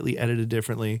 it's slightly edited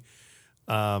differently,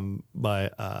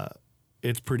 but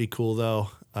it's pretty cool though.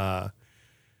 Because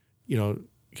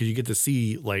you get to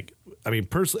see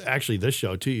personally, actually, this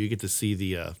show too, you get to see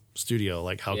the studio,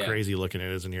 like how Yeah. crazy looking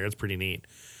it is in here. It's pretty neat.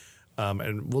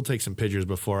 And we'll take some pictures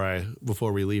before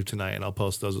we leave tonight, and I'll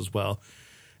post those as well.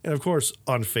 And of course,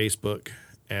 on Facebook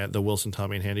at the Wilson,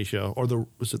 Tommy, and Handy Show, or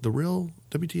was it the Real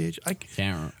WTH? I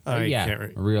Can't can't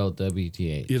re- Real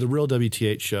WTH. Yeah, the Real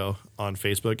WTH Show on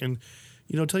Facebook, and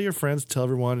tell your friends, tell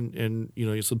everyone, and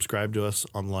you subscribe to us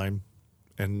online,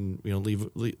 and leave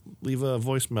a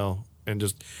voicemail and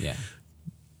just Yeah.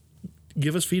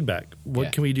 give us feedback. What Yeah.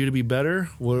 can we do to be better?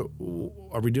 What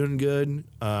are we doing good?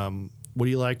 What do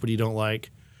you like? What do you don't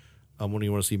like? What do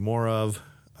you want to see more of?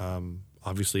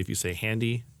 Obviously, if you say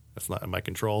handy, that's not in my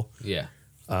control. Yeah.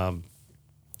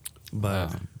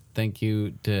 But Thank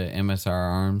you to MSR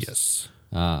Arms. yes,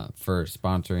 For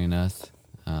sponsoring us.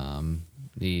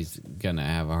 He's gonna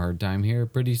have a hard time here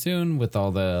pretty soon with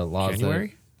all the laws.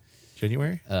 January.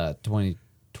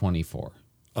 2024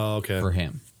 Oh, okay. for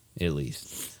him at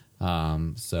least.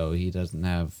 So he doesn't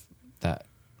have that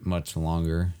much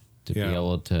longer to Yeah. be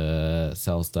able to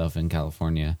sell stuff in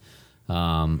California,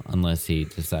 unless he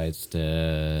decides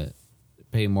to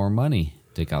pay more money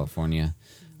to California.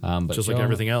 But Just show like him-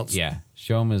 everything else. Yeah,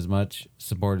 show him as much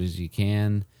support as you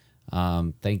can.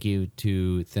 Thank you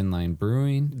to Thin Line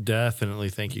Brewing. Definitely.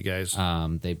 Thank you guys.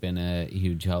 They've been a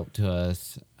huge help to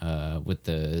us with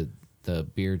the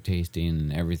beer tasting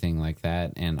and everything like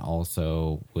that, and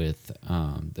also with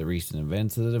the recent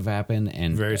events that have happened.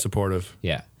 And Very supportive.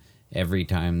 yeah, every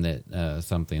time that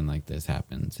something like this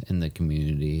happens in the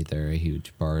community, they're a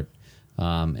huge part.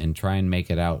 And try and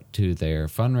make it out to their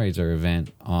fundraiser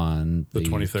event on The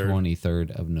 23rd.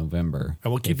 23rd of November.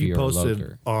 And we'll keep if you you're posted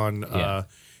local. on Yeah.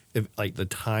 if like the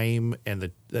time and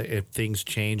if things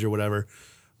change or whatever.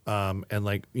 And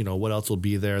what else will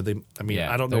be there.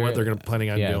 I don't know what they're planning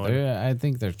on doing. I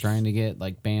think they're trying to get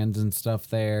like bands and stuff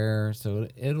there, so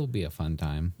it'll be a fun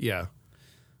time. Yeah.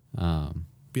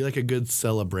 Be like a good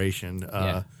celebration.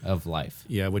 Of life.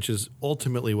 Yeah, which is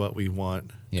ultimately what we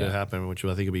want Yeah. to happen, which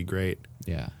I think would be great.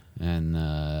 Yeah,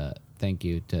 and thank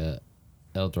you to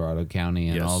El Dorado County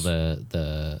and Yes. all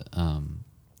the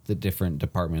different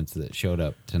departments that showed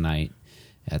up tonight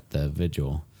at the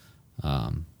vigil.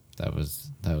 That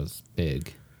was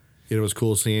big. It was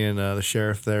cool seeing the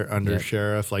sheriff there, under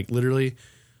sheriff, like literally,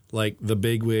 like the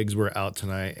big wigs were out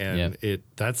tonight, and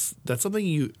that's something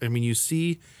you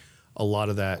see a lot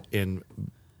of that in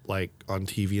like on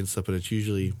TV and stuff, but it's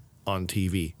usually on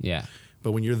TV. Yeah.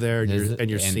 But when you're there and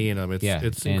you're And- seeing them, it's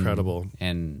and- incredible.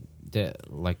 And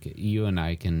like you and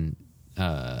I can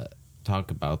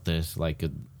talk about this. Like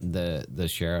the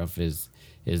sheriff is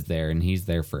there, and he's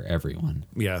there for everyone.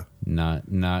 Yeah.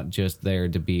 Not just there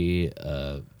to be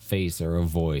a face or a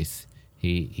voice.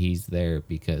 He's there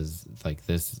because like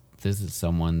this is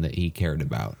someone that he cared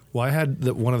about. Well, I had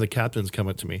one of the captains come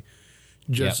up to me,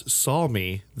 just saw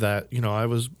me that, I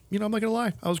was, I'm not going to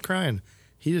lie, I was crying.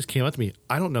 He just came up to me.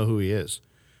 I don't know who he is.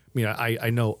 I mean, I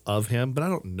know of him, but I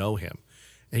don't know him.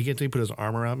 And he came to me, put his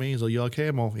arm around me. He's like, you okay?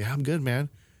 I'm all, yeah, I'm good, man.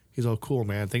 He's all, cool,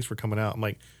 man. Thanks for coming out. I'm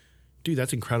like, dude,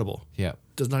 that's incredible. Yeah.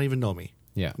 Does not even know me.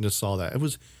 Yeah. And just saw that. It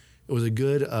was a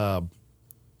good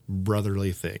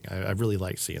brotherly thing. I really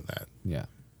like seeing that. Yeah.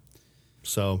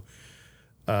 So,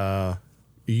 are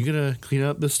you going to clean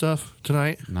up this stuff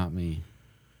tonight? Not me.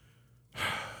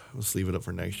 Let's leave it up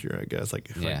for next year, I guess.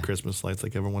 Like Yeah. Christmas lights,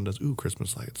 like everyone does. Ooh,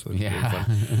 Christmas lights. That's Yeah.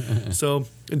 really fun. So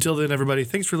until then, everybody,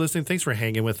 thanks for listening. Thanks for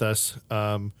hanging with us.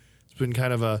 It's been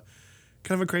kind of a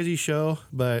crazy show,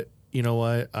 but you know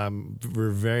what? We're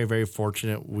very, very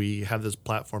fortunate. We have this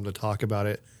platform to talk about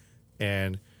it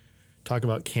and talk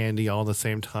about candy all at the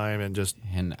same time, and just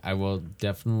And I will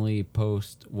definitely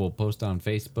we'll post on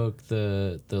Facebook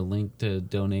the link to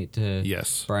donate to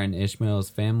Yes. Brian Ishmael's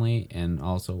family, and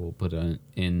also we'll put it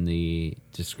in the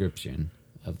description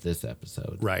of this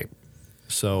episode. right.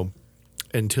 So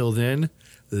until then,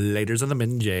 laters on the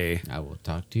Minjay. I will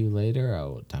talk to you later. I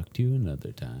will talk to you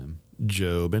another time.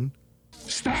 Jobin.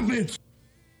 Stop it!